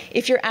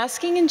 If you're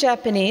asking in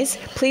Japanese,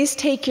 please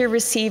take your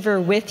receiver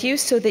with you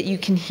so that you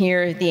can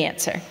hear the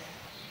answer.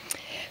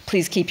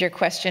 Please keep your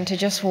question to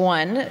just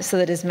one so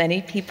that as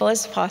many people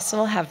as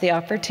possible have the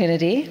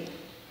opportunity.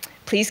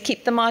 Please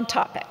keep them on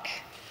topic.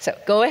 So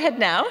go ahead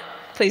now.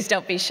 Please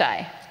don't be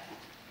shy.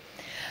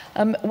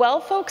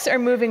 While folks are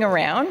moving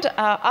around,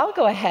 I'll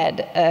go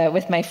ahead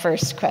with my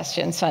first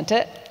question,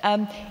 Svante.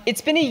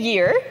 It's been a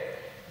year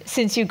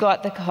since you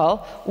got the call.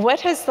 What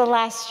has the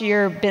last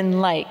year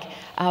been like?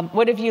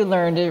 What have you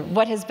learned, or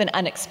what has been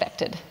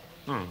unexpected?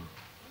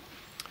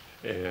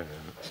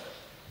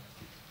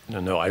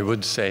 No, I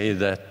would say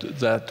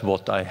that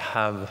what I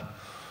have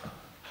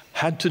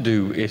had to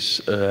do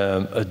is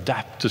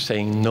adapt to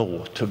saying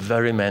no to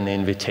very many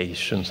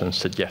invitations and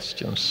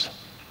suggestions.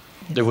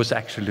 There was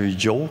actually a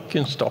joke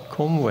in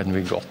Stockholm when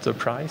we got the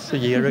prize a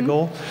year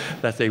ago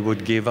that they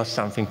would give us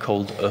something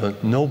called a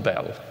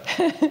Nobel,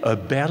 a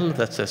bell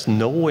that says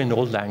no in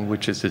all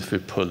languages if we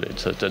pull it,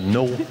 so it's a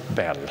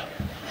Nobel.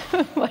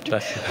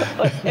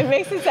 It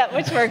makes us that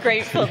much more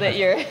grateful that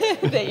you're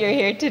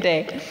here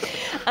today.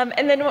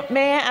 And then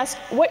may I ask,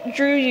 what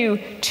drew you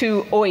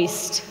to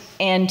OIST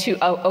and to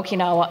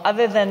Okinawa,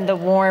 other than the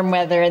warm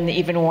weather and the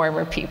even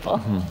warmer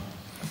people?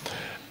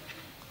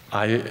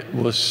 I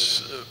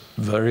was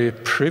very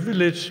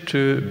privileged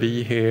to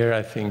be here,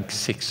 I think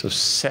 6 or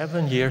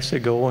 7 years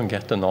ago, and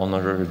get an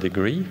honorary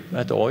degree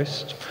at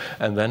OIST.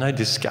 And then I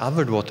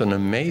discovered what an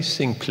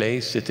amazing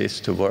place it is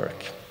to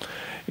work.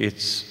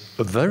 It's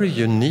a very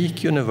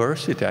unique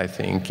university, I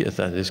think,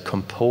 that is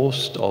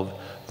composed of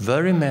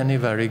very many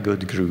very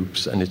good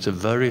groups, and it's a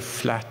very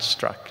flat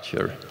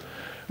structure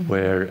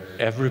where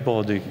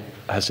everybody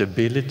has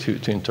ability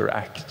to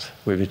interact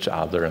with each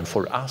other. And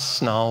for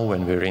us now,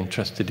 when we're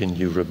interested in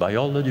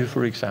neurobiology,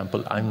 for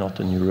example, I'm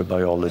not a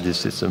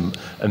neurobiologist, it's an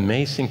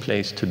amazing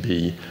place to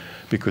be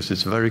because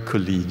it's very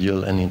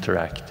collegial and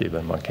interactive,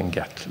 and one can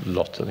get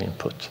lots of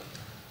input.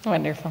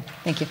 Wonderful,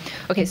 thank you.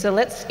 Okay, so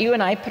let's, you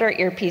and I put our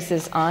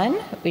earpieces on.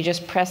 We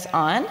just press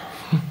on.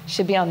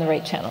 Should be on the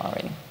right channel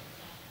already.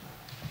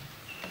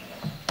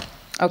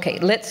 Okay,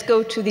 let's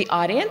go to the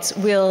audience.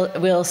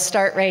 We'll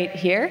start right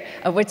here.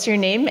 What's your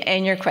name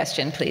and your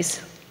question, please?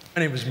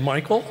 My name is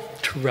Michael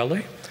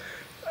Torelli,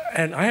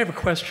 and I have a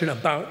question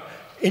about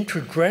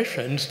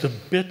introgressions, the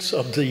bits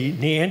of the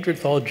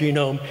Neanderthal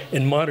genome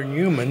in modern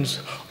humans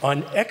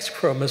on X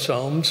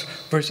chromosomes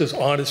versus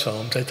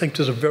autosomes. I think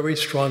there's a very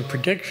strong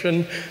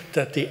prediction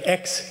that the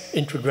X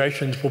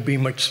introgressions will be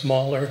much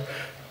smaller,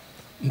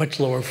 much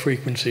lower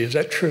frequency. Is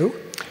that true?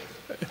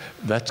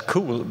 That's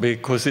cool,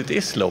 because it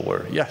is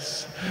lower,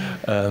 yes.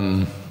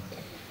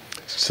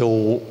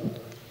 So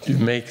you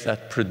make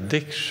that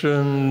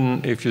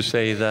prediction if you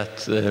say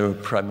that there were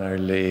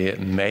primarily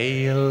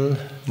male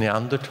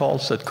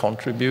Neanderthals that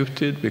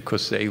contributed,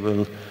 because they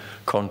will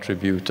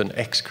contribute an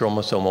X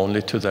chromosome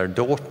only to their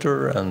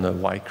daughter and a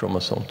Y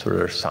chromosome to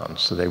their son.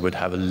 So they would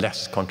have a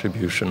less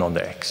contribution on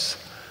the X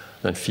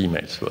than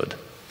females would.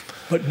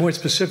 But more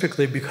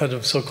specifically because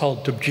of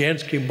so-called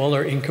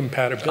Dobzhansky-Muller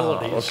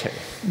incompatibilities. Oh, okay.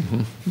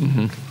 Mm-hmm.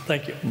 Mm-hmm.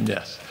 Thank you.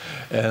 Yes.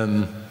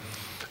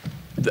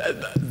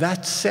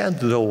 That said,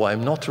 though,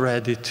 I'm not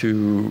ready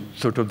to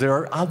there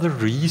are other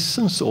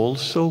reasons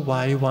also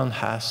why one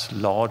has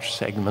large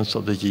segments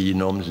of the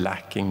genome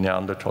lacking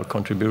Neanderthal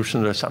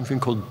contribution. There's something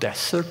called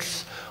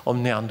deserts of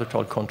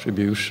Neanderthal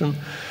contribution.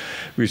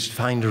 We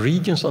find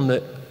regions on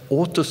the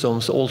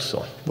autosomes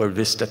also where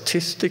we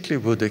statistically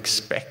would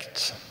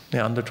expect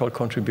Neanderthal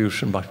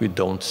contribution, but we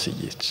don't see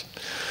it.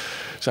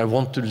 So I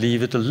want to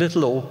leave it a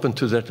little open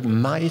to that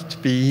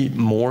might be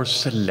more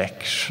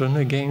selection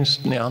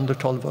against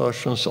Neanderthal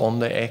versions on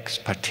the X,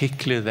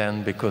 particularly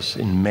then because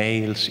in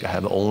males you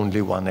have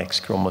only one X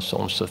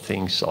chromosome, so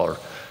things are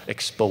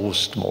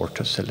exposed more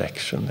to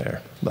selection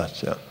there.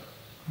 But yeah.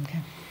 Okay,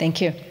 thank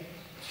you.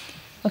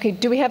 Okay,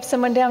 do we have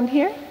someone down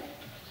here?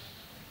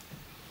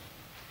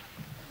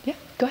 Yeah,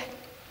 go ahead.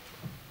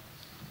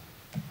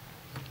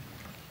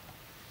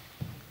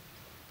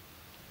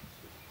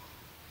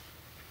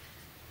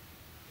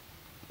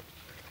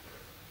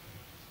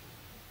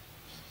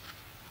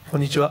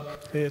 Good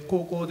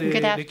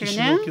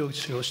afternoon.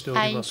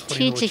 I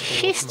teach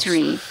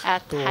history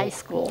at high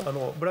school. I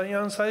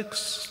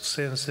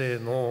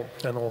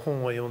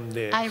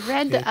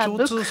read a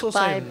book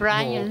by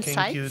Brian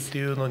Sykes,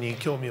 and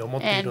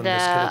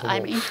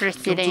I'm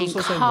interested in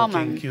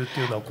common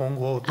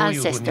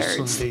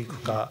ancestors.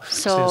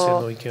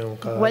 So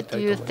what do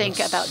you think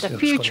about the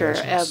future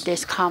of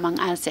this common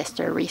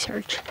ancestor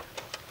research?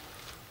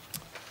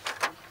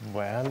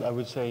 Well, I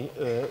would say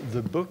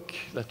the book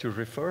that you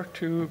refer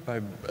to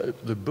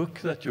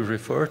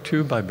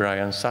by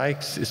Brian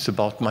Sykes is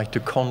about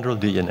mitochondrial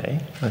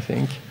DNA, I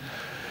think.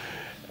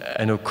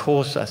 And of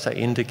course, as I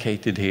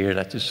indicated here,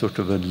 that is sort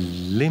of a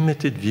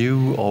limited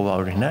view of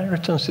our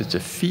inheritance. It's a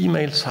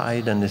female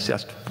side, and it's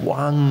just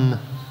one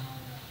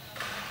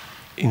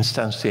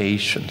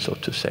instantiation, so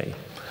to say.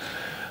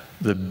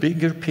 The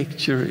bigger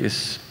picture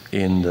is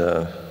in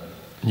the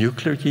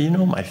nuclear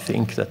genome. I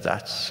think that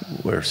that's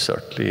where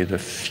certainly the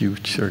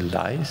future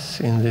lies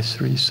in this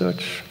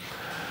research.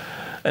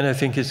 And I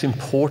think it's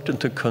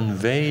important to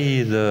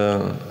convey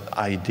the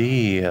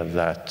idea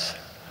that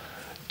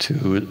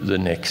to the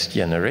next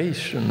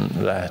generation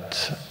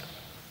that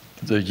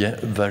the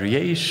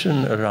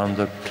variation around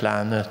the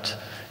planet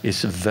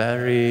is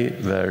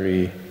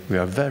we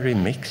are very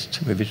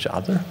mixed with each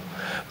other.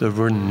 There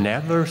were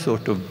never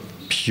sort of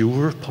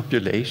pure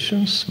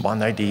populations.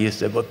 One idea is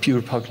there were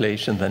pure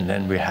populations and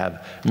then we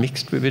have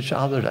mixed with each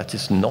other. That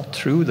is not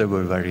true. There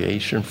were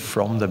variation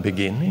from the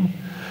beginning.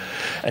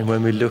 And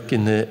when we look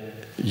in the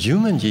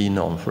human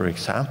genome, for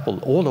example,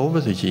 all over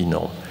the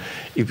genome,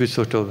 if we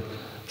sort of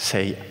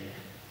say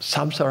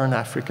sub-Saharan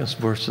Africans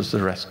versus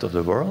the rest of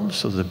the world,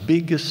 so the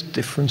biggest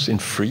difference in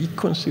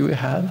frequency we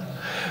have,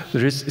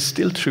 there is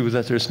still true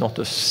that there is not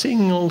a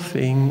single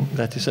thing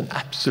that is an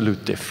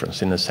absolute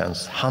difference in a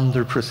sense.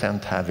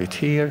 100% have it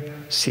here,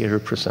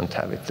 0%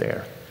 have it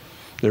there.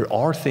 There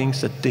are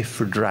things that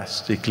differ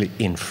drastically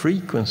in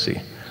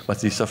frequency,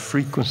 but these are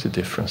frequency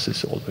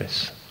differences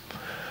always.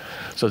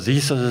 So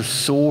these are the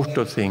sort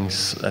of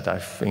things that I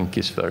think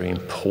is very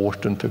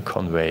important to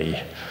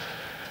convey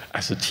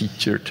as a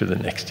teacher to the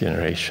next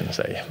generation,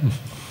 say.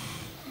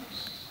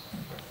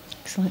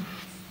 Excellent.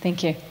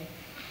 Thank you.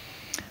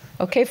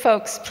 Okay,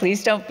 folks,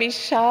 please don't be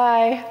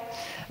shy.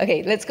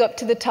 Okay, let's go up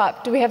to the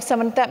top. Do we have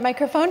someone at that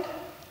microphone?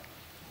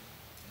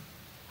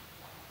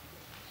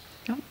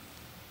 No?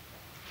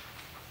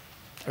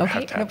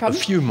 Okay, no problem.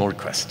 A few more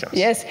questions.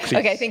 Yes, please.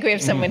 Okay, I think we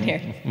have someone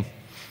here.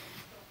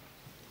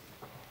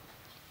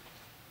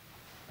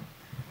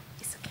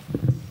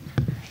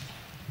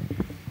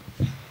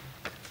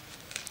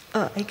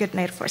 I get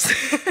nervous.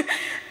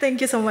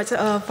 Thank you so much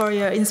for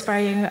your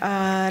inspiring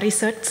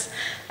research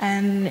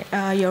and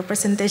your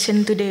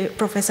presentation today,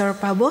 Professor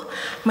Pääbo.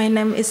 My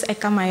name is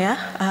Eka Maya.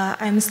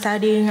 I'm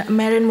studying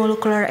marine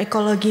molecular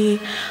ecology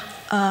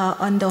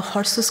on the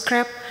horseshoe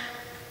crab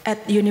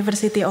at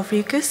University of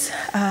Ryukyu.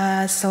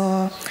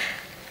 So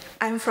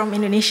I'm from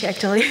Indonesia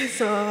actually.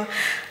 So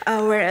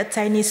we're a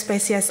tiny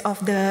species of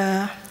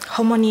the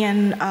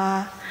Homonian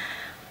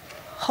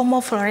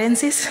Homo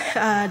florensis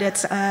that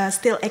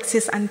still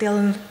exists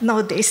until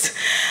nowadays.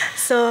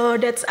 So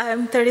that's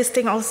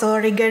interesting also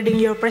regarding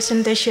your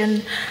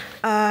presentation.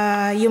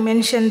 You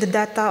mentioned the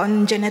data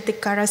on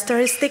genetic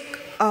characteristic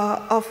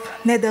of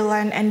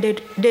Netherlands and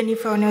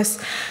Denisovans.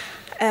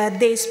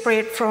 They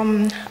spread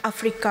from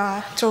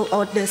Africa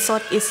throughout the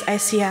Southeast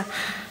Asia.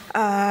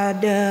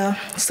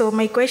 So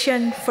my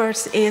question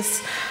first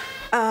is,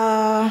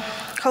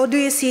 how do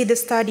you see the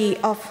study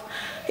of,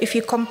 if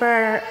you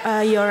compare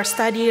your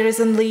study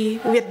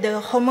recently with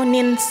the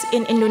hominins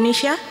in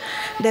Indonesia,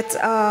 that's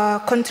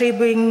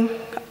contributing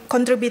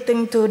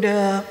to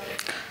the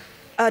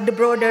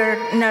broader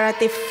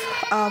narrative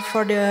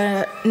for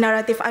the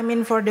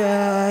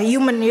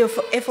human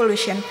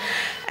evolution,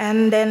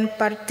 and then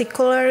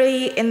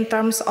particularly in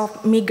terms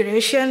of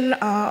migration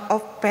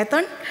of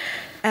pattern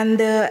and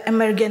the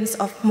emergence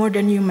of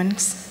modern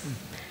humans.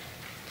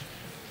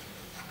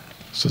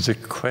 So the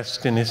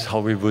question is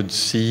how we would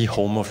see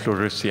Homo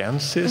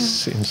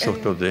floresiensis in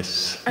sort of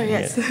this.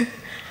 Yes.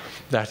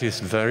 That is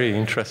a very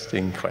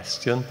interesting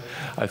question.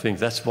 I think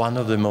that's one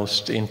of the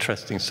most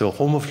interesting. So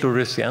Homo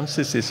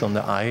floresiensis is on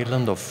the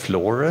island of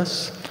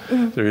Flores.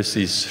 There is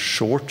these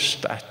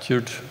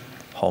short-statured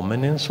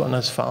hominins one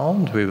has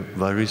found with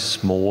very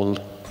small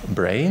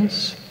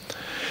brains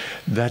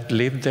that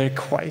lived there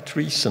quite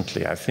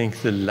recently. I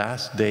think the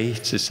last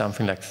date is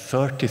something like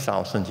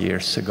 30,000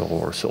 years ago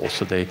or so.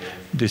 So they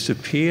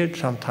disappeared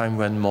sometime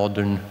when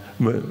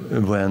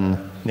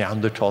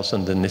Neanderthals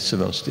and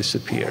Denisovans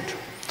disappeared.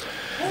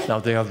 Now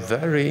they are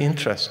very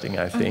interesting,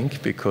 I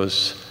think,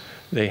 because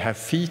they have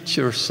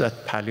features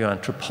that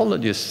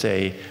paleoanthropologists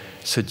say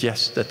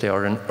suggest that they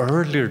are an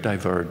earlier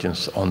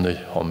divergence on the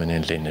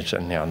hominin lineage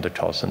than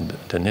Neanderthals and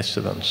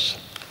Denisovans.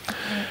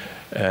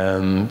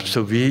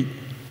 So we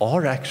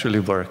are actually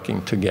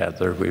working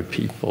together with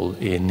people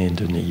in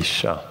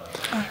Indonesia.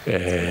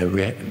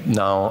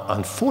 Now,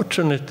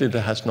 unfortunately,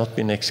 there has not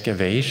been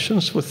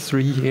excavations for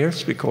 3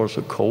 years because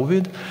of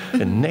COVID.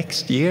 And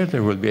next year,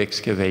 there will be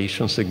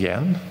excavations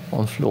again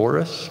on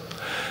Flores.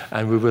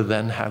 And we will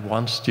then have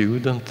one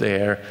student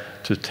there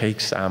to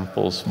take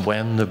samples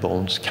when the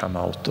bones come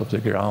out of the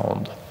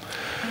ground.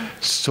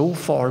 So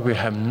far, we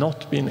have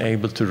not been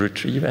able to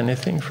retrieve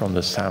anything from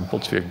the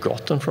samples we've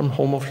gotten from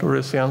Homo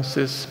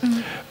floresiensis,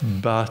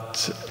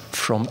 but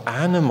from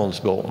animals'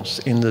 bones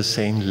in the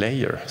same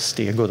layer,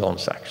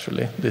 stegodons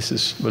actually. This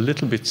is a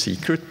little bit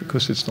secret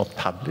because it's not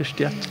published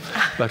yet,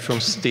 but from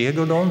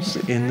stegodons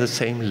in the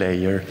same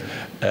layer,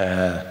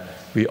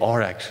 we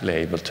are actually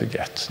able to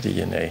get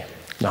DNA.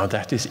 Now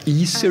that is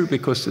easier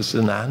because it's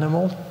an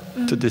animal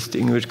to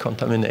distinguish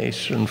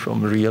contamination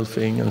from real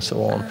thing and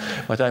so on.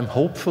 But I'm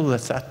hopeful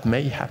that that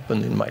may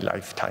happen in my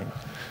lifetime,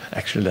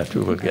 actually, that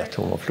we will get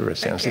Homo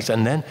floresiensis.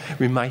 And then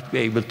we might be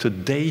able to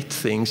date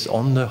things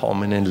on the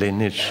hominin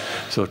lineage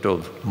sort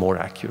of more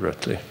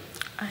accurately.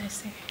 I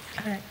see.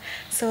 All right.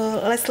 So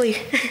lastly,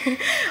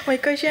 my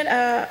question,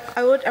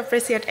 I would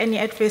appreciate any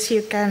advice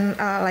you can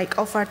like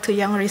offer to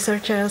young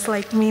researchers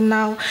like me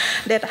now,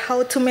 that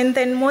how to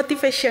maintain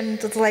motivation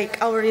to like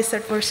our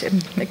research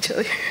person,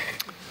 actually.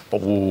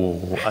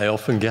 Oh, I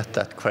often get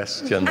that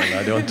question, and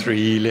I don't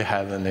really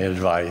have any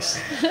advice.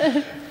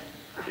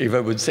 If I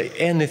would say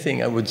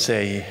anything, I would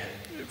say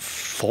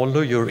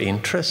follow your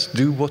interest.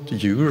 Do what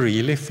you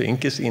really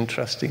think is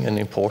interesting and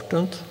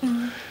important.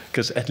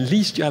 Because at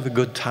least you have a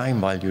good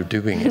time while you're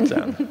doing it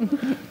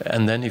then.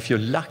 And then if you're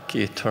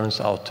lucky, it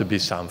turns out to be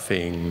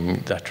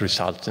something that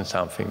results in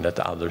something that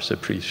others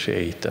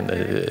appreciate and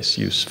is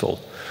useful.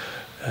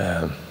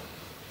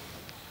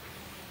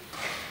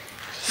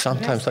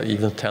 Sometimes I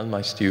even tell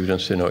my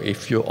students, you know,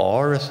 if you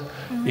are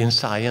in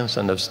science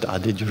and have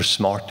studied, you're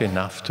smart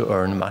enough to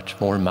earn much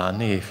more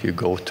money if you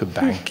go to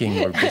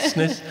banking or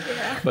business.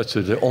 But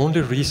so the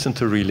only reason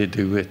to really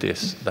do it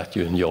is that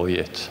you enjoy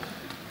it.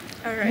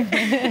 All right.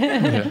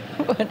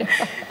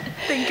 Wonderful.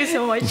 Thank you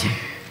so much.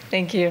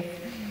 Thank you.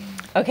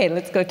 Okay,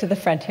 let's go to the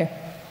front here.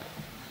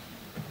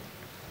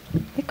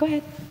 Go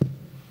ahead.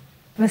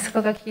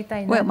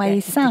 Well, my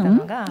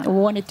son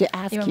wanted to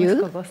ask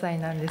you,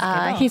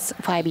 he's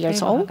 5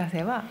 years old,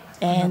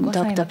 and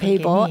Dr.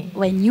 Pääbo,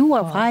 when you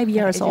were 5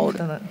 years old,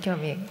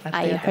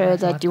 I heard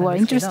that you were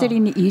interested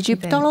in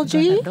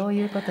Egyptology.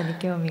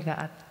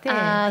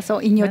 So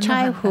in your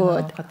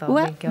childhood,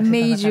 what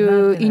made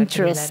you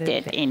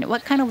interested in?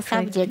 What kind of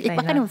subject,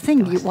 what kind of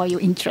thing were you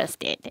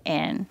interested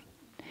in?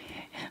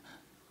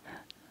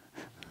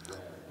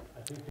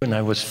 When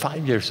I was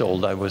 5 years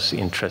old, I was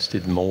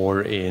interested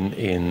more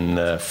in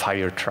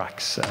fire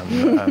trucks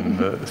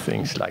and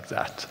things like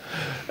that.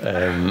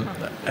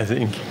 I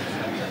think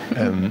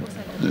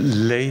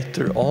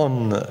later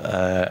on,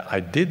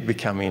 I did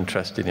become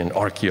interested in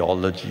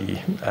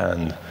archaeology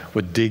and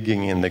were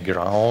digging in the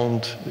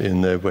ground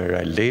where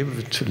I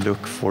lived to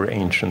look for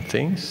ancient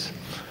things.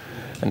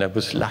 And I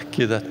was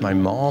lucky that my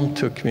mom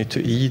took me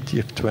to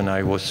Egypt when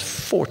I was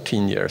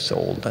 14 years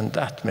old, and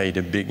that made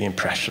a big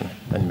impression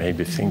and made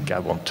me think I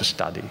want to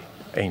study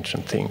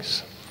ancient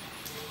things.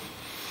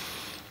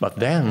 But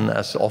then,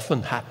 as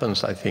often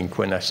happens, I think,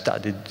 when I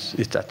studied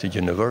it at the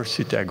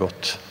university, I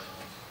got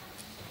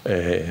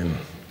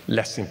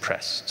less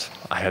impressed.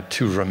 I had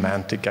too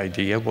romantic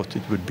idea what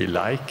it would be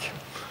like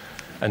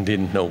and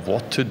didn't know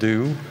what to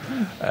do,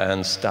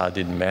 and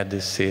studied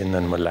medicine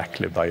and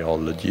molecular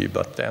biology,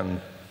 but then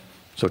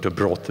sort of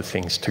brought the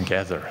things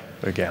together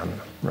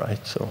again,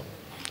 right? So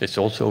it's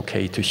also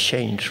okay to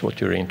change what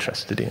you're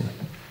interested in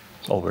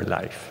over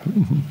life.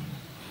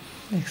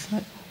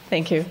 Excellent.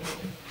 Thank you.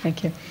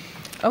 Thank you.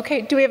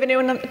 Okay, do we have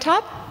anyone at the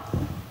top?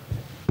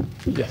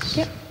 Yes.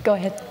 Yep, go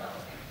ahead.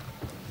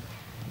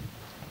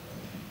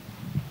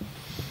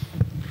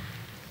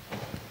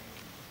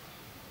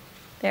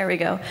 There we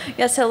go.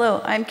 Yes, hello.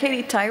 I'm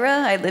Katie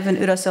Tyra. I live in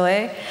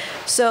Urasoe.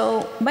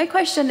 So my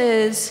question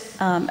is,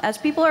 as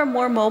people are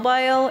more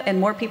mobile and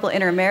more people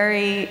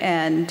intermarry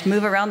and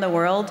move around the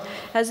world,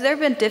 has there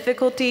been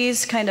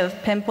difficulties kind of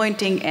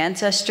pinpointing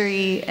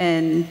ancestry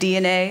and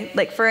DNA?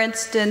 Like, for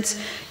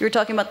instance, you were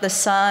talking about the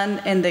San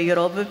and the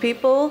Yoruba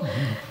people,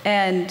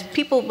 and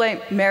people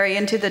might marry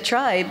into the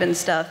tribe and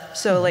stuff.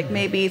 So like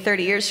maybe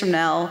 30 years from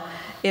now,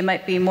 it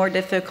might be more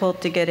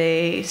difficult to get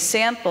a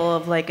sample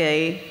of like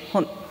a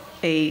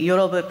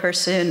Yoruba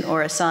person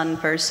or a San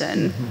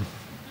person?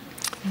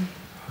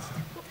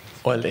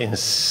 Well, in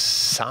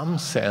some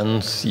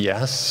sense,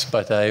 yes,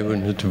 but I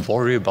wouldn't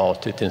worry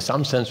about it. In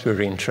some sense,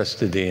 we're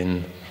interested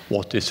in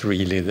what is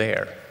really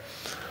there.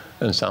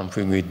 And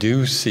something we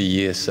do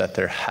see is that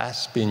there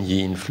has been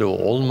gene flow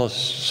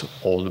almost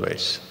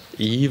always,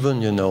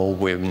 even, you know,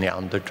 with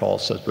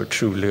Neanderthals that were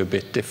truly a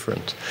bit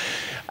different.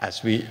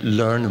 As we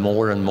learn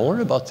more and more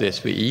about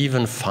this, we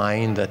even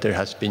find that there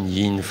has been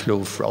gene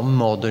flow from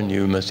modern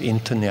humans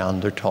into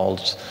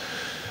Neanderthals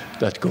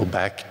that go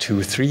back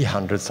to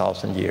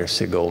 300,000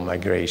 years ago,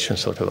 migration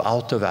sort of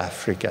out of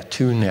Africa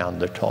to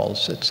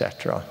Neanderthals,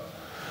 etc.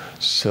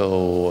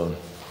 So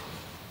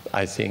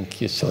I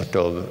think it's sort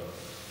of,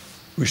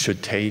 we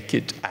should take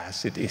it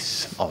as it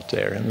is out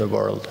there in the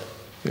world,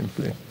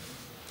 simply.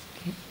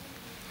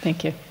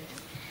 Thank you.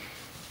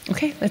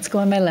 Okay, let's go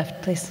on my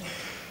left, please.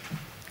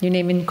 Your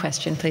name and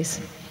question, please.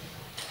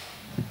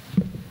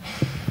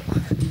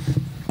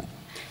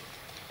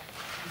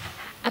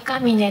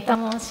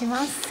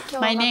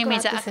 My name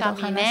is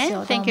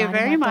Akamine. Thank you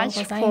very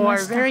much for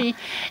very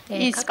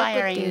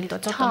inspiring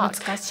talk.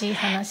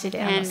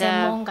 And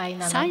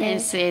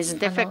science is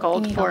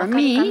difficult for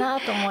me,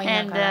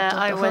 and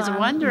I was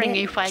wondering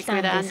if I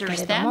could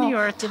understand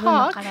your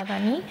talk,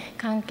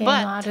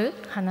 but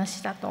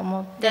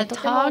the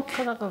talk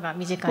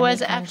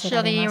was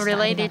actually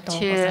related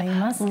to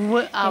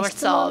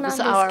ourselves,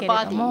 our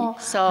body,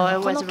 so it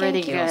was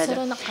really good.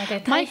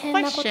 My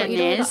question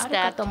is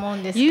that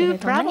you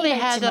probably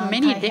had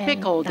many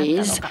difficulties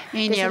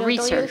in your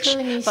research,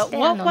 but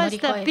what was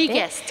the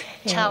biggest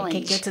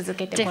challenge,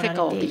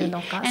 difficulty,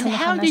 and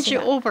how did you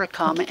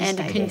overcome and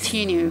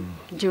continue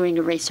doing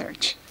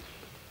research?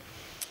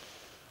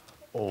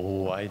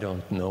 Oh, I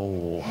don't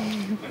know.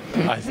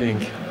 I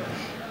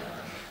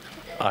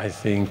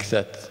think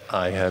that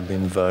I have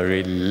been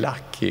very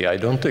lucky. I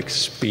don't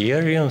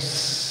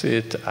experience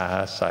it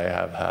as I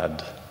have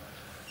had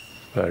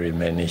very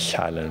many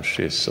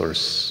challenges, or,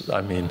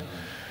 I mean,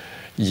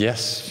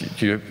 yes,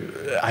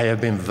 I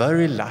have been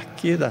very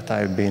lucky that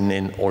I've been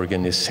in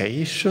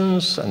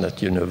organizations and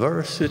at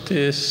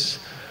universities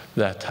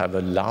that have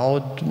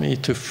allowed me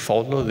to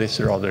follow this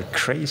rather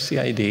crazy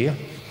idea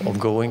of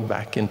going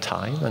back in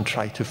time and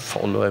try to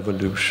follow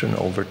evolution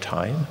over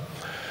time.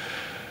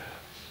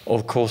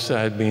 Of course, there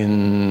have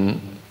been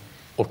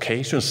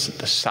occasions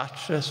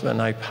such as when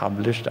I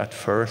published at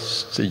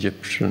first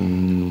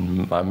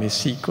Egyptian mummy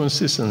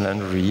sequences and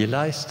then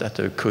realized that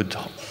they could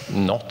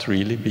not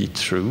really be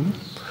true.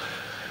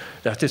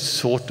 That is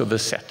sort of a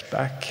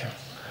setback.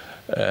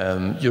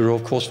 You're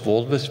of course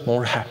always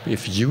more happy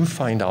if you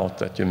find out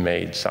that you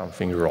made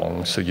something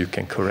wrong so you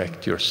can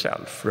correct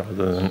yourself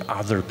rather than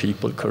other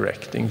people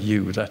correcting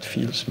you. That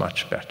feels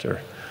much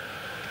better.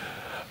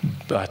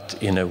 But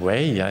in a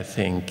way, I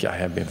think I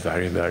have been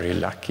very, very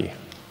lucky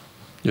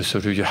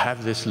You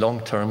have this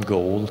long-term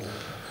goal.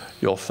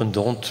 You often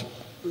don't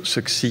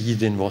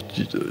succeed in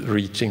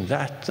reaching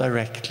that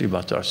directly,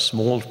 but there are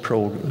small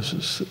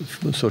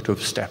sort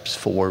of steps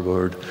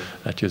forward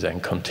that you then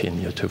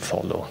continue to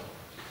follow.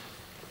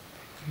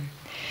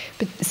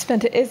 But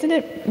Svante, isn't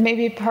it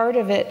maybe part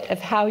of it, of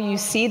how you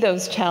see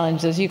those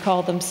challenges, you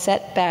call them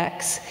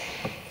setbacks,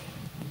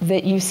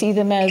 that you see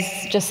them as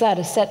just that,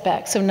 a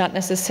setback, so not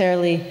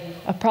necessarily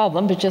a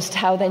problem, but just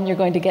how then you're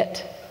going to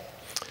get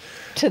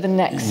to the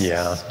next, to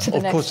the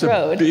next road. Of course,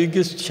 the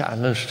biggest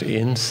challenge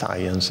in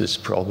science is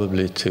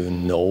probably to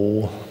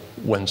know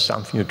when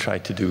something you try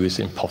to do is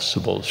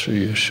impossible, so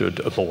you should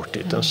abort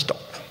it and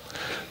stop.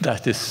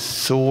 That is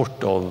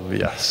sort of,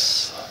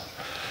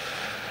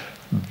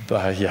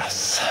 but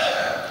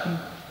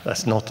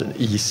that's not an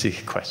easy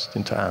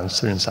question to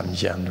answer in some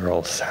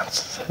general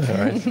sense.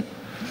 Right?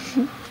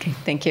 Okay,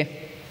 thank you.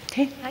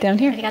 Okay, down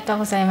here.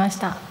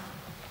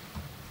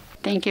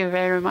 Thank you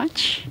very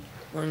much.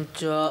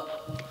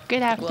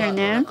 Good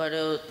afternoon.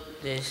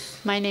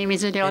 My name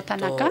is Ryo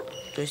Tanaka.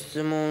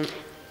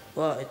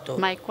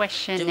 My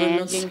question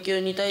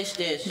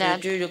is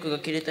that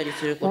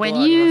when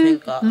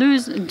you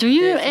lose, do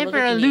you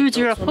ever lose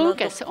your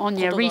focus on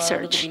your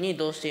research?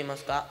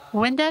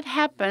 When that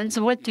happens,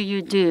 what do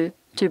you do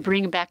to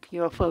bring back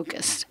your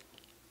focus?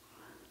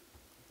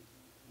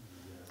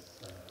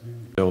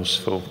 Lose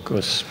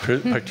focus,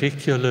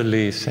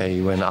 particularly,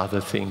 say, when other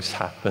things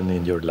happen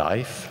in your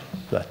life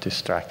that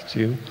distract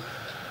you.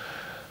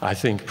 I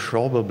think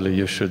probably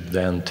you should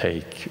then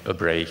take a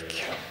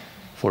break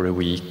for a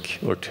week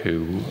or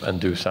two and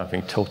do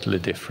something totally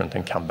different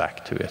and come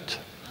back to it.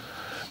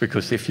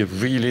 Because if you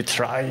really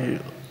try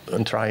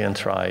and try and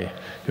try,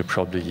 you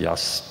probably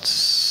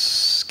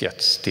just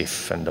get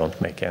stiff and don't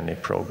make any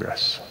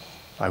progress.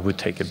 I would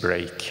take a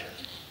break.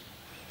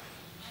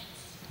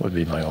 Would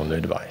be my only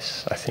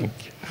advice, I think.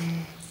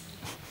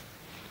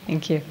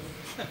 Thank you.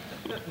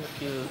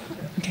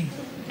 Okay.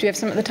 Do you have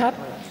some at the top?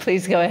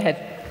 Please go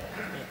ahead.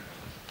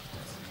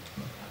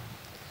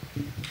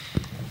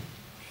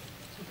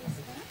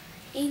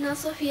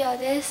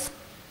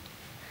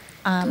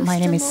 My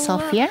name is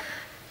Sophia.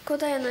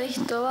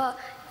 The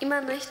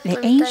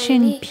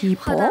ancient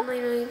people,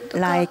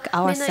 like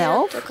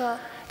ourselves,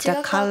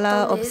 the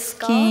color of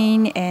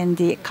skin and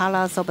the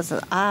colors of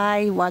the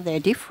eye, were they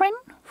different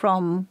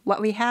from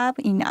what we have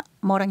in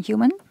modern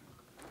human?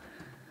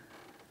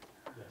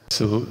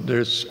 So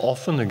there's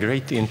often a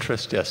great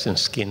interest, in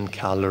skin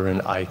color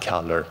and eye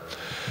color.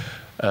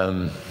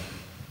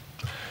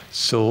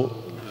 So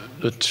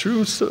the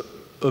truth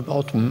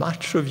about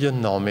much of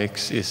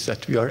genomics is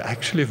that we are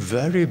actually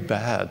very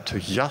bad to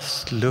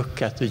just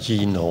look at the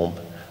genome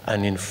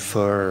and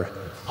infer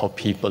how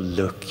people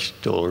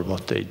looked or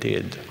what they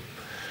did.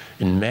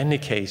 In many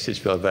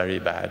cases, we are very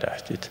bad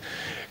at it.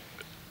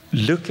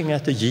 Looking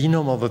at the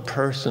genome of a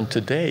person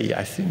today,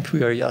 I think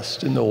we are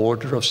just in the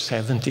order of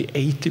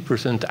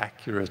 70–80%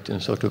 accurate in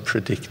sort of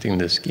predicting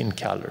the skin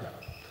color.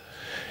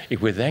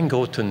 If we then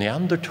go to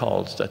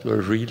Neanderthals that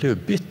were really a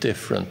bit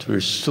different,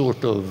 we're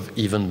sort of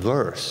even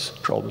worse,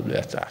 probably,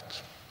 at that.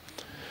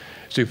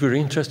 So if we're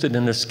interested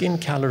in the skin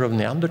color of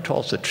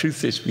Neanderthals, the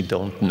truth is we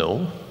don't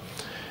know.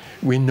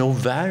 We know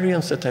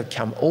variants that have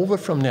come over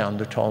from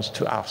Neanderthals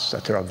to us,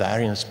 that there are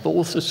variants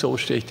both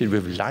associated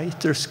with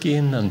lighter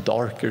skin and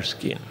darker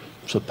skin.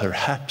 So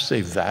perhaps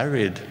they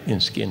varied in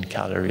skin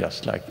color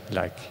just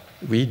like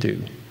we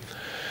do.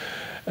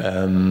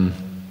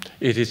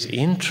 It is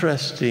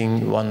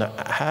interesting, one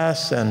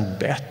has a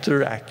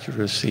better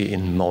accuracy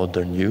in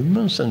modern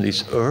humans, and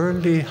these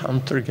early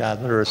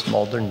hunter-gatherers,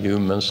 modern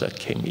humans that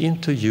came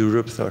into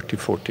Europe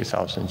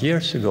 30–40,000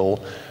 years ago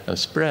and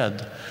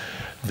spread,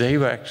 they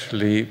were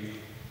actually,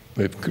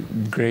 with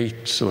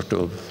great sort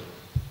of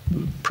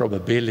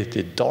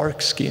probability,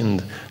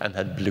 dark-skinned and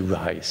had blue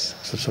eyes.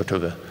 So sort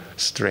of a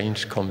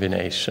strange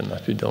combination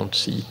that we don't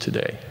see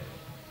today.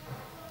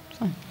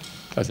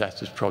 But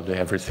that is probably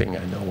everything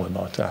I know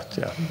about that,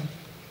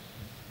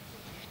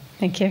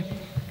 Thank you.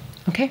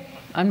 Okay,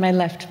 on my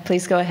left,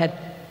 please go ahead.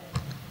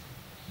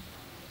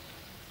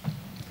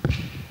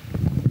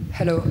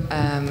 Hello,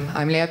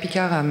 I'm Leah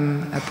Picard.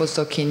 I'm a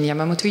postdoc in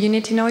Yamamoto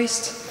Unit in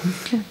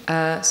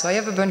OIST. So I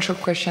have a bunch of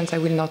questions. I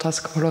will not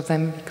ask all of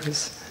them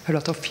because a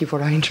lot of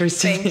people are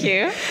interested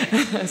in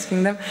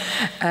asking them.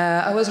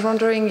 I was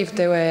wondering if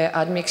there were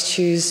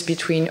admixtures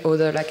between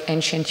other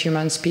ancient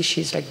human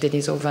species like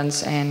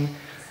Denisovans and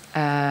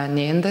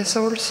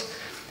Neanderthals.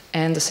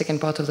 And the second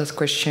part of that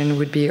question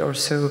would be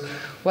also,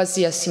 what's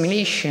the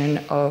assimilation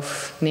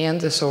of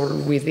Neanderthal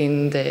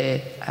within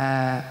the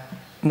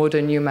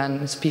modern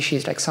human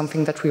species, like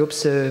something that we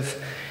observe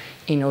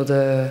in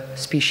other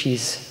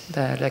species,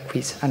 like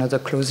with another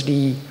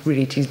closely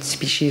related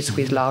species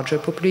with larger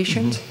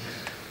populations?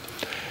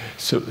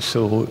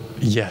 So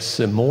yes,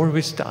 the more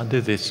we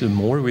study this, the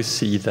more we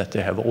see that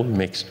they have all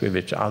mixed with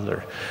each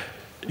other.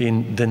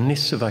 In the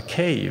Denisova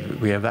cave,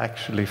 we have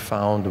actually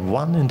found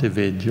one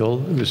individual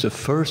who is a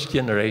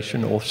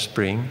first-generation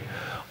offspring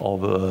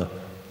of a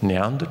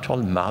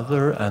Neanderthal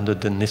mother and a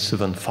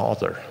Denisovan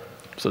father.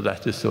 So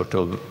that is sort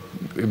of,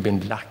 we've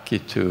been lucky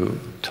to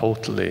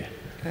totally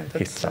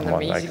hit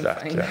someone like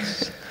that.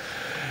 Yes.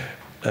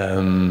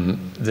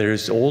 There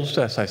is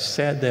also, as I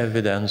said,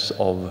 evidence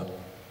of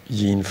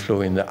gene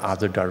flow in the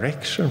other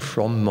direction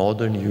from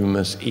modern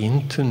humans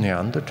into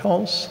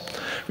Neanderthals.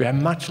 We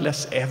have much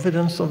less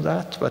evidence of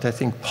that, but I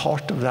think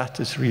part of that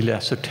is really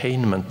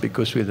ascertainment,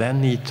 because we then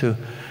need to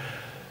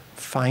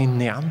find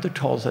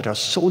Neanderthals that are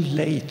so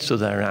late so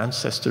their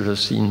ancestors have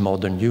seen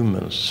modern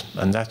humans.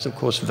 And that's, of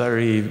course,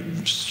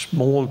 very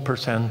small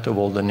 % of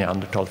all the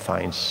Neanderthal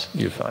finds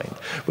you find.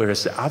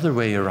 Whereas the other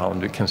way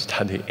around, we can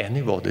study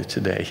anybody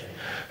today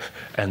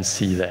and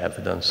see the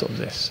evidence of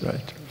this,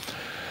 right?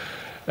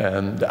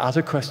 The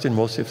other question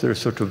was if there's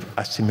sort of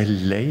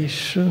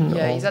assimilation.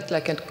 Yeah, is that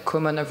like a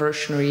common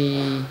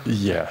evolutionary?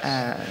 Yes.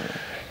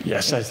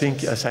 Yes, I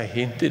think, as I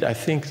hinted, I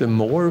think the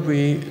more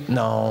we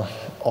now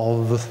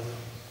of,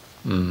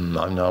 I'm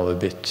now a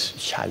bit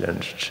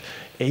challenged,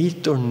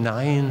 8 or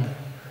 9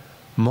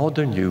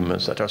 modern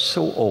humans that are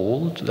so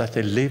old that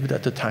they lived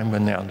at the time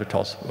when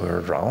Neanderthals were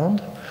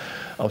around.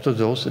 Out of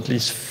those, at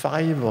least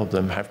 5 of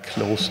them have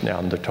close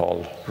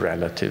Neanderthal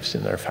relatives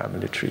in their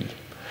family tree.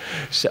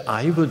 So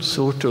I would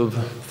sort of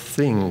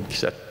think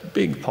that a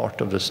big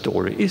part of the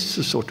story is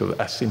a sort of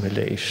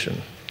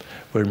assimilation,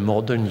 where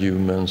modern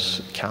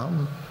humans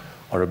come,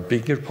 are a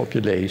bigger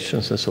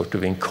populations, and sort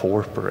of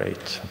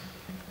incorporate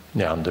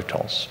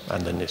Neanderthals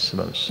and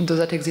Denisovans. Does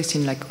that exist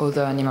in like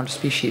other animal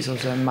species,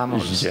 other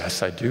mammals?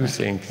 Yes, I do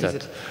think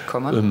that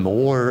common? the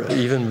more,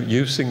 even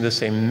using the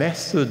same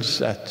methods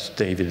that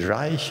David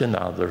Reich and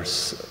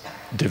others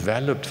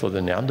developed for the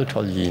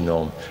Neanderthal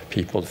genome,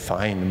 people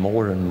find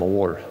more and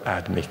more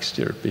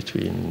admixture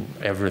between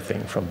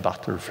everything from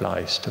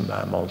butterflies to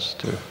mammals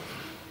to...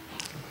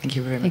 Thank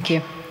you very much. Thank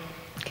you.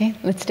 Okay,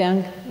 let's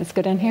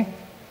go down here.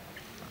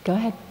 Go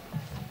ahead.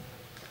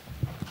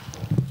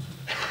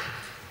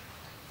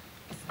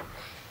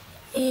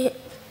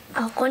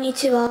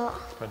 Konnichiwa.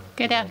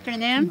 Good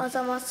afternoon.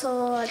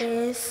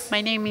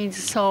 My name is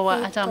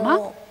Sowa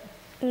Azama.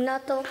 So,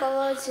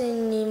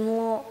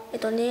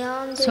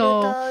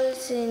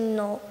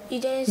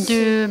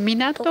 do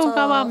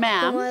Minatogawa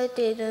men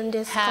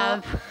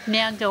have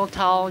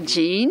Neanderthal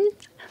genes?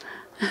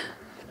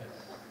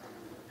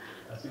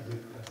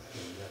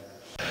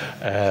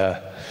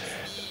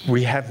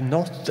 We have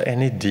not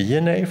any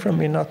DNA from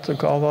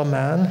Minatogawa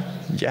man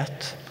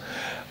yet,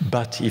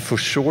 but he for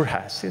sure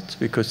has it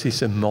because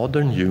he's a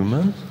modern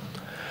human.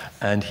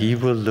 And he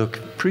will look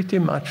pretty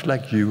much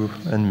like you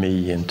and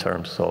me in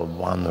terms of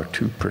 1 or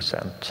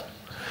 2%.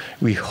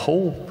 We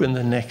hope in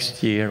the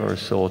next year or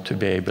so to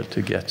be able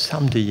to get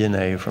some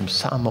DNA from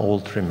some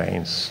old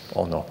remains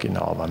on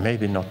Okinawa.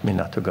 Maybe not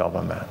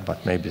Minatogawa man,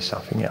 but maybe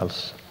something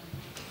else.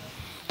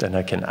 Then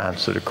I can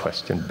answer the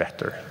question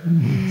better.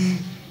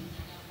 Mm-hmm.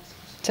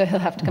 So he'll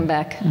have to come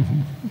back.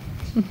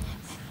 Mm-hmm.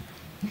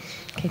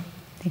 Okay,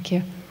 thank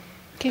you.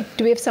 Okay,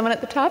 do we have someone at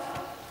the top?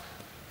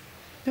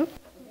 Nope.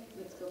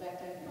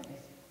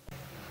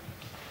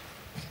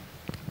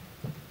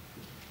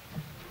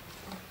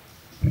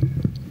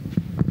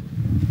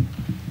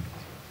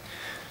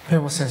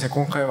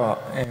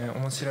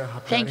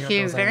 Thank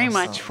you very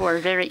much for a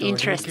very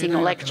interesting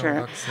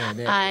lecture.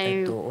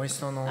 I'm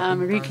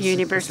a Ryukyu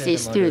University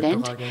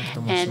student,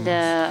 and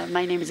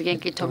my name is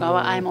Genki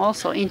Togawa. I'm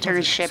also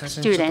internship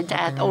student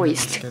at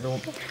OIST.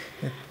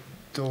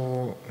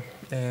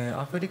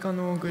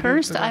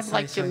 First, I'd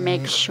like to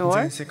make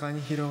sure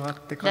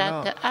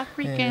that the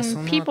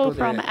African people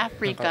from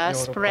Africa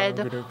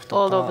spread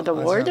all over the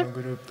world,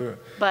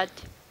 but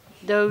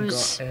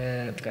those,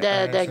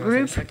 the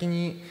group,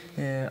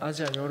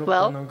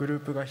 well,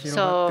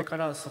 so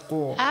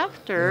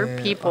after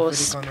people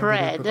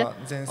spread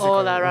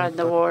all around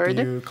the world,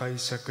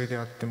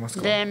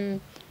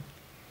 then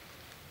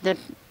the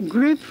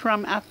group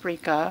from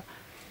Africa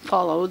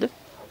followed.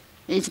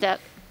 Is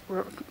that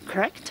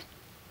correct?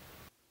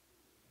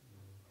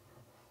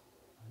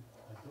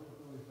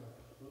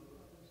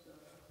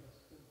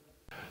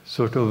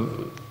 Sort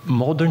of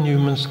modern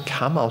humans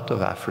come out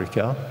of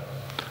Africa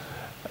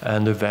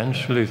and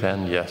eventually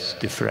then, yes,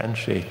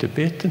 differentiate a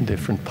bit in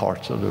different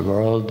parts of the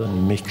world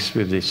and mix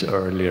with these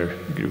earlier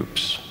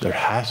groups. There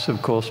has,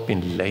 of course,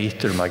 been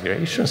later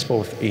migrations,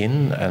 both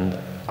in and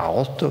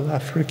out of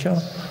Africa,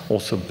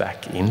 also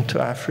back into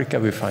Africa.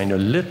 We find a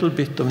little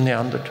bit of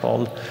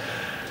Neanderthal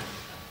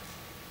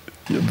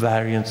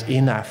variants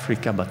in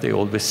Africa, but they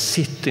always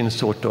sit in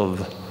sort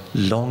of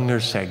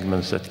longer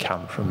segments that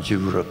come from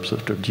Europe,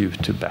 sort of due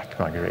to back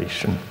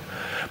migration.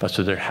 But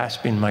so there has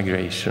been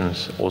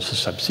migrations also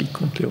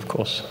subsequently, of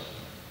course.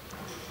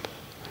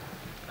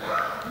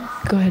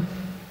 Go ahead.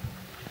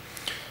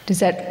 Was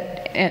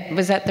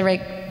that the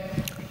right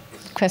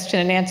question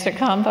and answer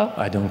combo?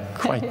 I don't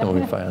quite know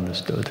if I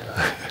understood.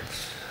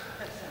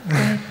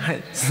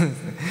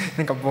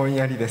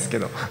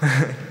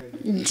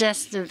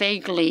 Just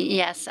vaguely,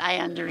 yes, I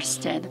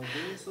understood.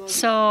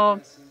 So,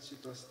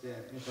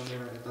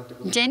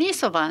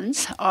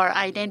 Denisovans are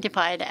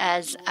identified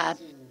as a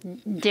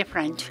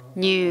different,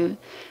 new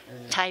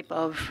type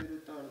of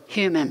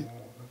human.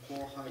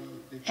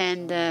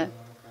 And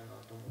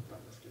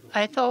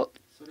I thought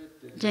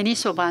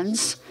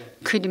Denisovans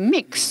could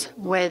mix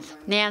with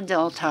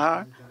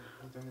Neanderthal.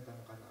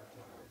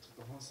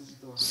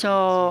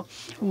 So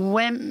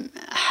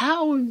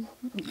how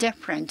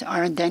different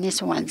are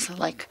Denisovans?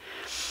 Like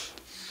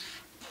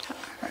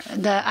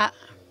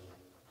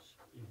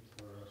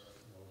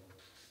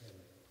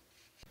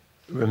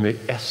when we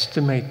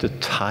estimate the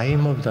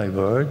time of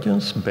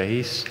divergence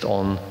based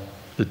on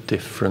the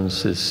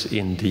differences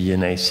in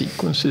DNA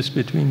sequences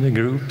between the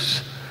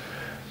groups,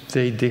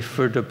 they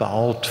differed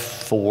about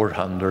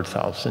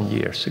 400,000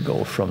 years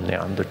ago from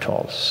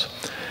Neanderthals.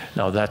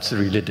 Now that's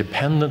really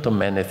dependent on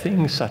many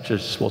things, such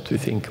as what we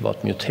think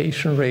about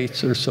mutation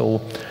rates or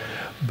so.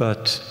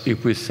 But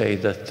if we say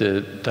that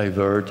the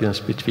divergence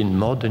between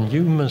modern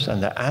humans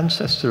and the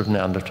ancestor of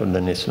Neanderthal and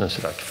Denisovans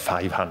is like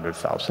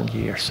 500,000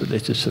 years, so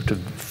this is sort of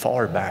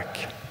far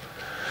back.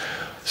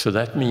 So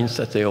that means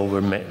that they over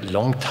a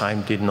long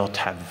time did not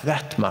have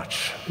that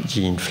much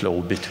gene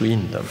flow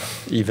between them.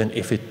 Even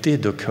if it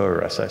did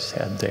occur, as I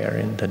said there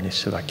in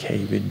Denisova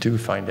cave, we do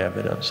find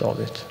evidence of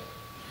it.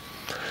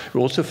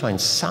 We also find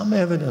some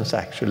evidence,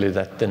 actually,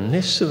 that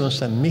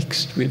Denisovans are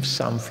mixed with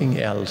something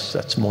else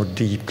that's more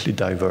deeply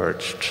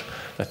diverged,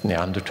 that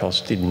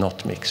Neanderthals did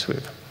not mix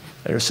with.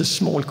 There is a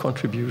small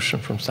contribution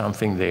from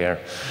something there.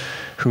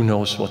 Who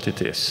knows what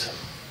it is?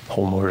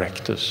 Homo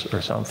erectus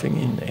or something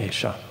in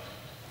Asia.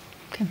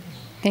 Okay,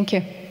 thank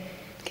you.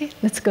 Okay,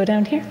 let's go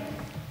down here.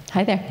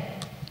 Hi there.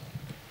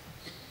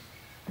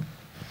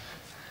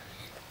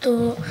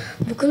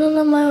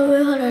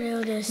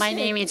 My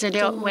name is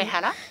Ryo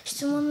Uehara.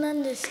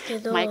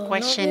 My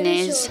question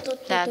is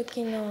that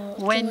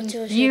when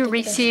you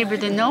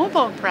received the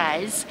Nobel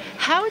Prize,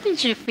 how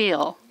did you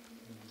feel?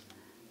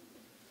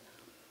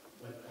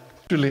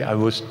 Actually, I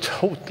was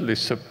totally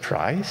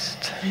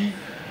surprised.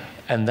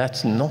 And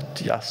that's not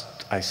just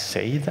I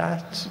say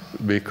that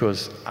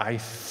because I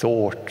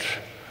thought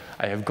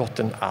I have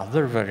gotten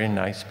other very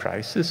nice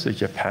prizes, the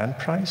Japan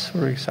Prize,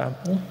 for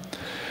example.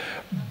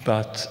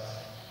 But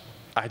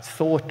I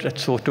thought that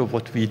sort of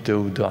what we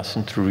do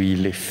doesn't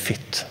really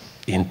fit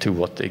into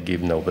what they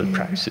give Nobel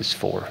Prizes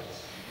for.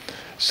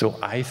 So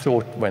I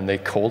thought when they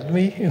called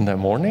me in the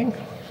morning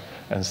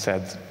and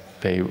said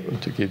they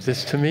want to give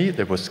this to me,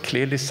 there was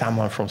clearly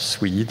someone from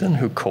Sweden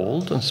who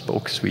called and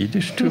spoke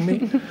Swedish to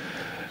me.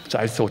 So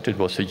I thought it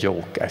was a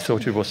joke. I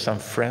thought it was some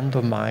friend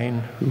of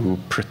mine who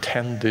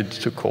pretended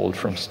to call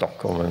from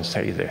Stockholm and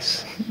say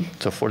this.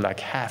 So for like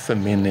half a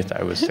minute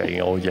I was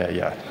saying, oh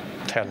yeah,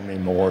 tell me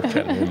more,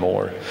 tell me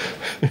more.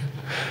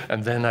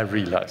 And then I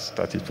realized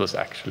that it was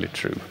actually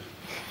true.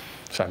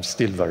 So I'm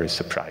still very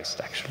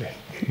surprised, actually.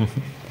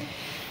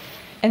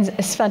 And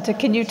Svante,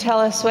 can you tell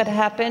us what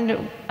happened?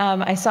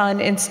 I saw on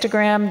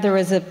Instagram there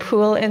was a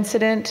pool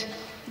incident.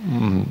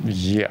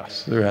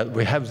 Yes,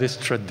 we have this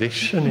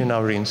tradition in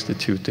our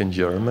institute in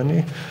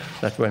Germany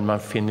that when one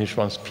finishes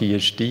one's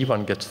PhD,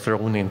 one gets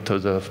thrown into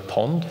the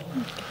pond.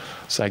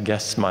 So I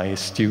guess my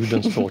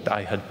students thought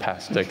I had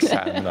passed the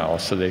exam now,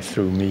 so they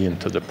threw me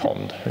into the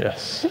pond,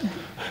 yes.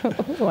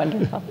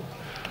 Wonderful.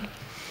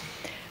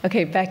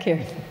 Okay, back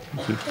here.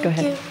 Go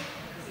ahead.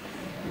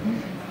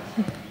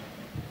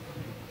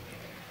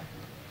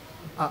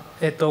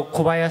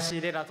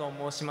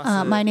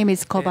 My name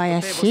is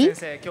Kobayashi.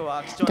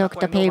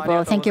 Dr.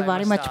 Pääbo, thank you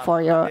very much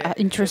for your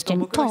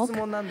interesting talk.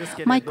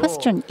 My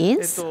question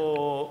is,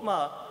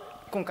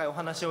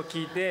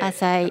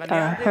 as I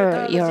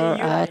heard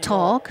your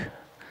talk,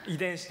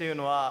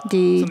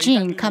 the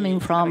gene coming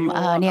from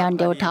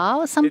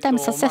Neanderthal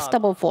sometimes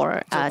susceptible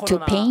to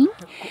pain,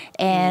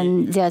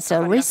 and there's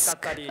a risk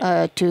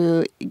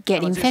to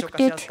get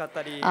infected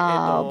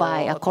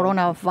by a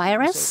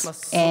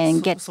coronavirus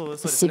and get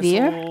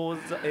severe.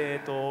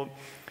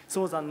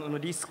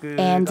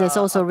 And there's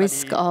also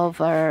risk of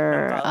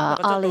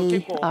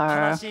early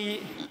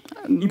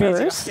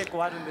birth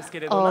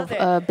of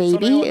a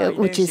baby,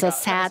 which is a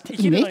sad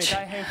image.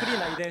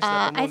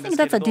 I think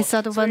that's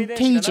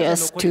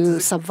disadvantageous to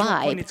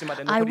survive.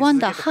 I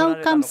wonder how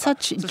come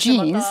such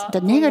genes,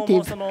 the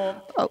negative,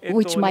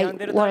 which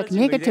might work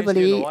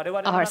negatively,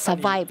 are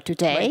survived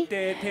today,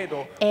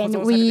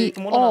 and we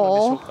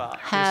all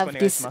have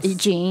this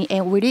gene,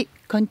 and will it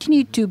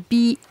continue to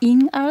be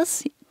in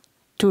us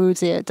to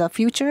the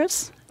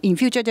futures, in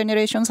future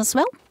generations as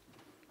well?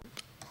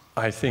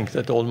 I think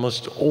that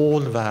almost all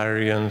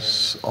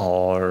variants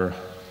are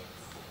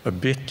a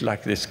bit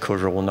like this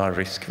corona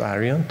risk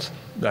variant,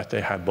 that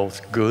they have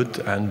both good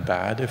and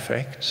bad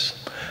effects,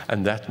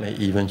 and that may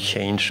even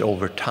change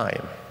over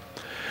time.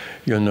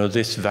 You know,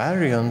 this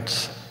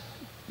variant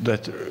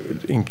that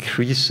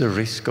increase the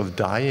risk of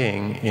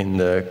dying in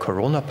the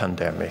corona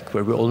pandemic,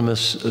 where we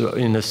almost,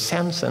 in a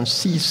sense, and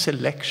see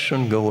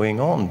selection going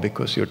on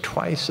because you're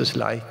twice as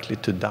likely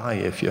to die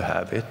if you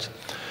have it.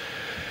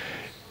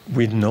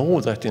 We know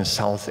that in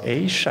South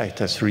Asia it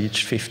has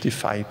reached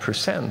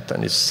 55%,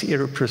 and it's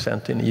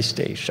 0% in East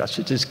Asia.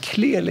 So it has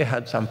clearly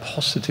had some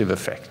positive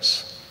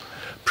effects,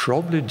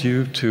 probably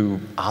due to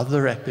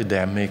other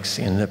epidemics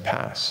in the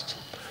past.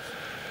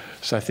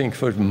 So I think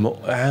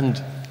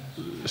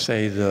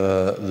say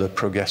the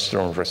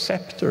progesterone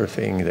receptor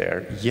thing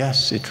there,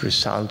 yes, it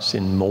results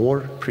in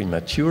more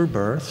premature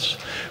births,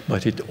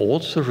 but it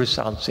also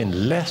results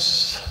in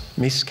less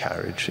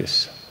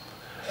miscarriages.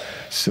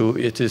 So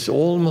it is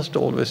almost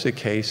always a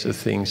case of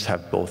things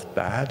have both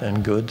bad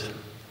and good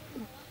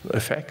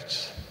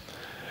effects,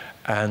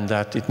 and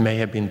that it may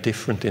have been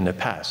different in the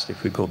past.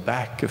 If we go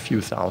back a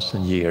few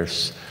thousand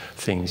years,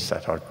 things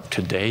that are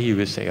today, you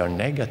would say, are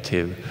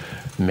negative,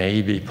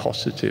 may be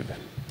positive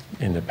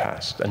in the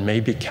past, and may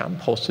become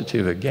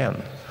positive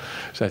again.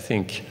 So I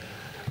think,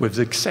 with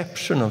the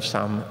exception of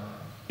some,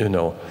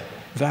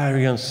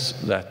 variants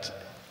that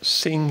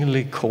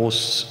singly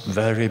cause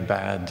very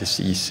bad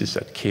diseases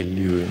that kill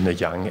you in a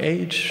young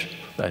age,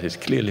 that is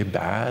clearly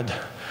bad.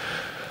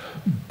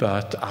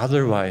 But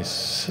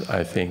otherwise,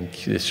 I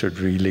think this should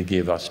really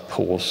give us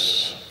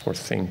pause for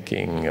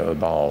thinking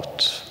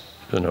about,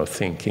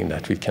 thinking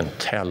that we can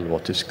tell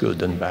what is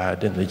good and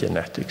bad in the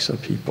genetics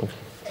of people.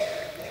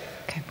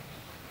 Okay,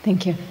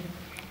 thank you.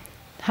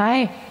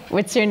 Hi,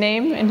 what's your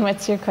name and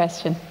what's your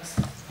question?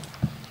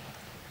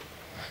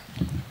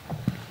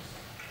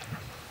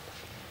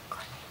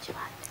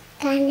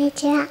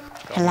 Konnichiwa.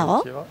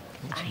 Hello.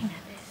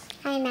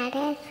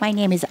 Aina. My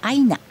name is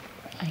Aina.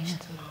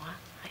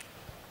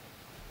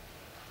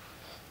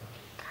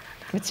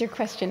 What's your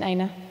question,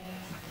 Aina?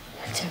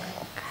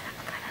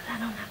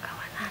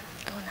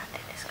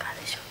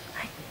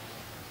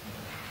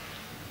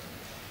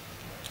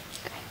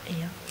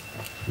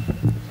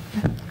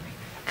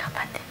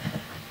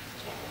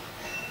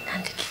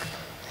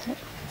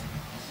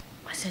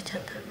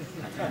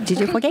 Did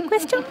you forget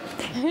question?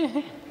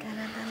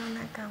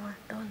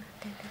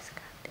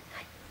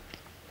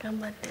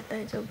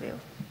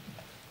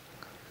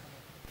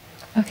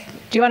 Okay.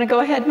 Do you want to go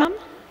ahead, Mom?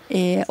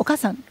 お母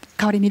さん、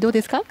代わりにどう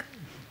ですか？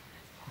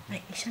は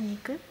い、一緒に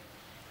行く？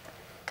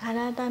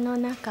体の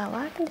中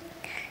はどうなっ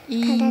て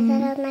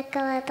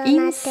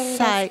るんです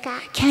か？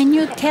 Can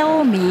you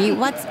tell me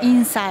what's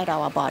inside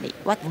our body?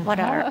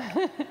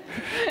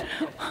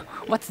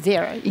 What's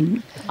there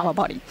in our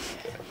body?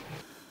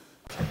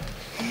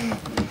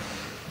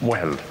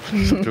 Well,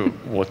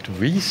 what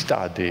we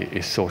study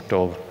is sort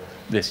of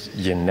this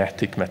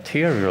genetic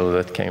material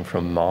that came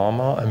from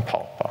mama and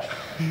papa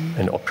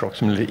in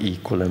approximately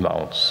equal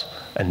amounts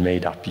and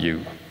made up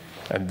you.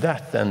 And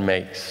that then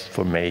makes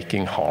for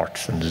making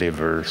hearts and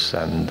livers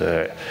and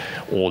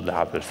all the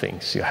other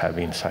things you have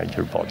inside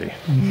your body.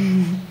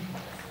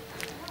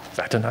 Is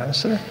that an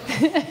answer?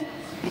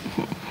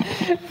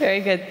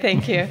 Very good,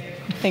 thank you.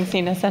 Thanks,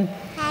 Ina-san.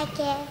 Thank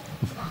you.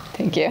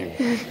 Thank you.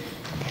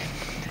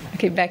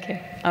 Okay, back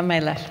here, on my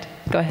left.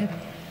 Go ahead.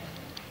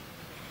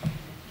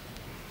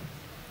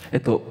 ペ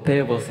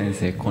ーボ先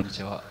生、こんに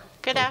ちは。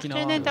Good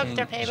afternoon,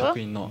 Dr. Pääbo.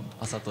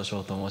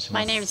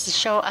 My name is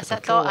Sho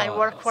Asato. I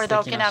work for the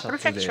Okinawa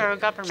Prefecture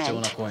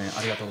government.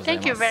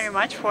 Thank you very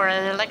much for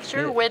the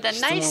lecture with a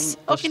nice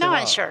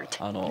Okinawan shirt.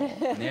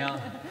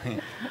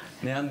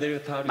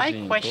 My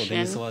question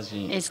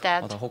is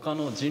that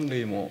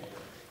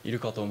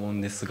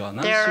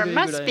there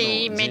must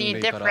be many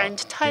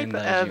different types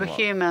of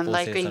human,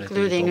 like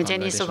including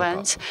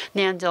Denisovans,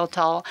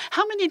 Neanderthal.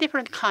 How many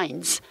different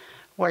kinds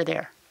were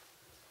there?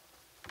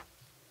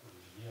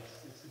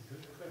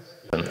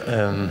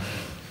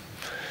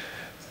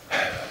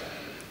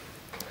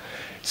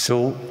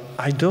 So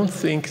I don't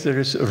think there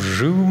is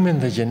room in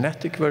the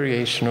genetic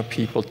variation of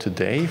people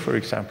today, for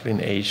example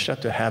in Asia,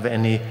 to have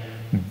any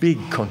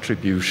big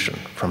contribution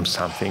from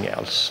something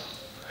else.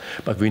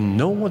 But we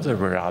know there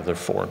were other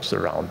forms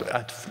around.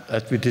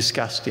 As we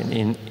discussed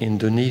in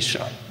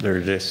Indonesia, there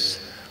is this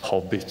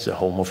hobbit, the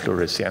Homo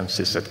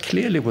floresiensis, that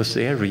clearly was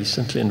there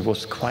recently and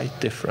was quite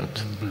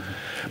different.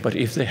 But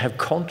if they have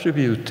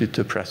contributed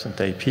to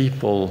present-day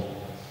people,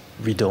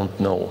 we don't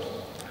know.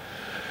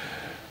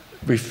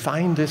 We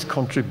find this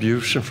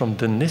contribution from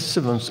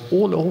Denisovans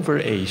all over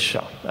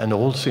Asia, and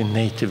also in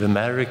Native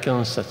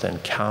Americans that then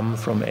come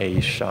from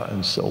Asia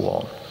and so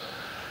on.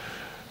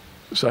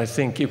 So I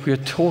think if we're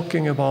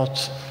talking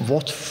about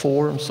what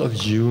forms of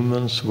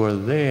humans were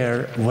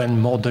there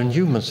when modern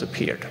humans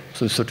appeared,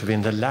 so sort of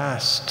in the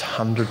last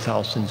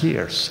 100,000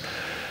 years,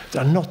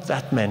 there are not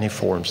that many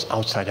forms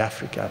outside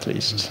Africa at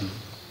least.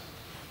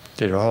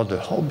 There are the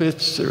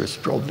hobbits, there is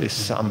probably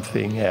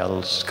something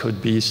else,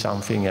 could be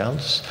something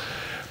else,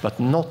 but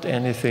not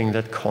anything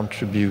that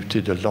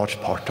contributed a large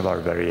part of our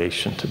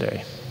variation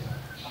today.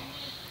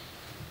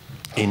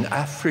 In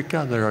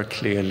Africa, there are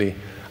clearly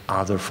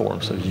other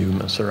forms of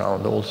humans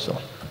around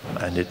also,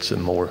 and it's a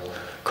more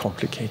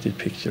complicated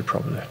picture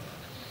probably.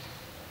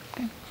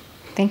 Okay.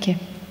 Thank you.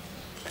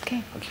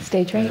 Okay,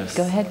 stage right, yes.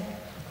 Go ahead.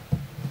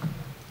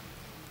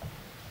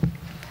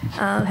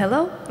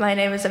 Hello, my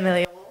name is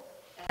Amelia.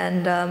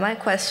 And my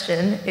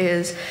question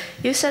is,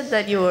 you said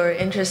that you were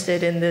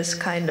interested in this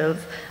kind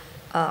of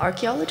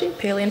archaeology,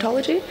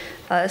 paleontology,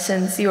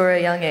 since you were a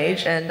young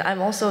age, and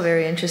I'm also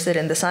very interested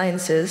in the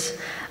sciences.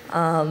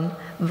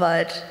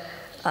 But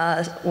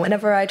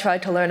whenever I try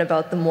to learn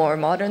about the more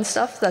modern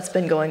stuff that's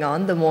been going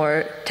on, the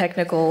more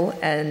technical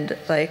and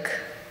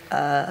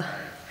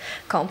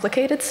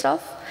complicated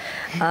stuff.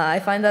 I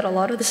find that a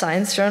lot of the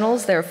science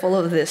journals, they're full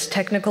of this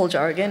technical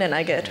jargon, and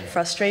I get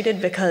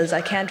frustrated because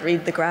I can't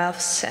read the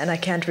graphs and I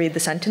can't read the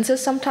sentences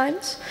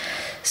sometimes.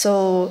 So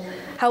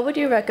how would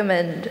you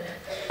recommend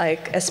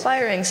like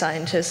aspiring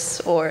scientists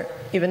or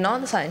even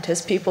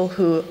non-scientists, people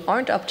who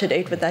aren't up to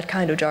date with that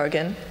kind of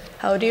jargon,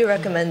 how do you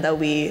recommend that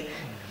we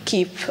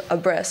keep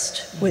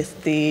abreast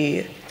with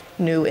the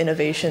new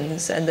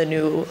innovations and the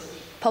new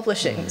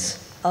publishings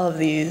of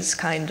these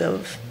kind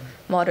of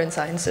modern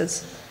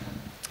sciences?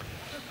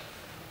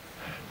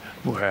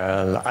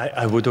 Well,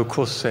 I would of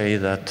course say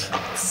that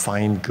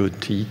find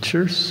good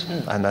teachers,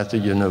 and at the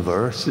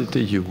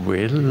university you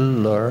will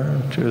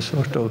learn to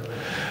sort of,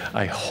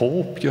 I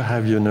hope you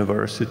have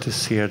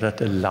universities here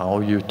that allow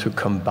you to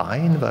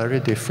combine very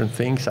different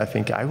things. I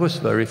think I was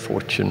very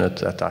fortunate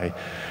that I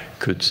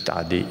could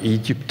study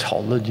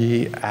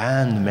Egyptology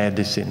and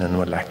medicine and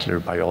molecular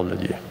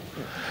biology.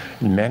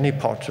 In many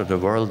parts of the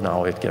world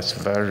now, it gets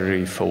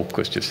very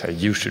focused. You say,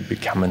 you should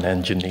become an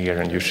engineer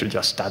and you should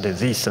just study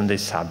this and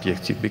this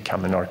subject. You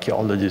become an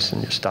archaeologist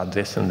and you study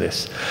this and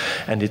this.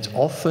 And it's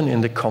often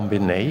in the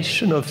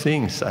combination of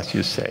things, as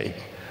you say,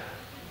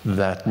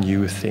 that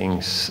new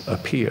things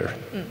appear.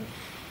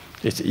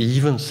 It's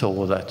even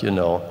so that, you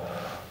know,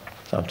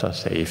 sometimes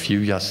say, if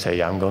you just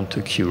say, I'm going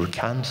to cure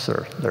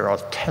cancer, there are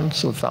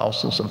tens of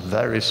thousands of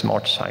very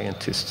smart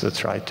scientists that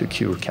try to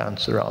cure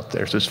cancer out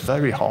there. So it's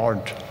very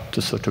hard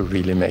to sort of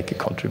really make a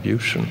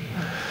contribution.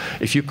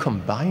 If you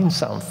combine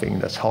something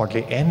that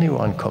hardly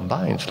anyone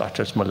combines, such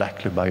as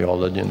molecular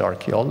biology and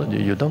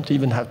archaeology, you don't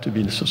even have to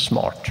be so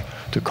smart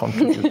to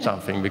contribute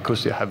something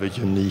because you have a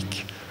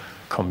unique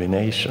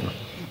combination.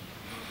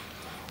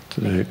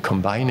 So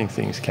combining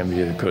things can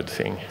be a good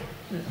thing.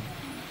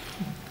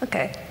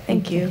 Okay,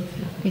 thank you.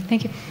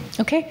 Thank you.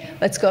 Okay,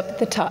 let's go up at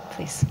the top,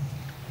 please.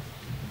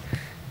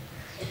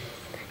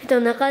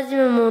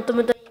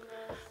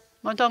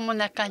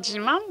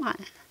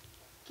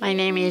 My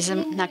name is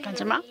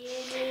Nakajima.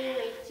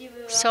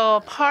 So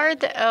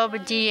part of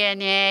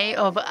DNA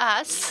of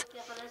us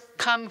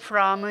come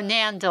from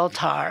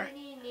Neanderthal.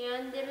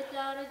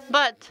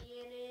 But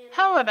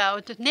how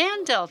about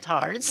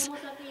Neanderthals?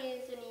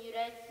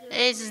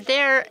 Is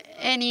there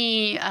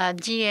any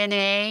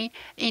DNA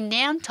in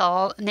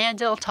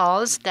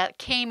Neanderthals that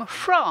came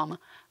from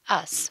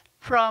us,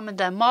 from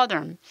the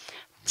modern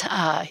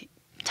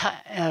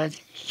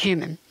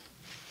human?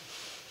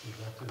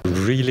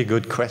 Really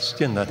good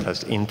question that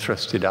has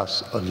interested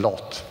us a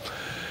lot.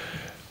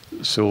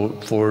 So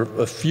for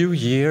a few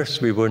years,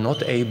 we were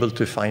not able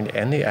to find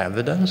any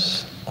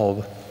evidence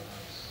of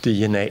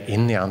DNA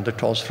in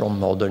Neanderthals from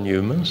modern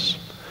humans.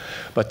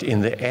 But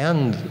in the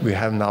end, we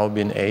have now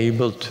been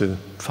able to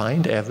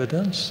find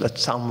evidence that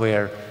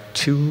somewhere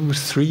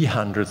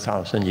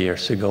 200,000–300,000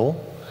 years ago,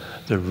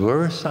 there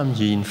were some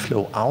gene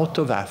flow out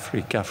of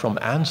Africa from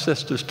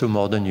ancestors to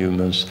modern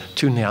humans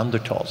to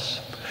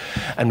Neanderthals.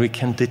 And we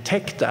can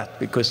detect that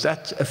because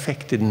that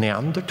affected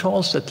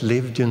Neanderthals that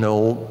lived, you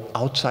know,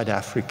 outside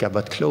Africa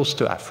but close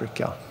to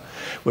Africa.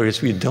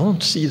 Whereas we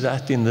don't see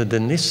that in the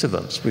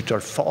Denisovans, which are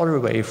far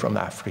away from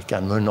Africa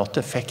and were not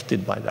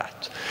affected by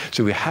that.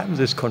 So we have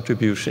this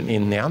contribution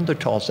in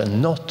Neanderthals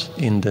and not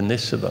in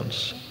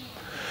Denisovans.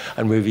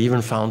 And we've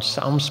even found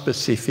some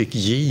specific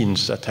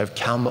genes that have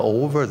come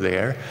over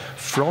there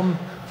from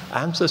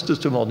ancestors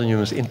to modern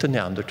humans into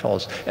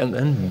Neanderthals and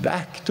then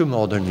back to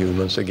modern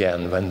humans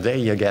again when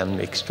they again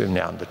mixed with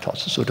Neanderthals,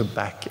 so sort of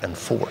back and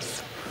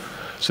forth.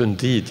 So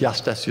indeed,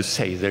 just as you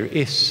say, there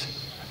is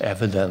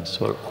evidence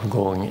for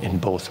going in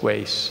both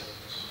ways.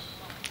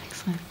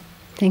 Excellent.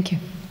 Thank you.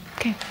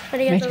 Okay.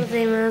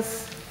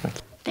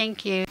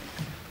 Thank you.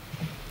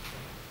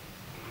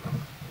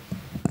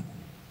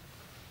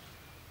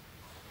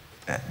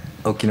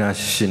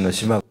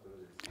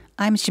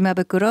 I'm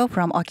Shimabukuro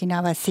from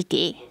Okinawa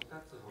City.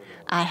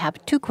 I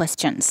have two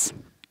questions.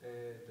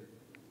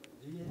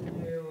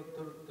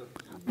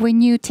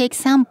 When you take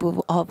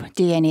sample of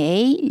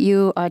DNA,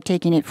 you are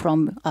taking it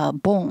from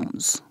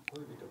bones,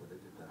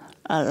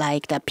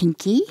 like the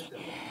pinky.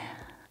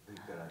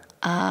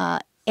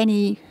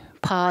 Any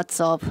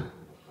parts of,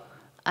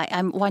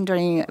 I'm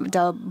wondering,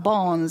 the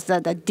bones,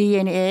 that the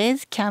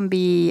DNAs can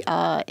be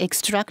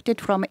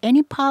extracted from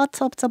any parts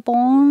of the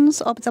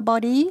bones of the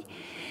body.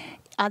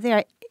 Are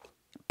there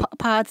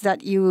parts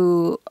that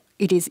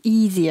it is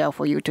easier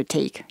for you to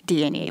take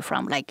DNA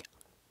from, like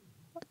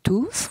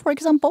tooth, for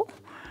example?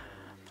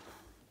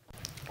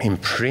 In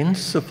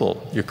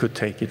principle, you could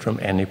take it from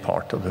any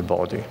part of the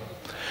body.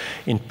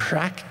 In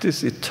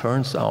practice, it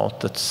turns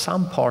out that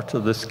some parts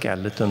of the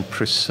skeleton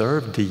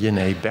preserve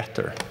DNA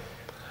better.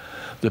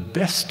 The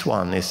best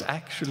one is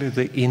actually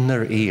the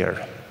inner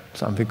ear,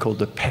 something called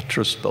the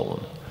petrous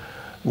bone,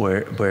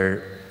 where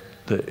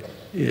the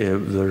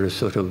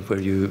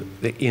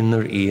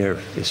inner ear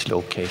is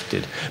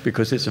located,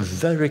 because it's a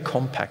very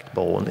compact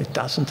bone. It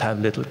doesn't have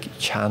little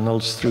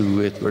channels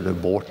through it where the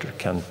water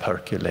can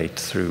percolate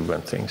through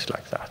and things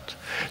like that.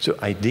 So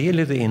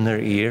ideally the inner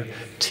ear.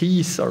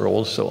 Teeth are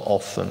also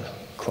often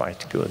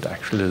quite good,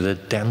 actually, the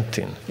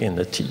dentin in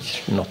the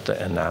teeth, not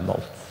the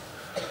enamel.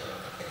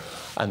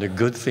 And a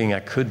good thing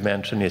I could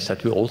mention is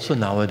that we also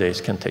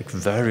nowadays can take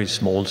very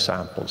small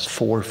samples,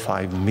 4 or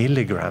 5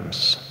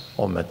 milligrams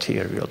of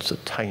material, so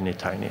tiny,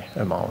 tiny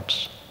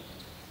amounts.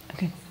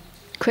 Okay.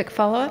 Quick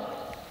follow-up?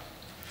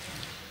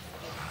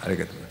 あり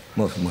がとう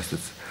ございます。もう一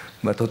つ。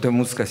とて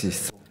も難しい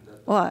質問。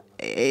Well,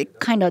 a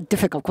kind of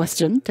difficult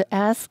question to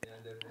ask.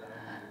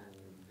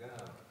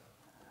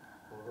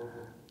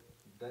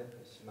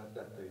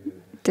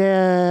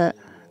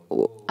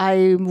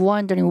 I'm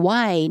wondering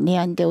why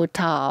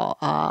Neanderthal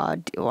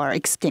are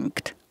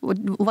extinct.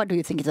 What do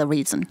you think is the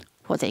reason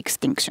for the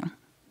extinction?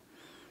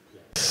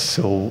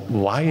 So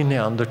why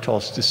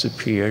Neanderthals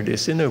disappeared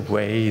is in a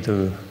way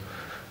the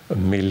 $1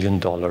 million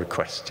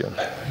question.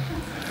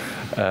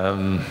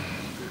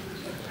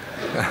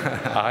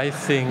 I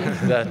think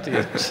that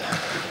it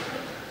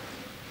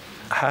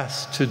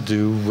has to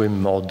do with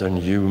modern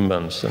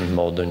humans and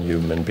modern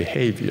human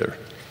behavior.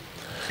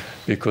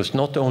 Because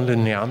not only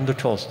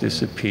Neanderthals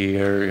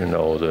disappear, you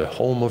know, the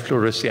Homo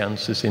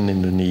floresiensis in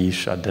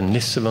Indonesia,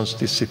 Denisovans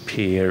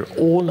disappear,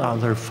 all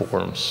other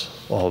forms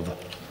of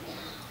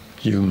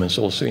humans,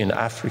 also in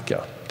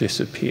Africa,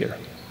 disappear.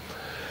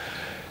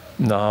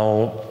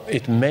 Now,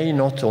 it may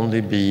not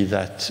only be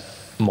that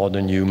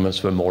modern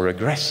humans were more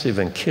aggressive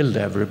and killed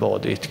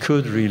everybody. It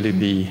could really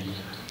be,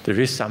 there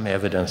is some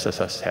evidence, as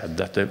I said,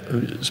 that the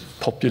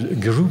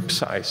group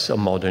size of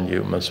modern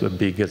humans were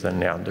bigger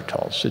than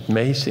Neanderthals. It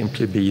may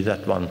simply be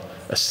that one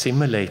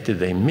assimilated,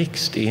 they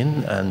mixed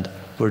in and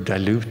were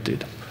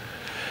diluted.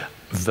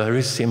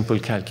 Very simple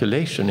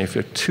calculation. If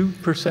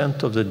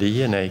 2% of the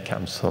DNA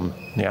comes from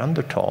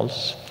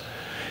Neanderthals,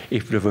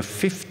 if there were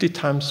 50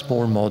 times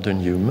more modern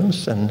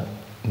humans than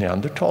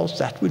Neanderthals,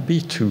 that would be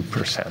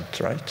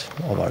 2%, right,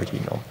 of our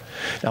genome.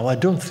 Now, I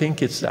don't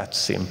think it's that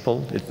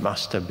simple. It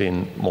must have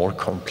been more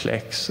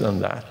complex than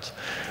that.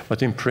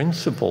 But in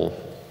principle,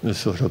 the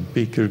sort of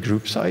bigger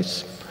group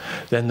size.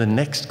 Then the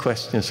next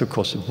question is, of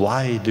course,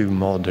 why do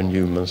modern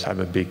humans have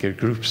a bigger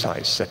group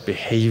size that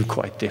behave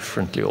quite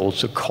differently,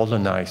 also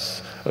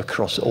colonize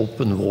across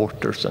open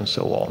waters and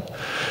so on?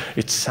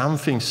 It's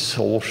something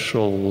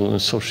social,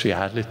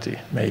 sociality,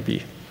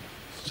 maybe.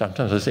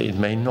 Sometimes I say it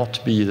may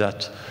not be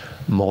that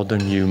modern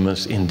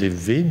humans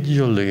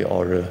individually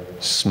are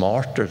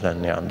smarter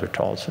than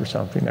Neanderthals or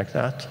something like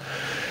that,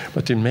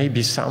 but it may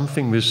be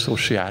something with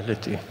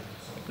sociality,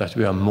 that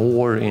we are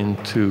more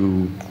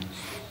into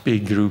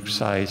big group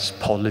size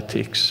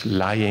politics,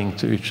 lying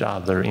to each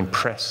other,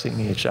 impressing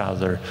each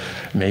other,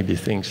 maybe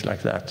things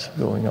like that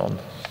going on.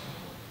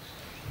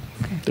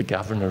 Okay. The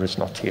governor is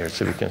not here,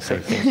 so we can say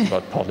things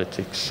about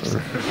politics.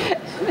 Or,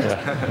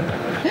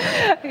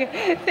 yeah.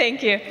 Okay,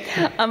 thank you.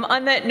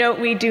 On that note,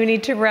 we do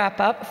need to wrap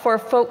up. For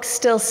folks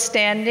still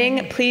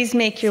standing, please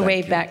make your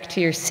way back to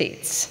your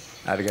seats.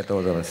 I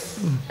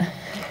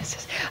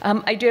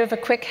do have a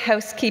quick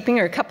housekeeping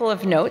or a couple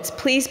of notes.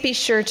 Please be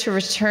sure to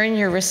return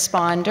your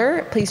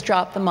responder. Please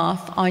drop them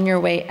off on your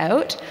way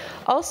out.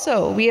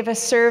 Also, we have a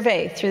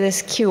survey through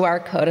this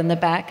QR code on the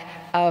back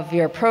of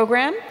your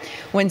program.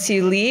 Once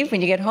you leave,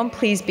 when you get home,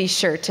 please be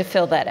sure to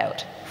fill that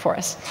out for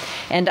us.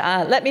 And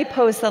let me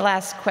pose the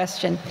last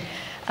question.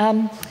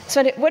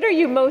 So what are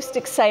you most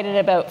excited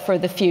about for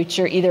the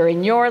future, either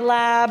in your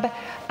lab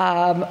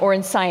or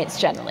in science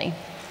generally?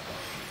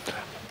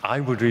 I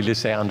would really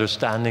say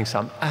understanding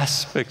some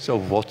aspects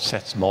of what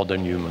sets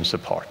modern humans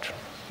apart.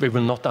 We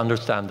will not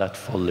understand that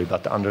fully,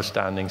 but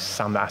understanding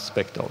some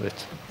aspect of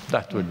it.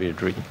 That would be a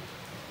dream.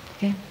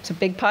 Okay, so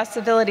big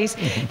possibilities.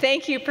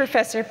 Thank you,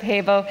 Professor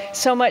Pääbo,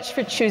 so much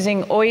for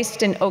choosing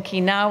OIST in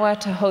Okinawa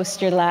to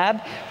host your lab.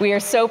 We are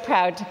so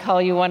proud to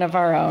call you one of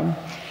our own.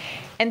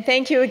 And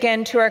thank you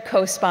again to our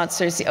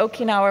co-sponsors, the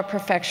Okinawa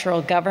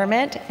Prefectural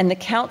Government and the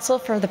Council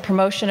for the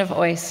Promotion of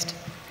OIST.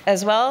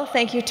 As well,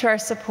 thank you to our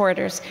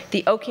supporters,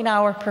 the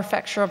Okinawa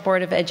Prefectural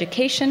Board of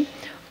Education,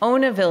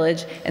 ONA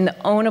Village, and the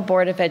ONA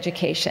Board of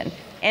Education.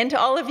 And to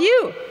all of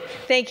you,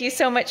 thank you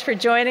so much for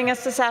joining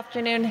us this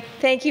afternoon.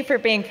 Thank you for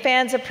being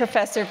fans of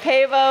Professor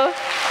Pääbo.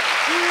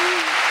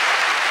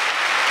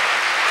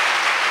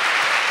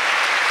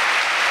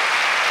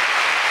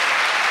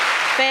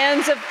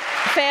 Fans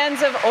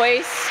of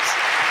OIST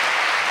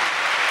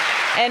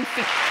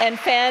and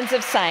fans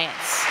of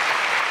science.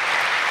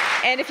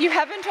 And if you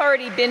haven't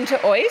already been to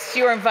OIST,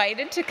 you're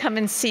invited to come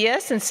and see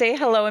us and say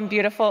hello in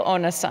beautiful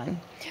Ona-san.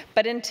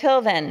 But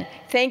until then,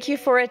 thank you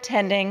for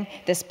attending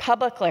this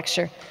public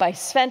lecture by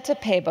Svante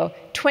Pääbo,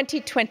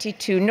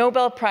 2022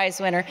 Nobel Prize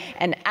winner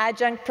and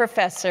adjunct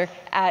professor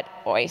at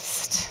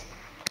OIST.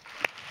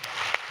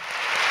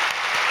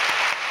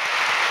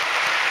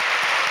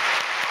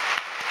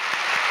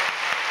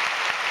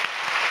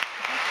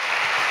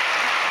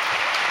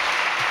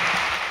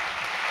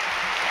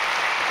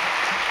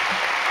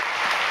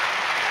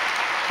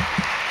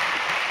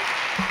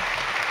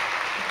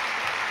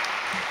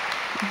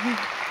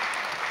 Mm-hmm.